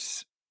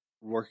 hours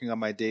working on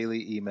my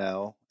daily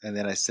email, and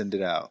then I send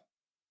it out.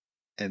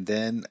 And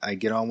then I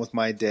get on with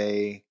my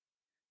day,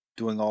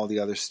 doing all the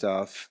other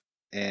stuff.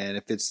 And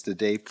if it's the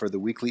day for the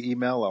weekly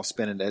email, I'll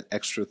spend an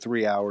extra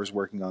 3 hours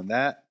working on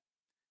that.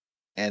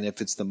 And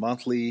if it's the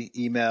monthly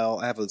email,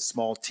 I have a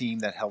small team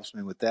that helps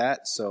me with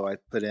that. So I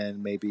put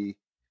in maybe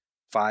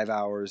 5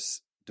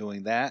 hours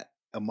doing that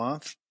a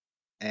month.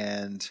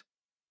 And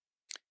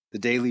the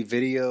daily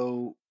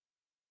video,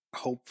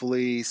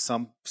 hopefully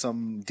some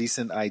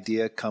decent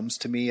idea comes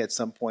to me at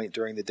some point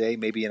during the day,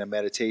 maybe in a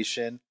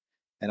meditation,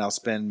 and I'll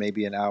spend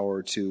maybe an hour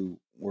or two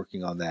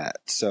working on that.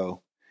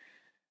 So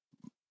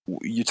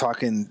You're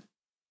talking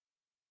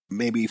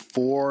maybe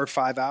 4 or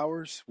 5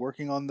 hours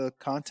working on the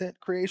content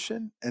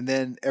creation, and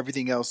then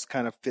everything else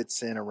kind of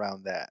fits in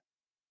around that.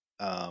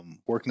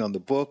 Working on the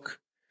book,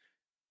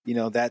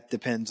 that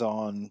depends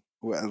on,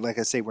 like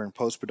I say, we're in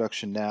post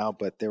production now,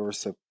 but there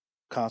was a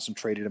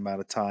concentrated amount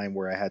of time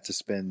where I had to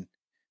spend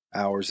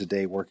hours a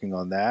day working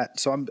on that.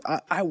 So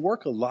I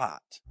work a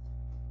lot.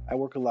 I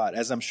work a lot,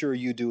 as I'm sure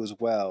you do as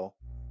well.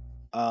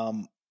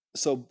 Um,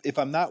 so if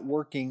I'm not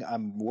working,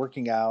 I'm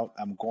working out,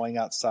 I'm going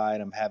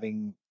outside, I'm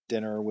having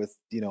dinner with,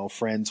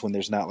 friends when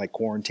there's not like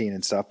quarantine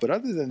and stuff. But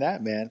other than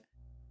that, man,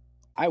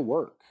 I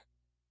work.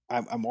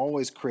 I'm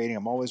always creating,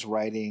 I'm always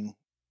writing.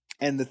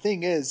 And the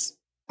thing is,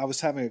 I was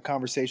having a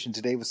conversation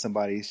today with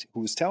somebody who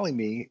was telling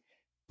me,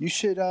 you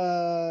should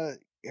go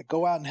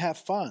out and have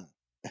fun.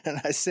 And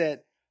I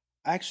said,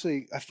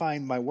 actually, I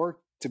find my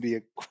work to be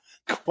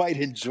quite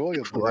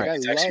enjoyable. Like Right.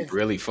 It's actually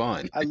really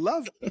fun. I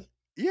love,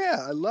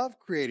 yeah, I love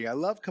creating. I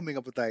love coming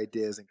up with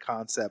ideas and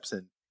concepts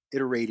and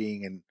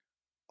iterating and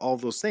all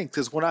those things.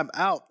 Because when I'm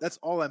out, that's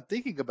all I'm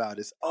thinking about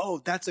is,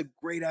 oh, that's a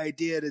great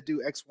idea to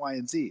do X, Y,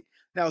 and Z.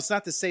 Now, it's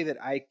not to say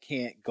that I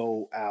can't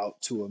go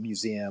out to a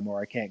museum or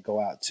I can't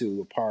go out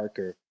to a park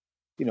or,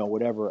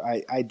 whatever.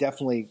 I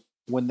definitely,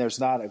 when there's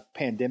not a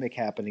pandemic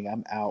happening,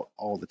 I'm out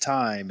all the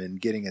time and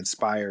getting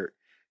inspired,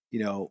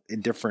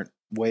 in different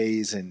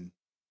ways.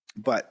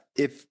 But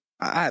if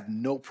I have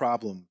no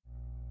problem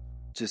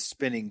just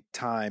spending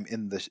time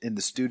in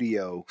the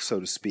studio, so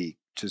to speak,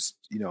 just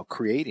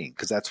creating,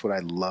 because that's what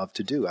I love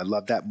to do. I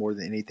love that more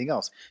than anything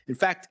else. In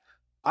fact,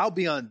 I'll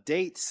be on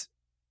dates,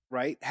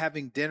 right,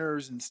 having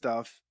dinners and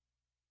stuff,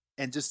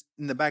 and just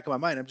in the back of my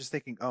mind, I'm just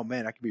thinking, oh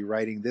man, I could be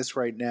writing this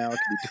right now. I could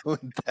be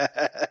doing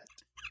that.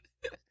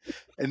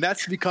 And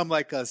that's become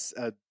like a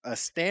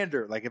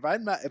standard. Like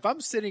if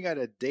I'm sitting at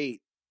a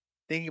date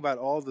thinking about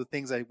all the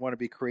things I want to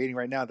be creating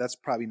right now, that's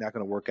probably not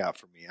going to work out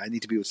for me. I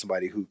need to be with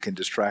somebody who can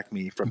distract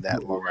me from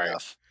that long Right.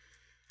 enough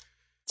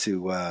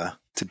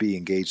to be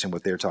engaged in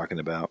what they're talking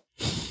about.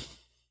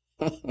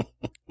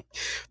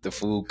 The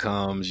food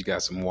comes, you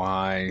got some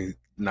wine,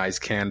 nice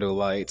candle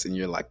lights, and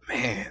you're like,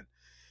 man,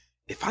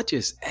 if I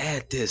just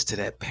add this to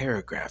that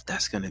paragraph,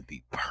 that's going to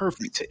be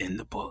perfect to end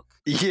the book.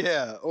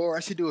 Yeah, or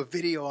I should do a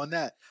video on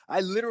that.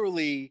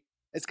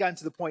 It's gotten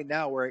to the point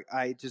now where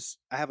I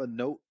have a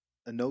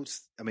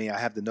notes. I mean, I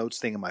have the notes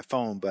thing on my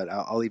phone, but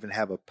I'll even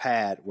have a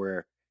pad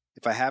where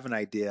if I have an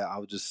idea,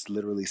 I'll just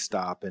literally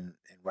stop and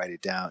write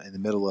it down in the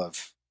middle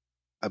of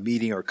a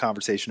meeting or a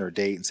conversation or a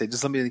date and say,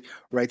 just let me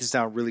write this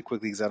down really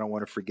quickly because I don't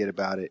want to forget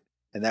about it.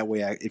 And that way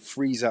it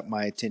frees up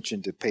my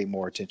attention to pay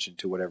more attention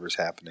to whatever's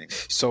happening.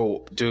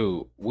 So,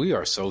 dude, we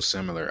are so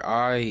similar.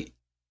 I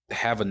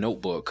have a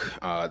notebook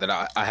that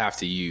I have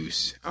to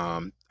use.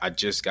 I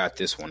just got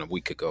this one a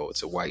week ago.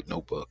 It's a white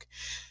notebook.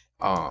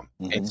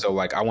 And so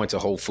like I went to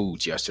Whole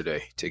Foods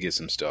yesterday to get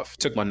some stuff.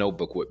 Took my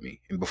notebook with me.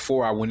 And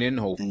before I went in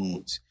Whole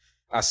Foods,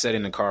 I sat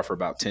in the car for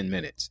about 10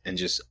 minutes and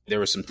just there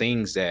were some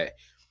things that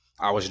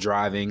I was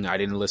driving. I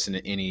didn't listen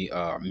to any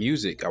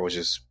music. I was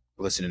just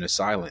listening to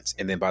silence.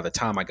 And then by the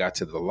time I got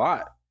to the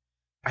lot,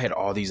 I had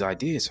all these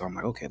ideas. So I'm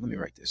like, okay, let me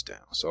write this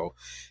down. So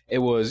it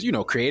was,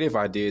 creative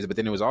ideas, but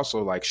then it was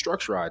also like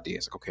structure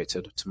ideas. Like, okay,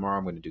 tomorrow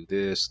I'm going to do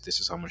this.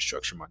 This is how I'm going to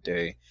structure my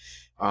day.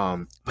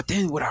 But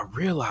then what I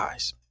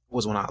realized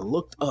was when I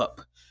looked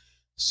up,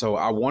 so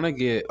I want to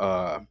get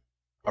a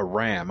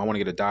Ram. I want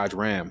to get a Dodge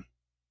Ram.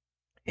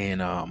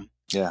 And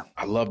Yeah,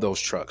 I love those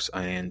trucks.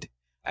 And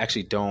I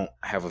actually don't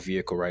have a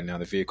vehicle right now.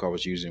 The vehicle I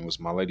was using was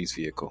my lady's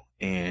vehicle.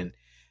 And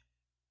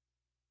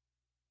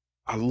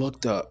I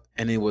looked up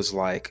and it was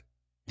like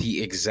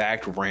the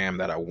exact Ram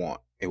that I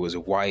want. It was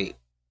white,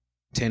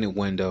 tinted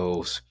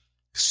windows,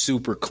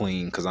 super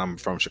clean because I'm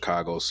from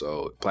Chicago.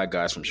 So black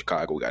guys from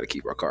Chicago, we got to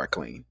keep our car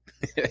clean.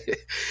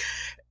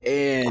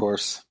 And of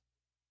course.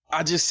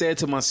 I just said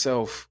to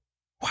myself,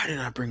 why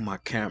didn't I bring my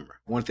camera?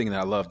 One thing that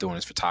I love doing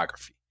is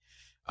photography.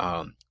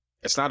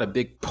 It's not a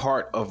big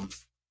part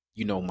of,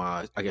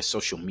 my, I guess,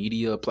 social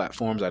media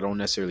platforms. I don't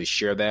necessarily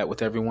share that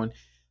with everyone,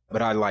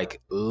 but I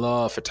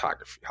love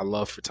photography. I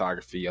love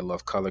photography. I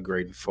love color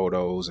grading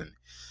photos and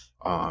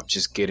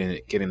just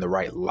getting the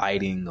right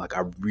lighting. Like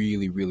I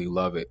really, really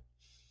love it.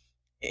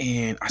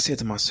 And I said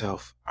to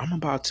myself, I'm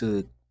about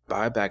to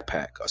buy a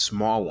backpack, a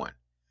small one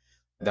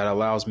that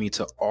allows me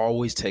to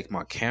always take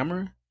my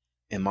camera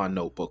and my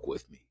notebook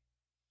with me.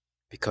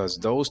 Because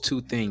those two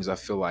things I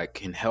feel like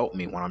can help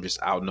me when I'm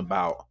just out and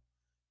about,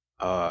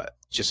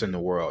 just in the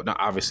world. Now,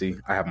 obviously,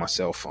 I have my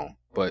cell phone,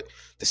 but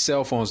the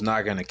cell phone's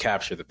not going to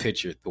capture the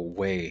picture the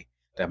way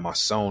that my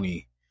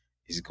Sony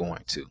is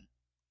going to.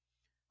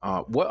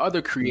 What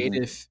other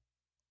creative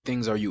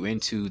things are you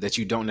into that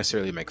you don't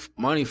necessarily make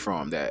money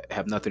from that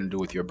have nothing to do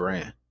with your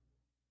brand?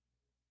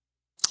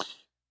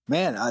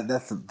 Man,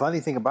 that's the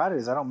funny thing about it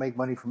is I don't make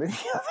money from any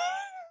of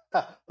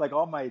it. Like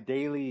all my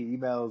daily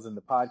emails and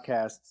the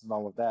podcasts and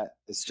all of that.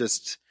 It's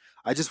just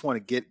I just want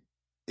to get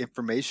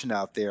information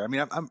out there. I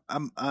mean,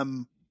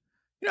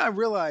 I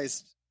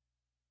realized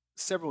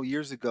several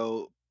years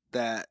ago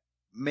that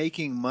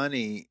making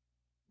money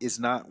is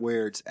not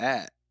where it's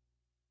at.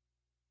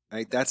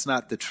 Right? That's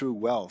not the true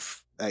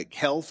wealth. Like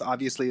health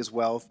obviously is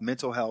wealth,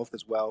 mental health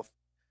is wealth,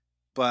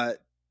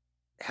 but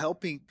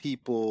helping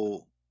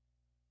people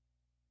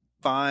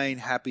find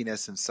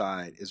happiness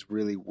inside is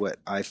really what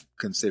I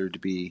consider to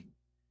be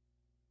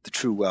the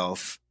true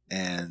wealth.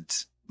 And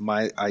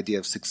my idea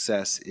of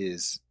success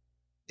is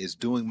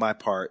doing my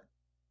part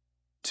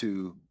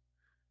to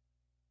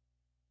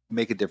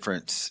make a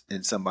difference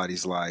in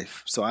somebody's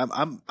life. So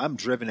I'm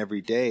driven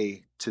every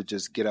day to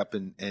just get up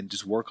and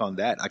just work on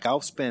that. Like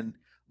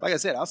like I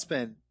said, I'll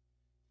spend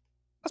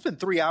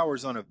 3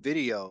 hours on a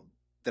video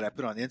that I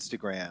put on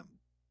Instagram,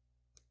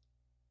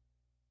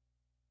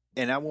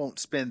 and I won't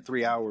spend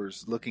 3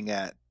 hours looking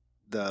at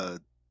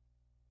the,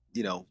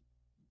 you know,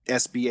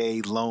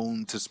 SBA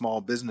loan to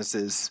small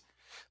businesses.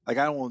 Like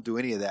I don't want to do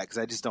any of that because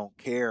I just don't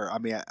care. I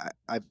mean,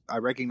 I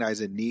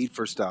recognize a need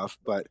for stuff,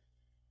 but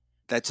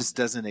that just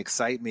doesn't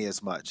excite me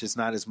as much. It's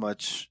not as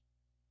much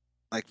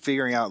like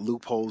figuring out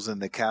loopholes in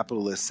the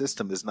capitalist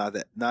system is not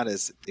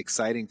as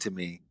exciting to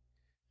me.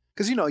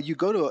 Because you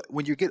go to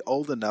when you get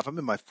old enough. I'm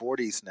in my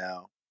 40s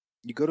now.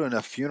 You go to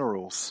enough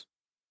funerals,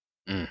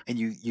 Mm. and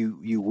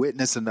you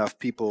witness enough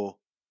people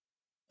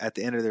at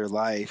the end of their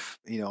life.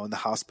 In the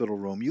hospital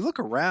room, you look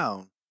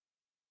around.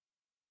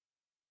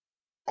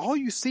 All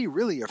you see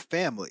really are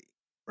family,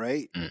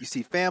 right? Mm. You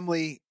see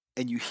family,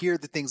 and you hear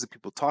the things that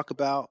people talk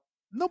about.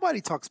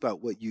 Nobody talks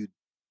about what you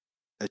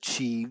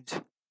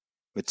achieved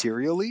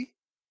materially.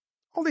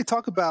 All they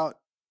talk about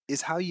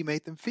is how you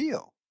made them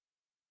feel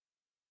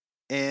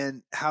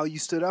and how you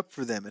stood up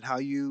for them and how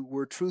you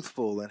were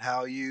truthful and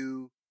how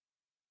you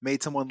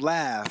made someone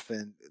laugh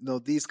and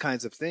these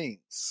kinds of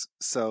things.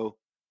 So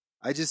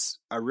I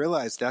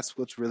realized that's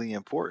what's really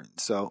important.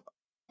 So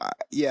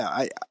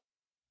yeah,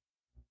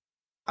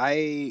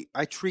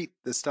 I treat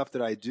the stuff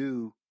that I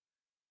do,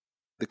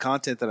 the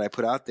content that I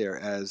put out there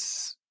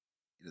as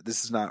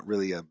this is not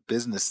really a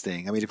business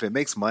thing. I mean, if it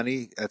makes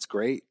money, that's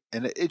great.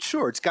 And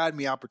it's gotten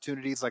me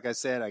opportunities. Like I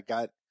said, I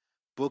got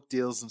book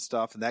deals and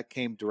stuff, and that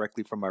came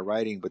directly from my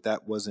writing. But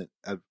that wasn't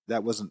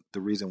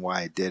the reason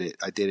why I did it.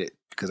 I did it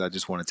because I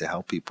just wanted to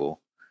help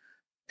people,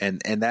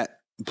 and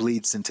that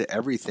bleeds into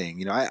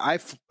everything.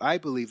 I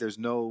believe there's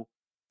no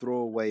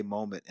throwaway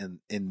moment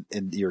in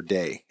your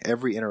day.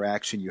 Every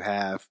interaction you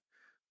have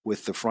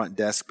with the front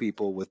desk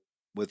people,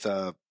 with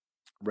a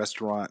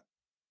restaurant,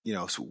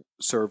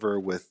 server,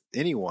 with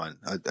anyone,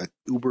 a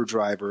Uber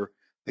driver,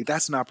 like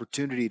that's an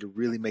opportunity to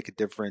really make a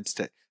difference,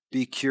 to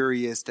be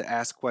curious, to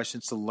ask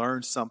questions, to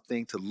learn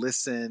something, to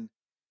listen,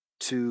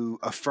 to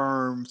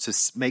affirm, to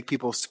make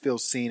people feel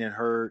seen and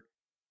heard.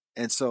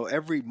 And so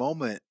every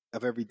moment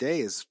of every day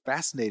is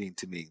fascinating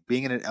to me.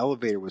 Being in an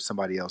elevator with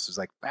somebody else is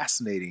like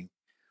fascinating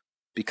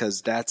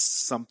because that's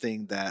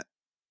something that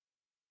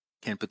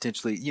can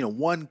potentially,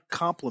 one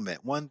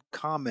compliment, one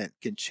comment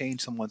can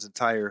change someone's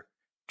entire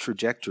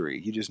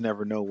trajectory. You just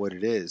never know what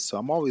it is. So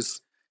I'm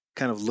always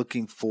kind of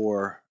looking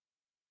for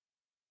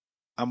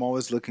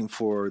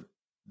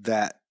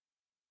that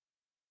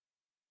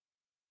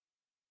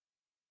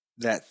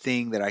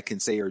thing that I can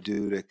say or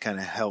do to kind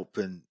of help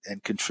and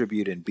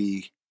contribute and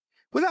be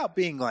without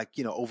being like,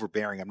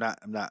 overbearing. I'm not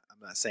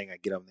saying I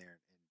get on there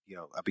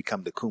and, I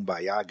become the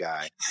kumbaya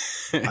guy.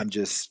 I'm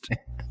just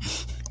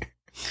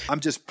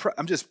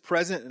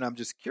present and I'm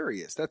just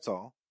curious. That's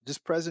all.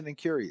 Just present and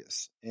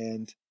curious.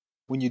 And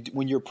when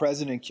you're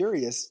present and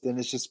curious, then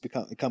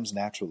it comes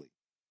naturally.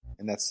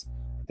 And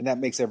that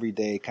makes every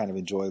day kind of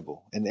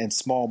enjoyable and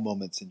small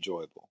moments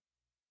enjoyable.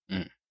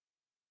 Mm.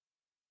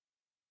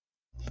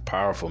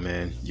 Powerful,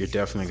 man. You're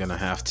definitely going to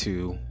have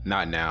to,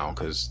 not now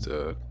because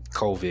the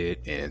COVID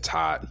and it's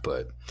hot,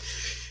 but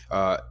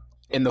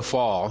in the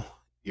fall,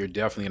 you're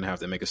definitely going to have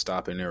to make a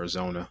stop in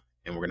Arizona,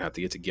 and we're going to have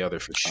to get together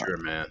for sure,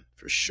 man,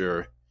 for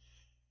sure.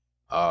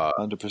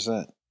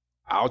 100%.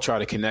 I'll try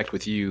to connect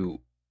with you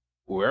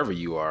wherever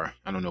you are.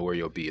 I don't know where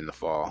you'll be in the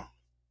fall.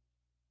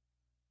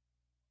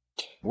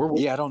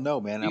 I don't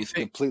know, man. I'm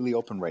completely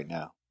open right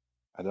now.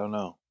 I don't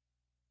know.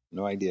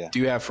 No idea. Do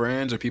you have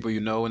friends or people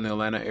in the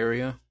Atlanta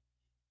area?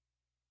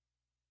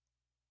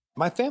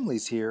 My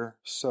family's here,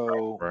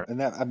 so right. And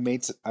that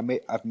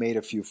I've made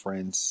a few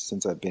friends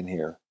since I've been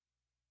here.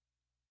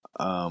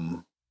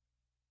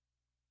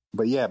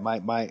 But yeah,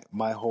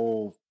 my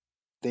whole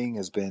thing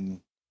has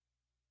been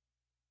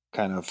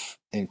kind of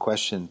in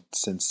question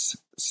since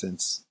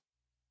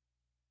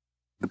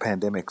the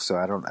pandemic. So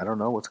I don't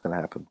know what's going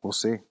to happen. We'll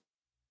see.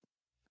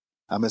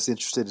 I'm as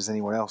interested as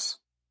anyone else.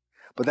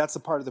 But that's a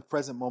part of the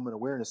present moment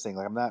awareness thing.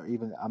 Like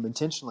I'm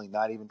intentionally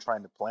not even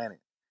trying to plan it.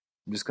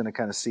 I'm just going to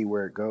kind of see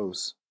where it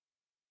goes.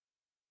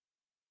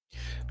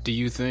 Do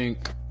you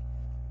think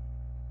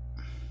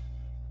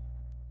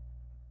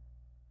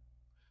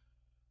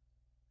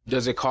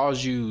does it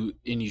cause you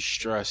any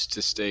stress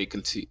to stay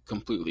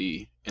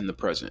completely in the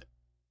present?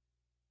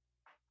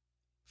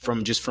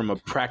 From a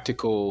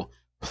practical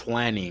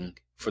planning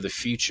for the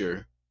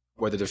future,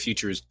 whether the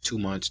future is 2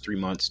 months, 3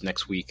 months,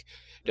 next week,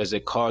 does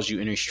it cause you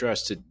any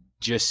stress to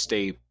just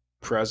stay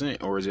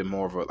present, or is it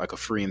more of a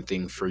freeing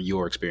thing for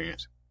your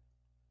experience?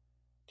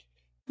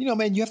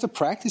 Man, you have to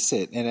practice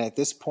it. And at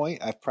this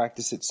point, I've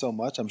practiced it so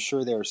much. I'm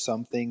sure there are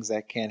some things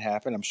that can't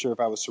happen. I'm sure if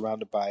I was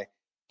surrounded by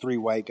three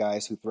white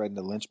guys who threatened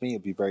to lynch me,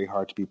 it'd be very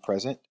hard to be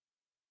present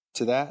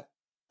to that.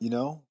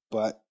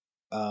 But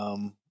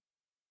um,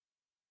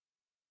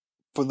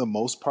 for the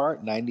most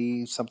part,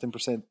 90 something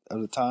percent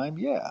of the time,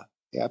 yeah.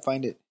 Yeah, I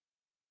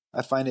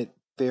find it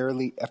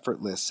fairly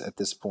effortless at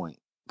this point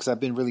because I've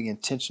been really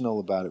intentional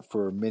about it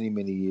for many,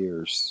 many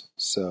years.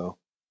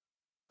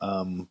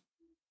 Um,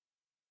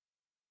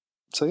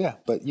 so yeah,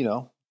 but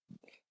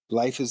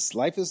life is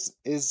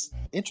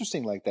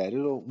interesting like that.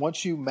 It'll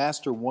once you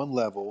master one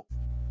level,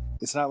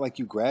 it's not like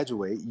you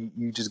graduate.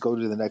 You just go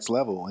to the next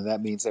level, and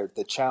that means that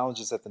the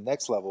challenges at the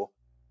next level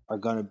are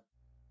gonna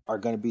are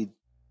gonna be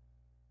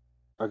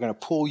are gonna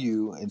pull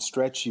you and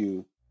stretch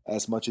you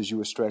as much as you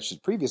were stretched at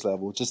the previous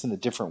level, just in a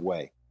different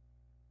way.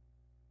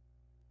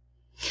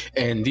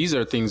 And these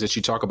are things that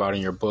you talk about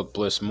in your book,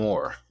 Bliss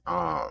More.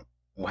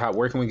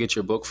 Where can we get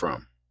your book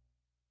from?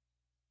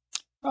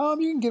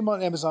 You can get them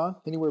on Amazon,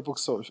 anywhere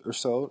books are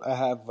sold. I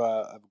have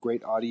a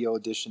great audio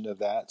edition of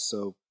that.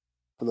 So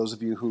for those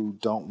of you who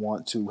don't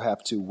want to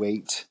have to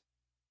wait,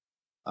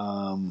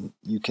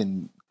 you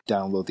can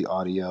download the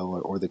audio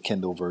or the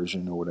Kindle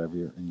version or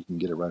whatever, and you can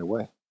get it right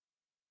away.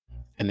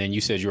 And then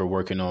you said you were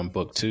working on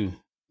book 2.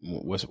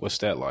 What's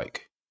that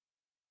like?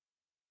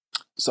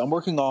 So I'm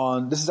working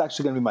on, this is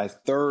actually going to be my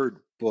third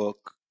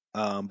book,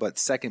 but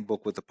second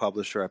book with the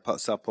publisher. I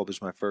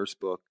self-published my first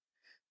book.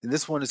 And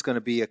this one is going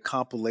to be a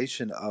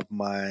compilation of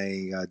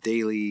my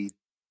daily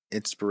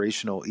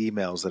inspirational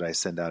emails that I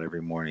send out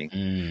every morning.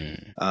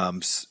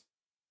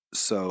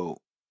 So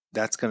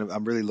that's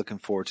I'm really looking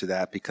forward to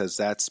that because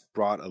that's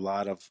brought a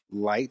lot of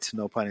light,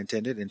 no pun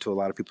intended, into a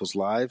lot of people's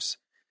lives.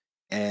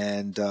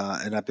 And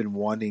I've been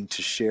wanting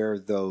to share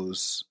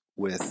those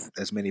with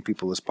as many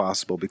people as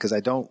possible because I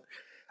don't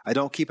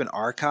keep an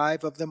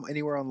archive of them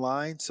anywhere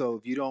online.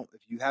 So if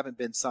you haven't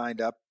been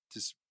signed up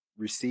to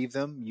receive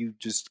them, you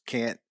just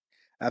can't.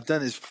 I've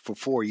done this for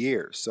 4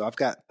 years, so I've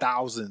got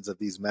thousands of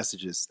these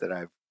messages that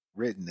I've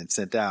written and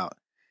sent out,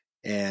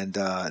 and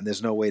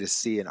there's no way to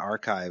see an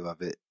archive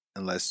of it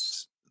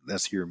unless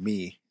you're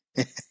me,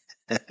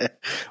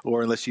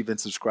 or unless you've been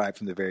subscribed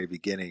from the very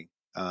beginning,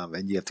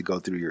 and you have to go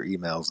through your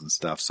emails and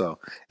stuff. So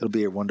it'll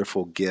be a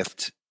wonderful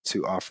gift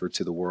to offer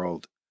to the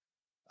world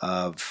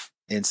of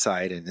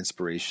insight and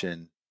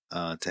inspiration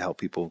to help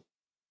people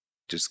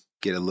just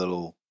get a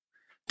little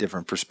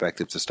different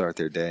perspective to start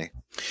their day.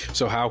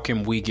 So how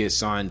can we get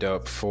signed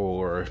up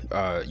for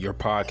your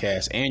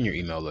podcast and your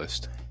email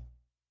list?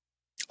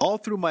 All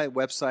through my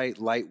website,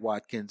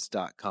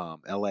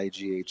 lightwatkins.com,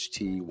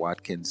 LIGHT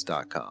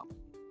Watkins.com.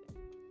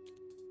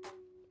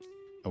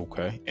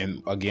 Okay.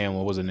 And again,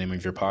 what was the name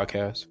of your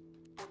podcast?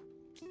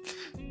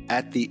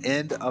 At the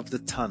End of the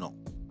Tunnel,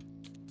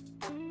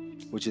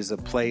 which is a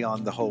play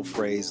on the whole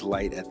phrase,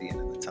 light at the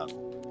end of the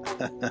tunnel.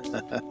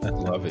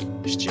 Love it.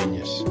 It's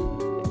genius.